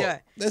car cool.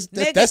 Door. That's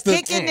Nigga the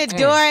kicking the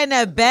door in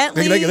a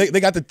Bentley. They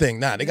got the thing.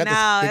 Nah, they got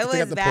no, the. it They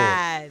got was the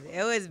bad.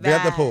 It was pull. They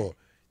got bad. the pull.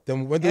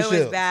 Them window It shields.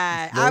 was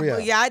bad.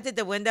 L'Oreal. I did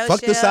the window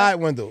Fuck shield. the side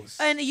windows.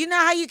 And you know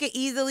how you can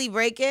easily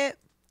break it?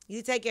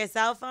 You take your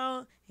cell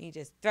phone and you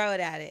just throw it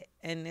at it,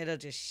 and it'll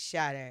just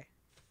shatter.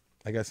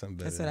 I got something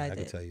better. That's what I can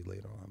did. tell you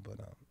later on, but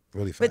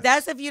really fast. But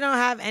that's if you don't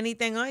have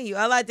anything on you.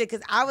 All I did,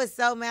 because I was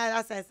so mad,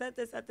 I said,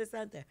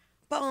 something.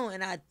 Boom,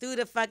 and I threw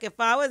the fucking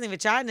phone. I wasn't even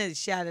trying to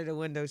shatter the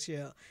window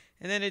shield.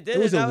 And then it did it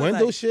was and a I was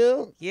window like,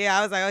 shield? Yeah,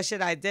 I was like, oh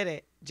shit, I did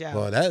it, Joe.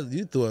 Well,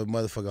 you threw it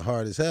motherfucking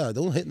hard as hell.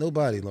 Don't hit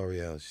nobody,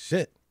 L'Oreal.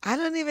 Shit. I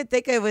don't even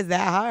think it was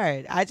that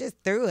hard. I just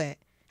threw it.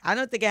 I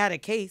don't think it had a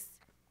case.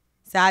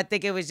 So I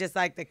think it was just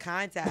like the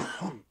contact.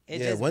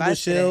 It Yeah, just window busted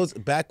shields,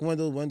 it. back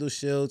window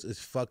shields is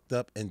fucked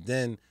up. And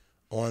then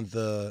on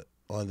the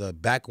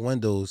back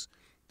windows,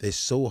 they're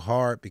so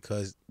hard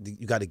because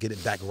you got to get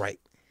it back right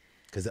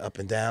because they're up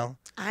and down.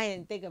 I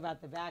didn't think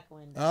about the back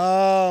window.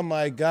 Oh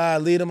my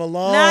God, leave them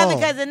alone. No,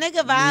 because the nigga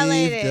Leave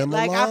violated. them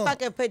Like I alone.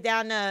 fucking put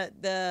down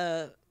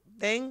the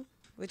thing.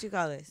 What you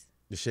call this?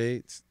 The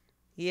shades?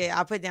 Yeah,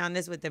 I put down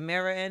this with the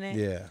mirror in it.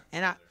 Yeah.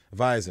 And I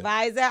Visor.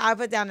 I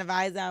put down the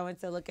visor. I went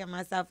to look at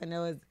myself and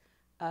there was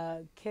a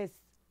kiss.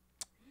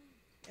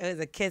 It was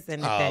a kiss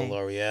in the thing.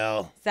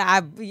 L'Oreal.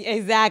 So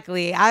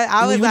exactly.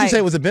 I was What like, you say,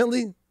 it was a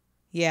Bentley?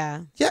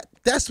 yeah. Yeah,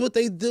 that's what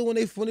they do when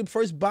they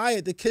first buy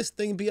it. The kiss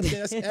thing be up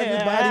there. That's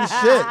everybody's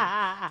shit.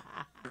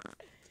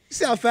 You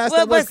see how fast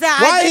Well, that was? but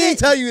so Why he didn't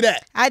tell you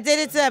that? I did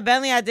it to a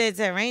Bentley. I did it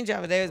to a Range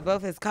Rover. They was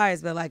both his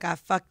cars, but like I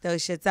fucked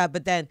those shits up.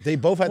 But then They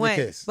both had the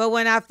kiss. But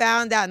when I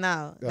found out,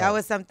 no, that Oh.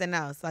 was something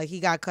else. Like he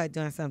got caught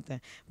doing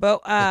something.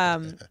 But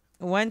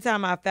one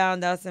time I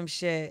found out some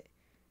shit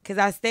because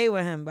I stayed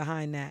with him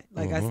behind that.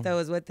 Like I still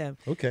was with him.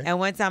 Okay. And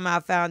one time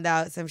I found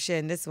out some shit,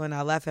 and this one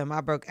I left him.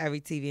 I broke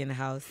every TV in the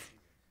house,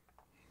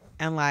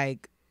 and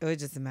like it was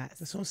just a mess.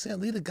 That's what I'm saying.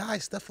 Leave the guy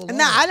stuff alone.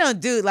 No, I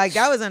don't do like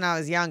that was when I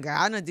was younger.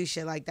 I don't do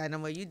shit like that no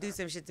more. You do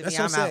some shit to That's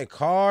me, what I'm I'm saying. out.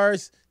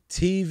 Cars,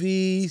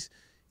 TVs.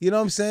 You know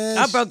what I'm saying?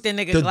 I broke the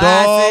nigga the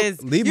glasses.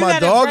 Dog, leave you my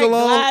gotta dog break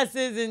alone.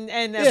 Glasses and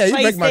Yeah, you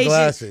break my PlayStation.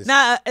 glasses.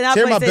 Nah, and I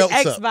Tear my played belts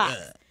up. Xbox.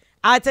 Yeah.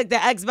 I took the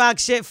Xbox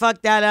shit,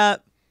 fucked that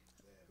up.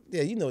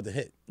 Yeah, you know what the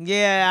hit.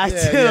 Yeah, I do.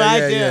 Yeah, I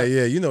do.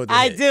 Yeah, you know what the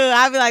I hit. do.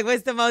 I be like,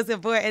 what's the most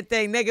important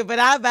thing, nigga? But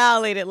I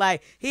violated.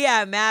 Like, he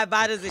had mad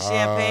bottles of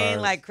champagne,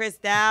 Cars. like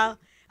Cristal.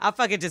 I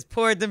fucking just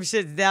poured them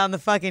shits down the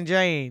fucking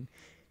drain.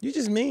 You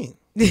just mean.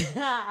 Yeah,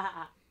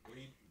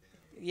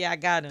 I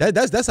got him.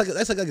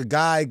 That's like a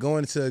guy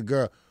going to a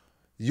girl.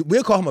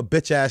 We'll call him a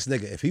bitch ass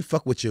nigga if he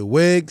fuck with your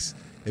wigs.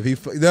 If he,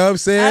 you know what I'm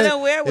saying? I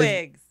don't wear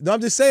wigs. No,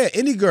 I'm just saying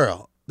any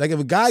girl. Like if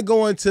a guy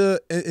go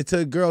into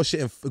a girl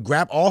shit and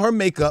grab all her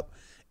makeup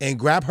and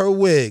grab her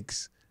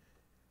wigs,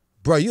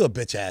 bro, you a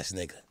bitch ass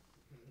nigga.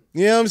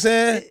 You know what I'm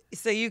saying?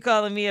 So you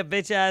calling me a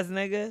bitch ass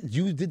nigga?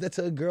 You did that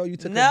to a girl. You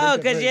took her No, makeup,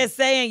 because like- you're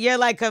saying you're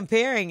like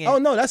comparing it. Oh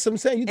no, that's what I'm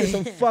saying. You did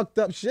some fucked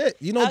up shit.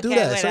 You don't do Okay,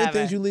 that. Certain whatever.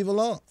 things you leave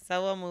alone.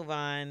 So we'll move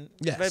on.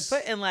 Yes. But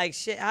putting like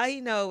shit, how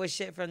you know it was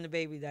shit from the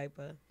baby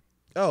diaper?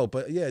 Oh,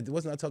 but yeah,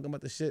 wasn't I talking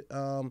about the shit?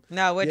 No,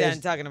 we're yeah, done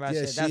talking about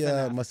yeah, shit. That's she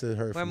enough. must have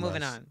heard We're from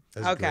moving us. on.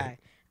 That's Okay.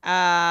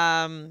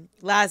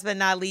 Last but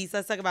not least,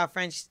 let's talk about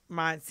French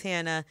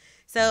Montana.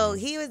 So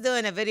he was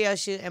doing a video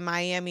shoot in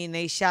Miami and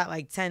they shot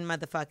like 10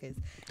 motherfuckers.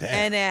 Damn.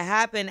 And it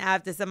happened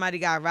after somebody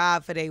got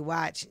robbed for their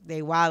watch,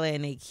 their wallet,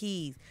 and their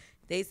keys.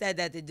 They said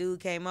that the dude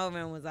came over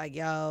and was like,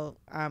 yo,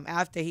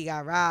 after he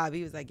got robbed,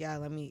 he was like,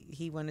 yo,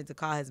 he wanted to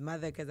call his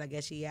mother because I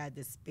guess she had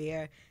the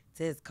spare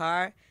to his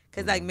car.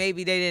 Because, like,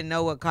 maybe they didn't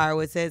know what car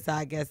was his, so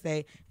I guess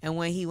and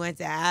when he went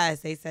to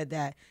ask, they said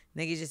that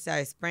niggas just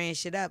started spraying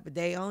shit up, but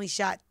they only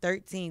shot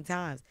 13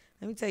 times.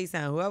 Let me tell you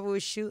something. Whoever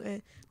was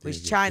shooting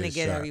was trying to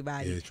get shot.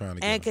 everybody. Yeah, trying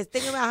to get and because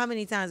think about how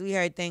many times we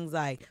heard things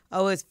like,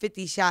 oh, it's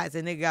 50 shots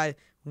and nigga got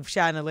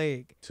shot in the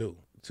leg. Two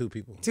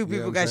people. Two You know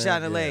people what got I'm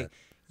shot in the saying? leg.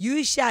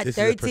 You shot This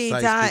is a 13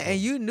 precise times people.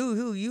 and you knew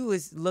who you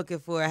was looking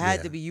for. It had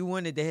Yeah. to be you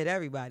wanted to hit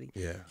everybody.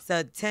 Yeah.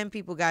 So 10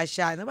 people got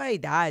shot. Nobody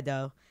died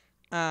though.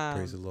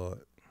 Praise the Lord.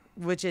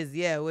 Which is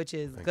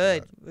Thank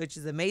good, God. which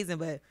is amazing.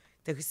 But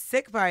the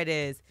sick part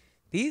is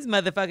these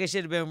motherfuckers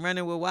should have been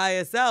running with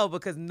YSL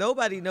because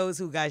nobody knows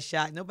who got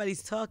shot.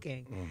 Nobody's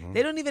talking. Mm-hmm.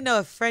 They don't even know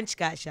if French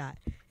got shot.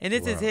 And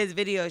this is his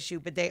video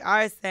shoot, but they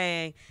are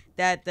saying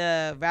that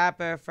the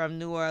rapper from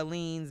New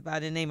Orleans by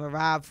the name of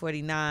Rob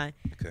 49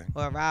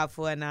 or Rob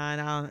 49,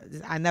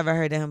 I never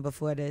heard of him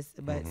before this,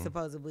 but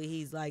supposedly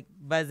he's like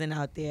buzzing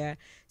out there.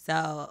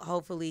 So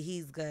hopefully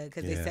he's good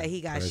because they say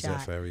he got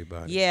shot. For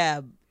everybody.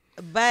 Yeah,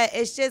 but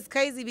it's just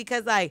crazy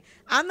because like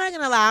I'm not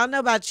gonna lie, I don't know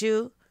about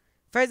you.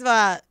 First of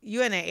all,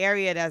 you in an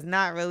area that's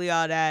not really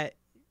all that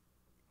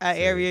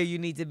area you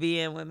need to be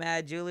in with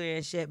mad jewelry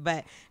and shit.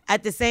 But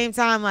at the same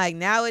time, like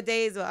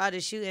nowadays with all the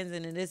shootings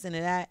and this and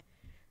that,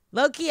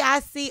 low key I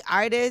see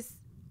artists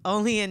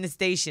only in the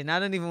station. I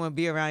don't even want to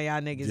be around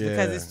y'all niggas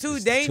because it's too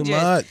dangerous. Too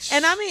much.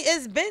 And I mean,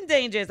 it's been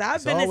dangerous.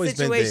 I've been in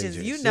situations,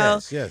 you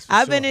know. Yes,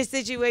 I've been in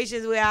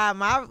situations where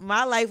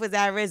my life was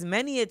at risk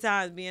many a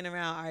times being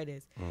around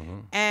artists.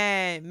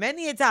 And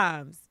many a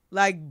times.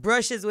 Like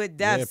brushes with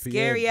death,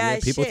 scary ass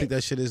shit. People think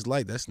that shit is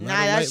light. That's not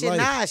that shit.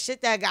 life.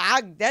 Shit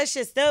that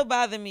shit still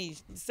bother me.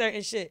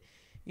 Certain shit,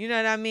 you know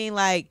what I mean?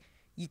 Like,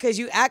 because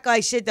you act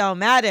like shit don't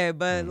matter,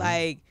 but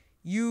like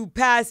you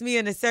pass me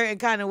in a certain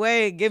kind of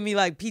way, give me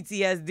like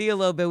PTSD a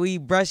little bit. We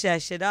brush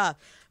that shit off.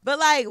 But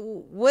like,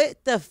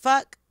 what the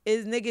fuck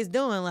is niggas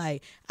doing?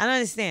 Like, I don't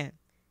understand.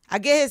 I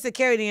get his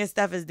security and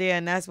stuff is there,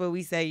 and that's what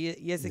we say.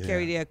 Your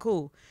security are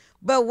cool.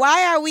 But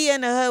why are we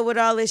in the hood with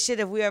all this shit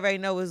if we already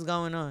know what's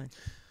going on?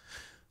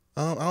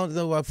 I don't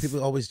know why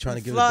people always trying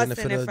to give the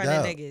benefit of the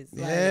doubt.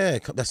 Yeah,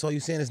 that's all you're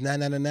saying is nah. You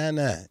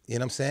know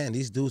what I'm saying?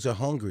 These dudes are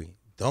hungry.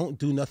 Don't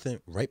do nothing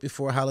right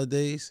before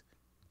holidays,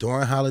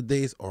 during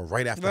holidays, or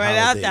right after holidays.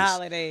 Right after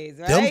holidays,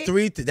 right? Them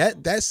three,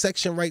 that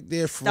section right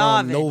there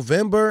from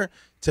November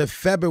to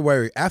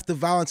February, after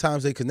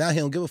Valentine's Day, because now he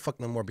don't give a fuck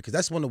no more, because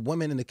that's when the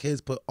women and the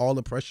kids put all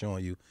the pressure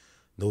on you.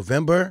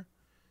 November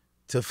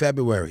to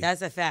February.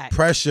 That's a fact.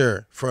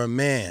 Pressure for a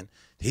man.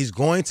 He's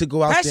going to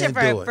go out there and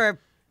do it.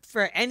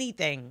 For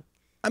anything.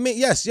 I mean,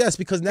 yes,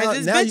 because now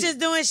bitches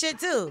doing shit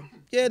too.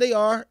 Yeah, they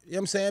are. You know what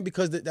I'm saying?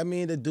 Because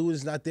the dude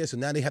is not there, so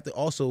now they have to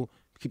also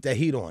keep that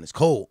heat on. It's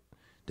cold.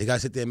 They gotta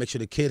sit there and make sure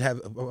the kid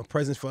have a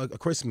present for a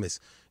Christmas.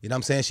 You know what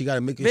I'm saying? She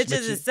gotta make it.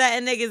 Bitches is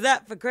setting niggas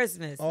up for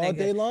Christmas all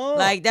day long.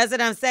 Like that's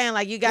what I'm saying.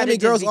 Like you gotta. How many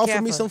girls offer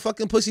careful. me some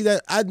fucking pussy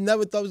that I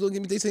never thought was gonna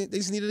give me? They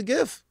just needed a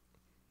gift.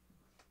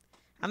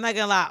 I'm not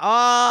gonna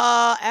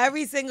lie.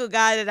 Every single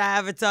guy that I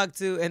ever talked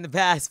to in the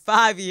past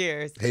 5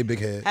 years, hey big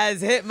head, has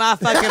hit my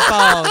fucking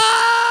phone,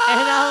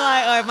 and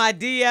I'm like, or my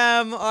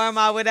DM or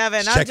my whatever,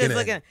 and I'm just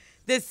looking.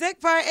 The sick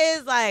part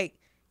is like,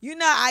 you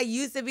know, I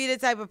used to be the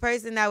type of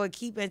person that would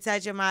keep in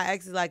touch with my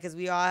exes, like, cause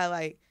we all had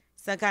like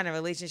some kind of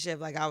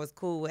relationship. Like I was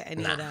cool with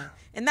any of them,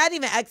 and not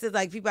even exes,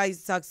 like people I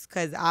used to talk to,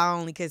 cause I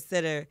only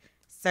consider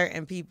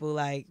certain people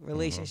like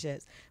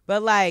relationships.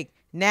 But like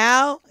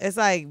now, it's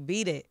like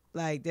beat it.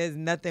 Like, there's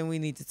nothing we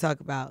need to talk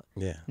about.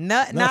 Yeah.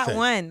 Not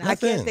one. Nothing. I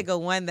can't think of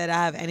one that I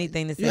have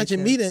anything to say. You had your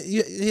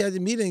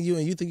meeting you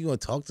and you think you're going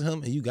to talk to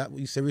him and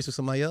you serious with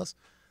somebody else?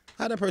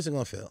 How that person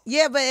going to feel?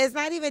 Yeah, but it's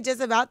not even just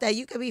about that.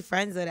 You could be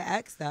friends with an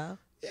ex, though.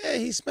 Yeah,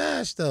 he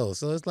smashed, though.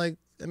 So it's like,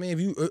 I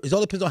mean, it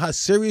all depends on how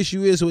serious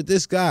you is with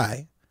this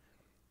guy.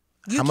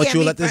 How much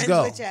you let this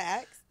go. With your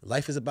ex?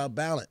 Life is about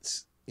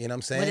balance. You know what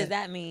I'm saying? What does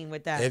that mean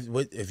with that?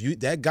 If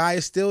that guy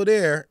is still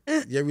there,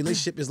 your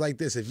relationship is like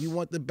this. If you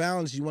want the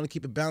balance, you want to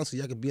keep it balanced so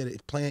y'all can be at a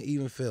playing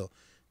even field.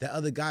 That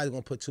other guy is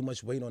going to put too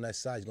much weight on that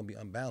side. He's going to be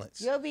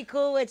unbalanced. You'll be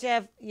cool with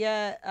your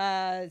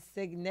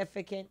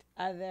significant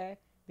other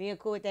being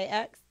cool with their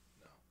ex?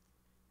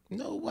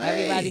 No way.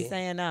 Everybody's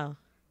saying no.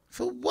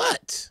 For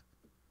what?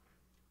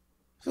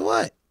 For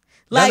what?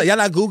 Like, y'all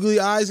not googly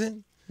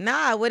eyesing?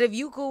 Nah, what if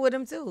you cool with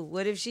him too?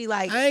 What if she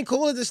like... I ain't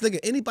cool with this nigga.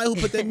 Anybody who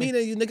put that meat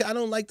in you, nigga, I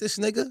don't like this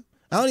nigga.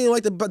 I don't even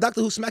like the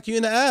doctor who smack you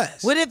in the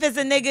ass. What if it's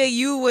a nigga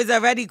you was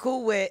already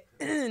cool with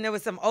and there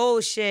was some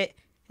old shit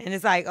and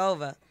it's like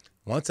over?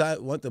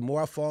 The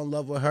more I fall in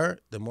love with her,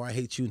 the more I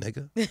hate you,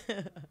 nigga.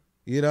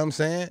 You know what I'm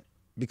saying?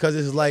 Because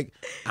it's like,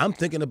 I'm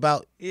thinking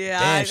about,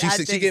 damn,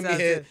 she gave me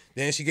head,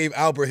 then she gave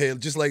Albert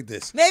head just like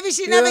this. Maybe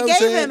she never gave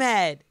him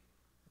head.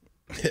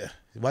 Yeah.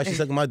 Why she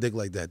sucking my dick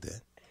like that then?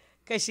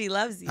 Because she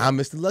loves you. I'm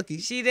Mr. Lucky.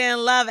 She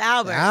didn't love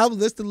Albert. I'm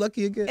Mr.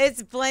 Lucky again.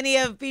 It's plenty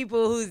of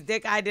people whose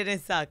dick I didn't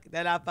suck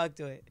that I fucked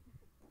with.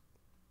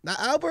 Now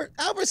Albert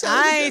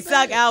I ain't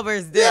suck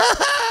Albert's dick.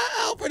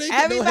 Albert ain't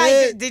Everybody, no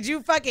head. Did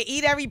you fucking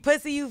eat every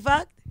pussy you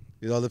fucked?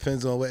 It all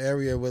depends on what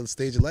area, what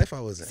stage of life I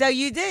was in. So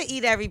you did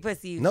eat every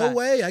pussy you fucked? No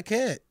way, I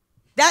can't.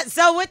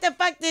 So what the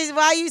fuck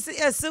why you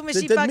assuming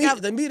she fucked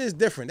up? The meat is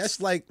different.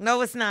 That's like...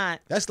 No, it's not.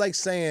 That's like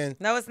saying...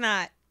 No, it's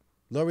not.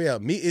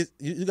 L'Oreal, meat is...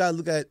 You gotta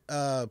look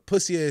at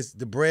pussy as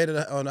the bread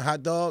on a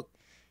hot dog.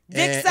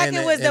 Dick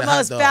sucking was the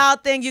most foul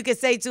thing you could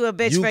say to a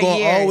bitch for years.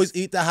 You gonna always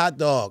eat the hot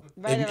dog.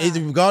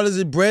 Regardless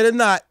of bread or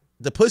not,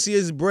 the pussy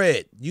is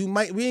bread. We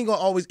ain't gonna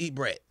always eat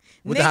bread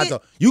with the hot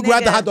dog. You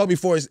grab the hot dog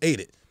before it's ate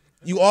it.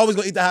 You always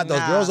gonna eat the hot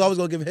dog. Girls always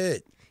gonna give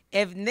head.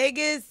 If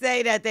niggas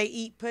say that they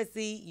eat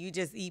pussy, you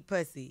just eat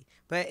pussy.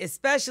 But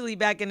especially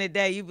back in the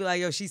day, you be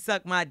like, yo, she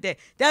sucked my dick.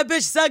 That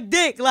bitch sucked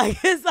dick. Like,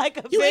 it's like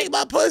a You ate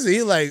my pussy.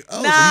 He's like,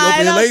 oh, Nah, so you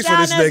open your lace for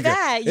this sound as nigga.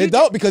 bad. It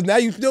don't, because now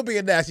you still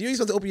being nasty. You ain't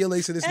supposed to open your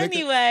lace for this nigga.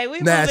 Anyway, we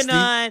Nasty. moving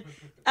on.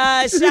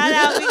 Shout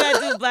out, we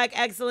gonna do Black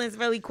Excellence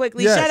really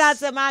quickly. Yes. Shout out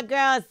to my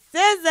girl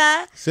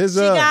SZA. SZA. She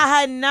got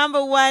her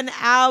 #1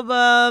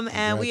 album,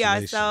 and we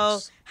are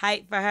so Congratulations.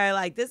 hyped for her.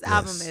 Like, this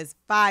album is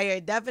fire.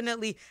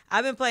 Definitely,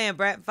 I've been playing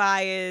Brett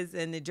Fires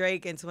and the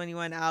Drake and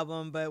 21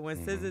 album, but when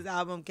SZA's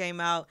album came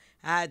out,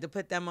 I had to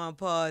put them on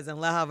pause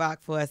and let her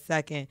rock for a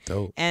second.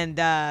 Dope.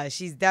 And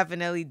she's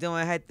definitely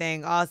doing her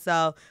thing.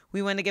 Also,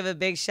 we want to give a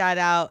big shout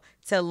out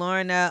to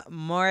Lorna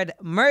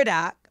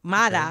Murdoch,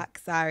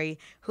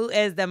 who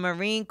is the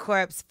Marine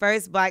Corps'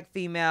 first Black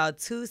female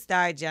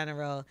 2-star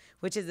general,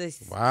 which is a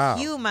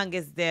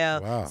humongous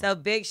deal. Wow. So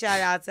big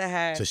shout out to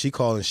her. So she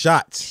calling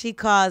shots. She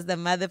calls the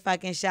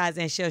motherfucking shots,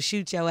 and she'll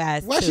shoot your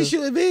ass. Why she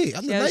shooting me?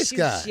 I'm the nice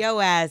guy. She'll shoot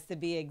your ass, to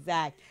be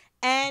exact.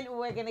 And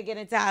we're gonna get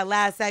into our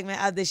last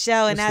segment of the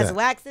show, and that's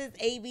Wax's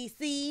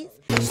ABCs.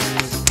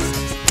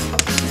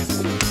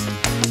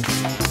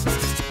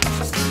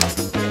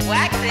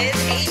 Wax's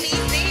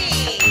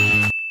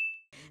ABC.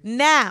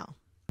 Now,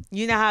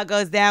 you know how it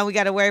goes down. We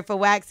got a word for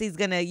Wax. He's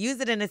going to use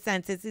it in a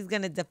sentence. He's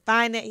going to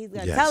define it. He's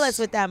going to tell us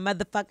what that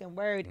motherfucking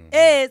word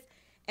is.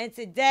 And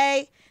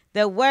today,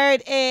 the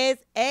word is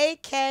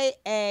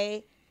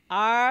AKARYOTE.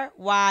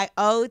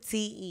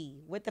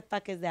 What the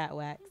fuck is that,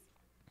 Wax?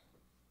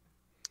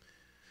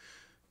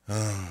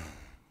 I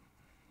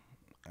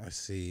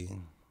see.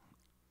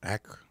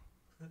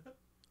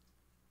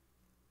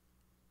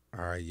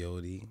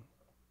 Karaoke.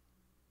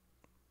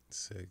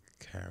 It's a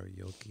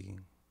karaoke.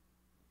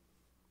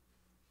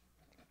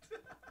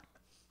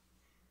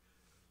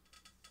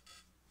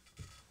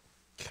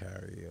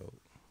 Karaoke.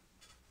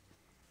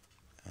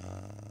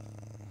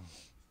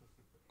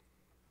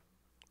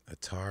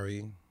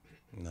 Atari.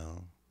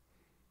 No.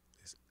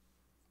 It's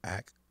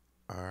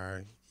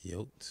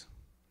yote.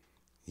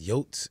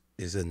 Yote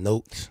is a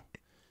note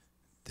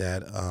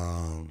that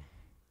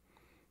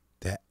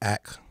that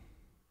act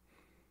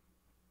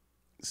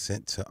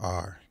sent to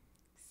R.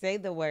 Say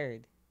the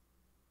word.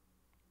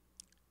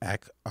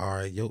 Yote.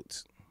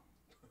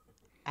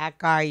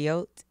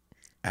 Yote.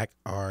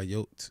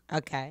 Yote.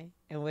 Okay.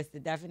 And what's the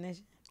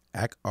definition?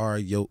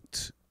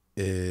 Yote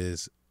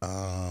is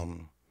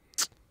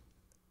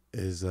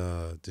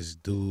this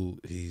dude,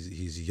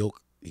 he's yokey,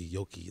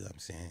 you know what I'm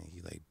saying?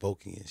 He like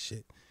bulky and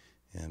shit.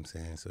 You know what I'm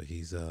saying? So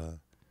he's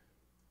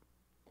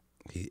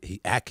he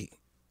Aki.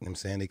 You know what I'm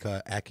saying? They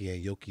call Aki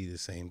and Yoki the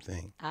same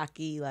thing.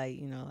 Aki, like,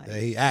 you know, like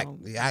he Aki.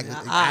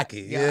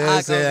 You know what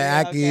I'm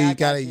saying? Aki, he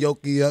kind of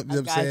Yoki up, you know what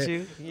I'm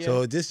saying? Yeah.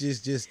 So this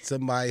is just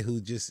somebody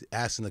who just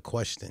asking a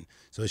question.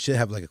 So it should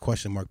have like a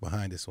question mark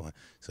behind this one.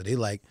 So they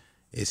like,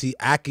 is he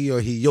Aki or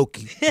he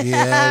Yoki? You know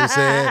what I'm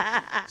saying?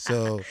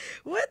 So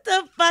what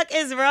the fuck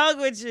is wrong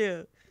with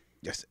you?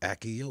 that's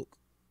Aki Yoke.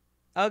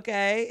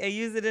 Okay, and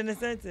use it in a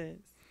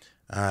sentence.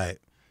 All right.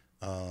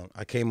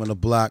 I came on the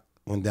block,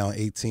 went down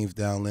 18th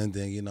down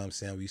Linden. You know what I'm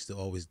saying? We used to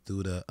always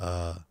do the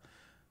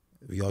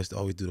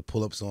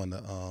pull-ups on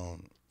the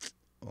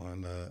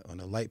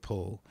light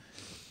pole.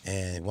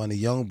 And one of the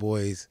young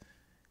boys,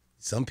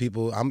 some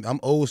people, I'm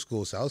old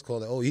school, so I was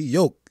calling, oh, he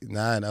yoke.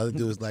 Nah, and the other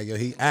dude was like, yo,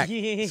 he act.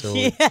 So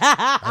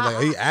I was like,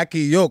 oh, he Aki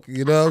yoke.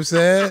 You know what I'm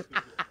saying?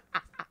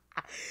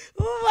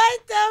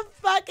 What the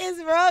fuck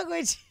is wrong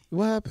with you?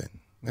 What happened?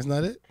 That's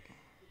not it?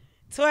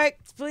 Twerk,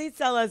 please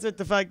tell us what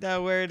the fuck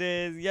that word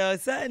is. Yo,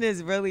 something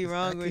is really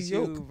wrong with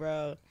you,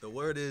 bro. The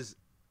word is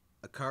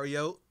a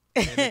karyote,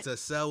 and it's a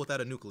cell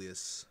without a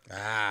nucleus.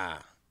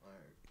 Ah.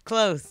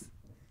 Close.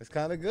 It's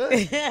kind of good.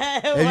 If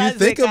you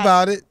think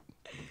about it.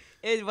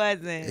 It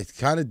wasn't. It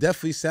kind of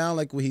definitely sound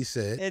like what he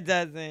said. It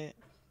doesn't.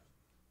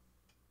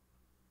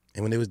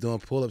 And when they was doing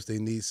pull-ups, they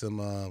need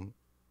some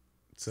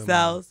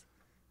cells.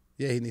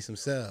 Yeah, he needs some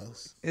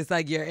cells. It's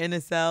like you're in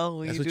a cell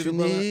when That's you what do you the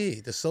pull-ups.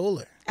 need, the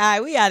solar. All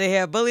right, we out of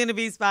here. Bully and the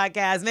Beast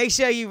podcast. Make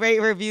sure you rate,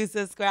 review,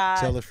 subscribe.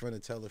 Tell a friend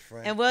and tell a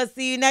friend. And we'll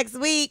see you next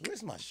week.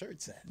 Where's my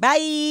shirts at?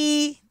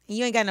 Bye.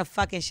 You ain't got no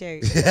fucking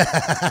shirt.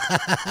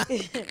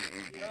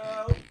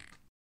 No.